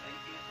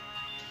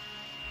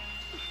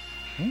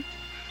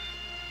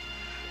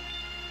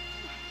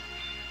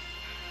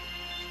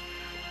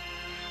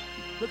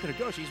 Look at her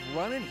go. She's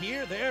running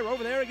here, there,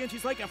 over there again.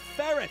 She's like a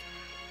ferret.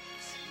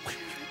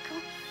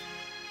 Miracle.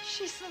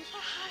 She's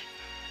alive.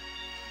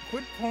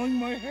 Quit pulling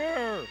my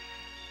hair.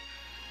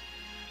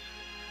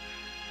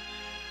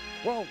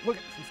 Whoa, look,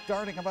 she's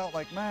darting about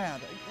like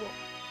mad.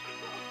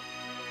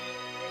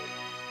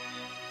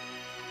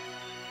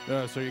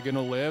 So you're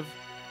gonna live?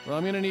 Well,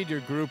 I'm gonna need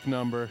your group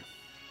number.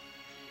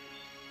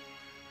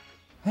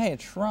 Hey,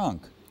 it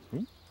shrunk.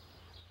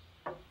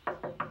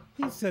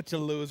 He's such a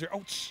loser.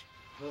 Ouch.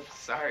 Oh,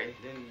 sorry,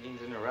 didn't mean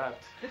to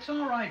interrupt. It's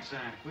all right,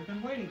 Zach. We've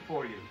been waiting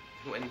for you.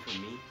 Waiting for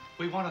me?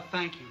 We want to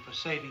thank you for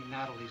saving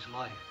Natalie's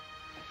life.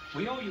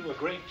 We owe you a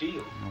great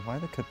deal. Now, why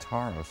the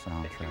Kataro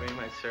soundtrack? Thank you very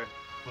much, sir.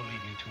 We'll leave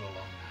you two alone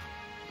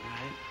now. All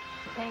right.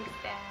 Thanks,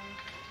 Dad.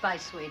 Bye,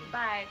 sweetie.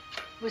 Bye.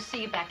 We'll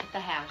see you back at the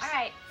house. All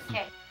right.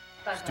 Okay.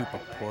 Bye.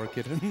 Stupid poor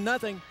kid.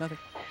 Nothing.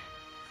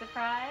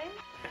 Surprise?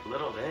 A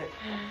little bit.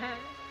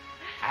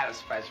 I have a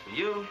surprise for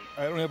you.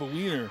 I don't have a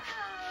wiener.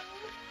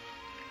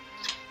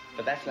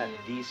 But that's not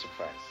the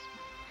surprise.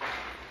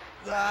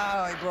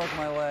 Ah, I broke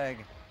my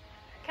leg.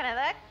 Can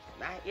I look?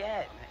 Not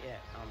yet. Not yet.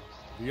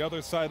 Almost. The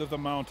other side of the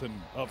mountain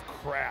of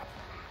crap.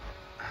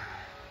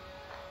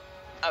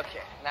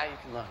 Okay, now you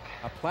can look.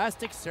 A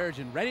plastic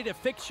surgeon ready to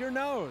fix your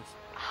nose.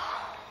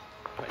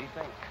 What do you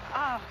think?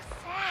 Oh,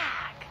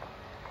 Zach.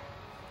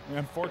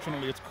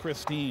 Unfortunately, it's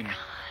Christine.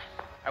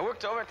 I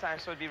worked overtime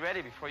so it'd be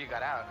ready before you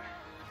got out.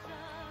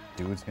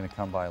 Dude's gonna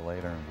come by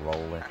later and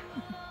roll it.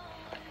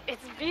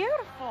 It's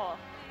beautiful.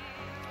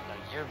 No,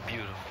 you're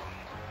beautiful.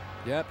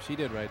 Yep, she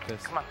did write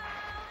this. Come on.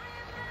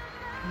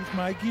 He's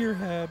my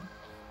gearhead.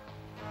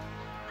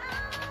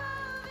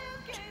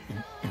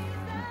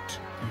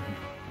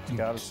 He's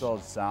got a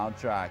solid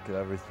soundtrack to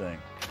everything.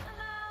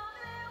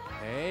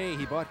 Hey,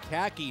 he bought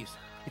khakis.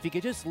 If he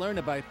could just learn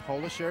to buy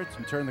polo shirts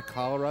and turn the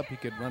collar up, he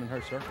could run in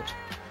her circle.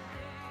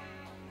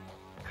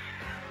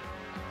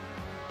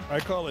 I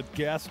call it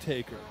gas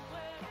taker.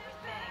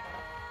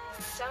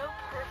 So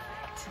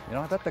perfect. You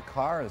know, I bet the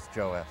car is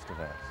Joe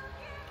Estevez.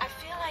 I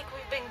feel like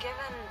we've been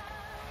given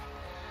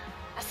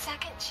a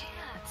second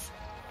chance.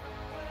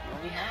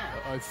 What do you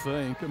have? I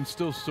think. I'm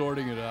still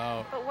sorting it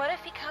out. But what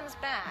if he comes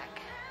back?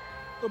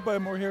 I'll buy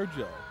more hair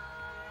gel.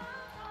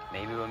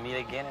 Maybe we'll meet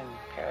again in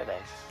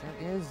paradise.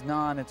 There is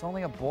none. It's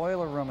only a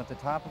boiler room at the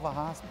top of a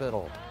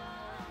hospital.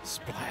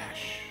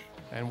 Splash.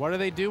 And what do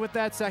they do with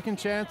that second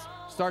chance?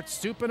 Start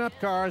souping up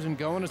cars and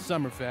going to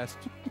Summerfest.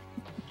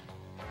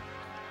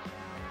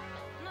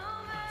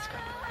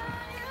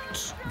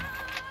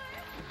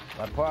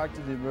 I parked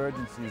in the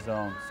emergency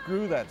zone.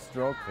 Screw that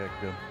stroke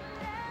victim.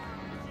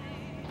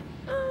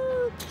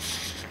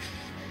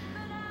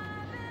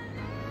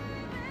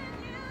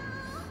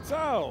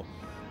 So,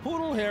 who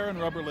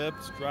and rubber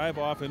lips drive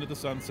off into the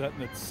sunset,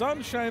 and it's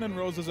sunshine and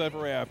roses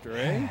ever after,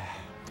 eh?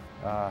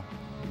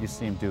 You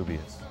seem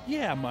dubious.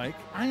 Yeah, Mike,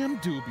 I am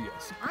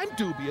dubious. I'm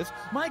dubious.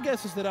 My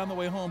guess is that on the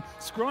way home,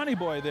 Scrawny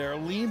Boy there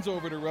leans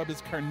over to rub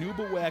his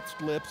carnauba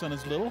waxed lips on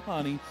his little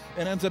honey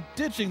and ends up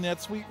ditching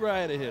that sweet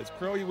ride of his.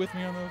 Crow, you with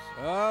me on this?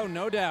 Oh,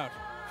 no doubt.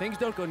 Things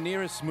don't go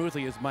near as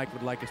smoothly as Mike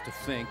would like us to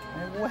think.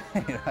 Hey,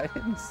 wait, I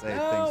didn't say things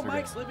No, were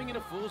Mike's living in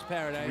a fool's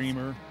paradise.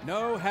 Dreamer.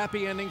 No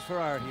happy endings for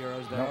our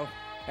heroes, though. Nope.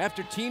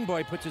 After Teen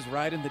Boy puts his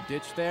ride in the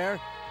ditch there,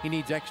 he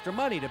needs extra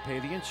money to pay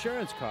the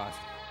insurance cost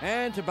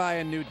and to buy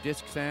a new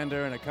disc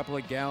sander and a couple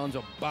of gallons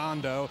of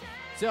Bondo.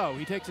 So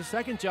he takes a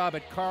second job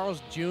at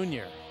Carl's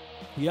Jr.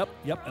 Yep,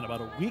 and about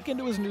a week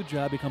into his new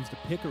job, he comes to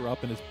pick her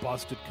up in his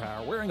busted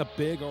car, wearing a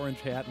big orange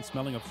hat and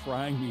smelling of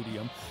frying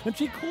medium, and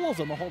she cools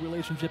on the whole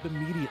relationship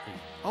immediately.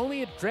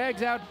 Only it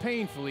drags out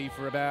painfully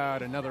for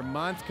about another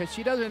month because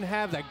she doesn't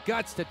have the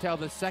guts to tell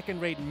the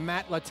second-rate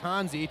Matt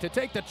Latanzi to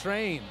take the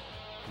train.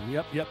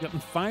 Yep.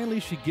 And finally,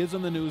 she gives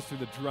him the news through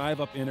the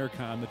drive-up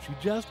intercom that she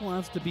just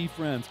wants to be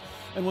friends.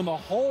 And when the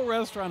whole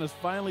restaurant is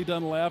finally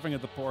done laughing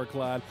at the poor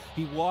clod,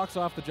 he walks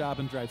off the job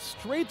and drives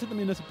straight to the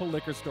municipal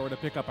liquor store to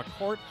pick up a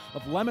quart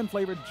of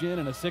lemon-flavored gin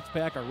and a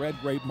six-pack of red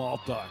grape malt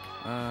duck.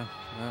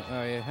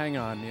 Yeah, hang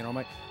on. You know,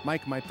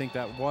 Mike might think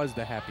that was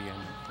the happy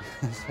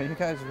ending. So you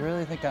guys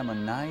really think I'm a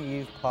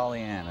naive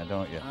Pollyanna,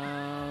 don't you?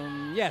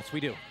 Yes, we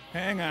do.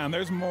 Hang on,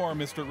 there's more,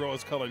 Mr.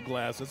 Rose-colored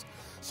glasses.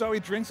 So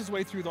he drinks his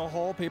way through the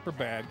whole paper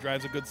bag,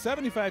 drives a good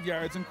 75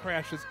 yards, and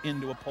crashes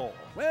into a pole.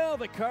 Well,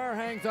 the car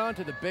hangs on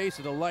to the base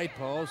of the light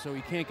pole, so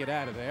he can't get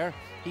out of there.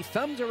 He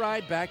thumbs a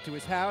ride back to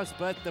his house,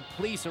 but the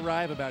police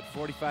arrive about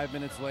 45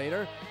 minutes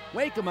later,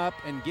 wake him up,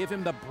 and give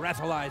him the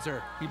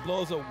breathalyzer. He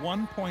blows a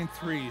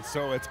 1.3,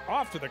 so it's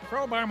off to the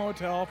Crowbar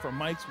Motel for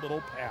Mike's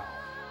little pal.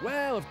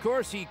 Well, of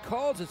course, he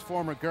calls his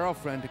former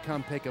girlfriend to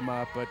come pick him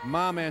up, but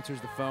Mom answers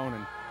the phone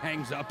and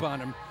hangs up on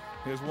him.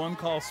 His one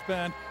call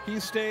spent,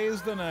 he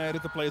stays the night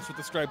at the place with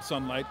the striped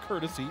sunlight,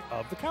 courtesy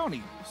of the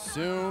county.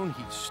 Soon,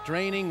 he's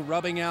straining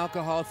rubbing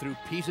alcohol through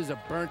pieces of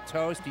burnt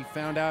toast he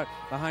found out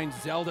behind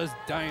Zelda's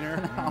diner.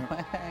 Now,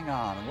 hang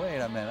on, wait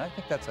a minute. I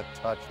think that's a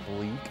touch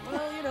bleak.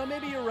 Well, you know,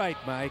 maybe you're right,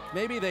 Mike.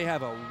 Maybe they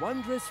have a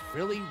wondrous,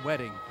 frilly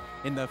wedding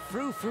in the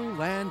frou-frou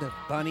land of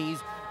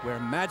bunnies, where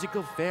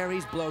magical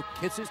fairies blow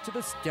kisses to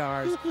the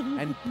stars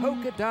and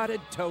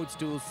polka-dotted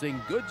toadstools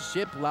sing Good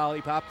Ship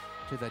Lollipop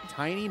to the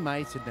tiny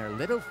mice in their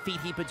little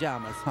feety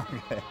pajamas.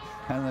 Okay,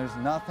 and there's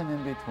nothing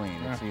in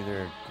between. It's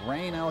either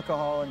grain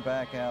alcohol in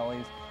back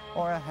alleys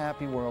or a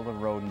happy world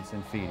of rodents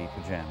in feety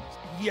pajamas.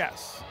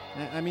 Yes.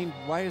 I mean,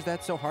 why is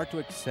that so hard to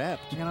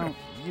accept? You know,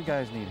 you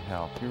guys need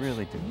help. You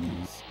really do.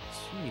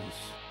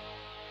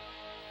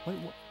 Jeez.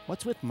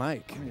 What's with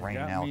Mike? Grain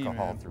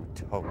alcohol through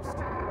toast.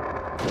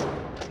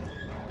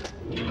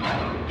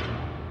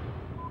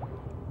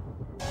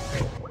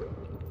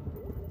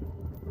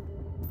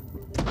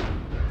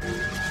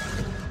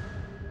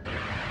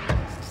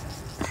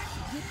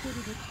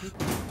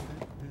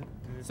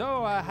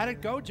 So, how'd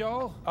it go,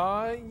 Joel?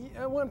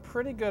 It went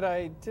pretty good.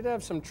 I did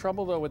have some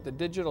trouble, though, with the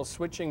digital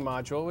switching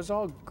module. It was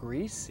all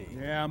greasy.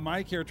 Yeah,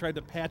 Mike here tried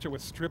to patch it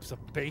with strips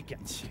of bacon.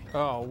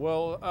 Oh,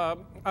 well,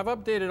 I've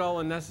updated all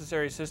the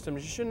necessary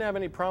systems. You shouldn't have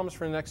any problems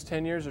for the next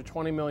 10 years or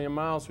 20 million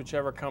miles,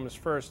 whichever comes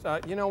first.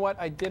 You know what?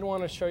 I did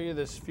want to show you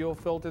this fuel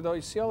filter, though.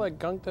 You see all that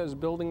gunk that is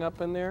building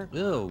up in there?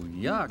 Ew,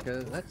 yuck.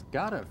 That's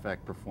gotta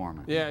affect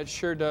performance. Yeah, it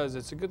sure does.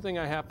 It's a good thing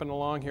I happened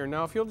along here.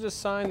 Now, if you'll just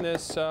sign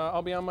this,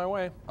 I'll be on my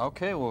way.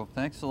 Okay, well,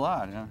 thanks a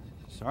lot.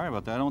 Sorry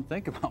about that. I don't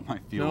think about my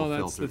fuel filter.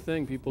 No, that's the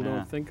thing. People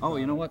don't think about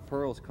you know what?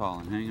 Pearl's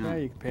calling. Hang on. Yeah,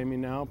 you can pay me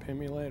now, pay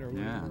me later.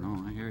 Yeah,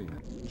 no, I hear you.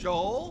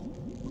 Joel?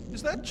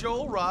 Is that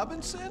Joel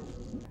Robinson?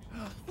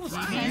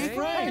 Hey,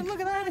 Frank. look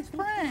at that. It's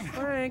Frank.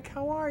 Frank,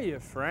 how are you,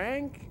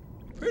 Frank?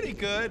 Pretty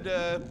good.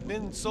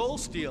 Been soul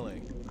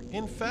stealing.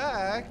 In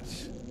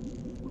fact,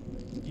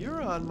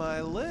 you're on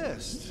my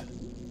list.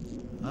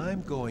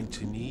 I'm going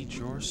to need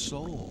your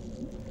soul.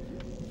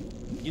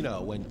 You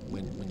know,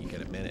 when you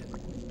get a minute.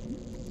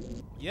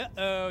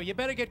 You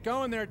better get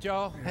going there,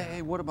 Joel.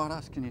 Hey, what about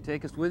us? Can you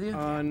take us with you?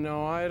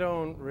 No, I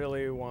don't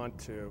really want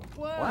to.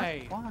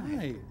 Why?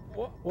 Why?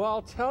 Well,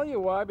 I'll tell you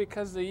why,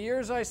 because the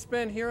years I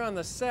spent here on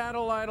the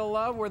satellite of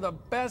love were the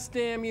best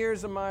damn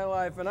years of my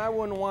life, and I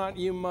wouldn't want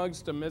you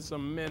mugs to miss a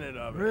minute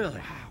of it.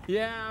 Really?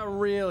 Yeah,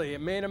 really.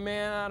 It made a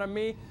man out of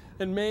me,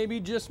 and maybe,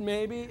 just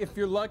maybe, if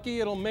you're lucky,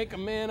 it'll make a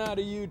man out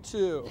of you,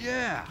 too.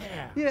 Yeah,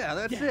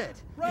 that's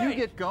it. Right. You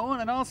get going,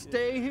 and I'll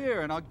stay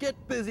here, and I'll get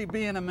busy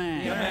being a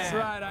man. Yeah, that's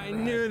right. I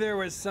knew there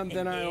was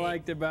something I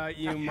liked about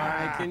you,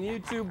 Mike. And you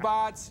two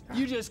bots,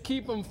 you just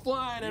keep them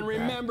flying, and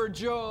remember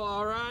Joel,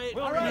 all right?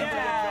 We'll remember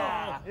Joel.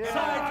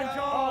 Sorry,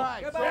 Joel. All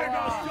right. There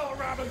goes Joel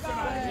Robinson.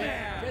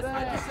 Yeah. Just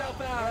let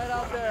yourself out. Right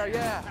out there,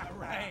 yeah.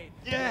 Right.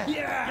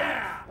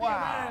 Yeah.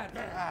 Wow.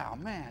 Wow,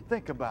 man,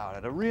 think about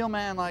it. A real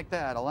man like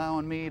that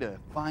allowing me to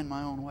find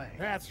my own way.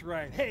 That's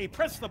right. Hey,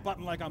 press the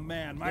button like a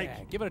man, Mike.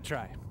 Yeah, give it a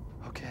try.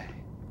 Okay.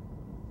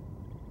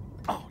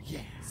 Oh, yeah.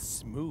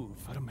 Smooth.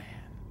 What a man.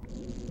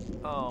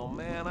 Oh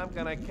man, I'm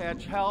gonna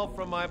catch hell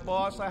from my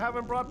boss. I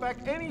haven't brought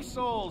back any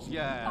souls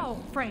yet. Oh,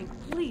 Frank,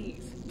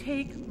 please,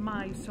 take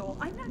my soul.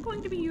 I'm not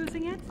going to be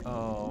using it.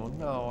 Oh,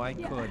 no, I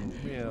couldn't,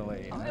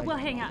 really. Well,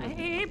 hang on.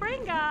 Hey,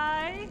 brain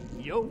guy.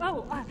 Yo.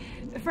 Oh,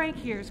 Frank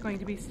here is going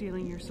to be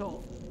stealing your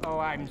soul. Oh,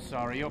 I'm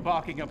sorry. You're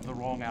barking up the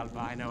wrong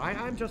albino.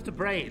 I'm just a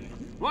brain.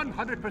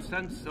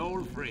 100%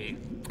 soul-free.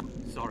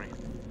 Sorry.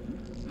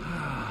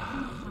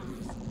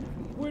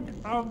 Would,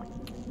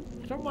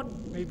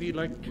 someone maybe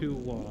like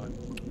to,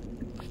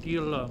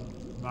 steal,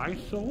 my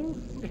soul?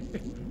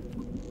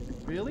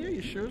 Really? Are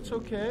you sure it's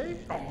okay?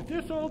 Oh,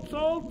 this old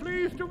soul,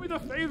 please do me the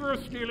favor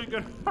of stealing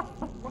it.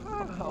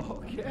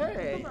 Wow,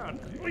 okay. Come on,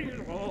 please.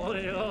 Oh,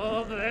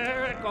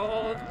 there it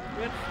goes.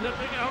 It's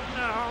slipping out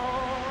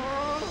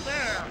now.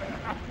 There.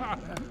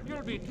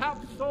 You'll be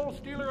top soul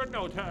stealer in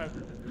no time.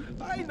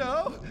 I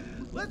know.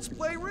 Let's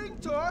play ring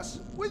toss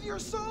with your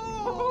soul.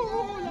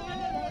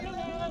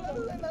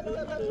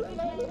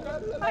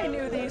 I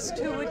knew these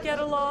two would get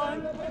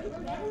along.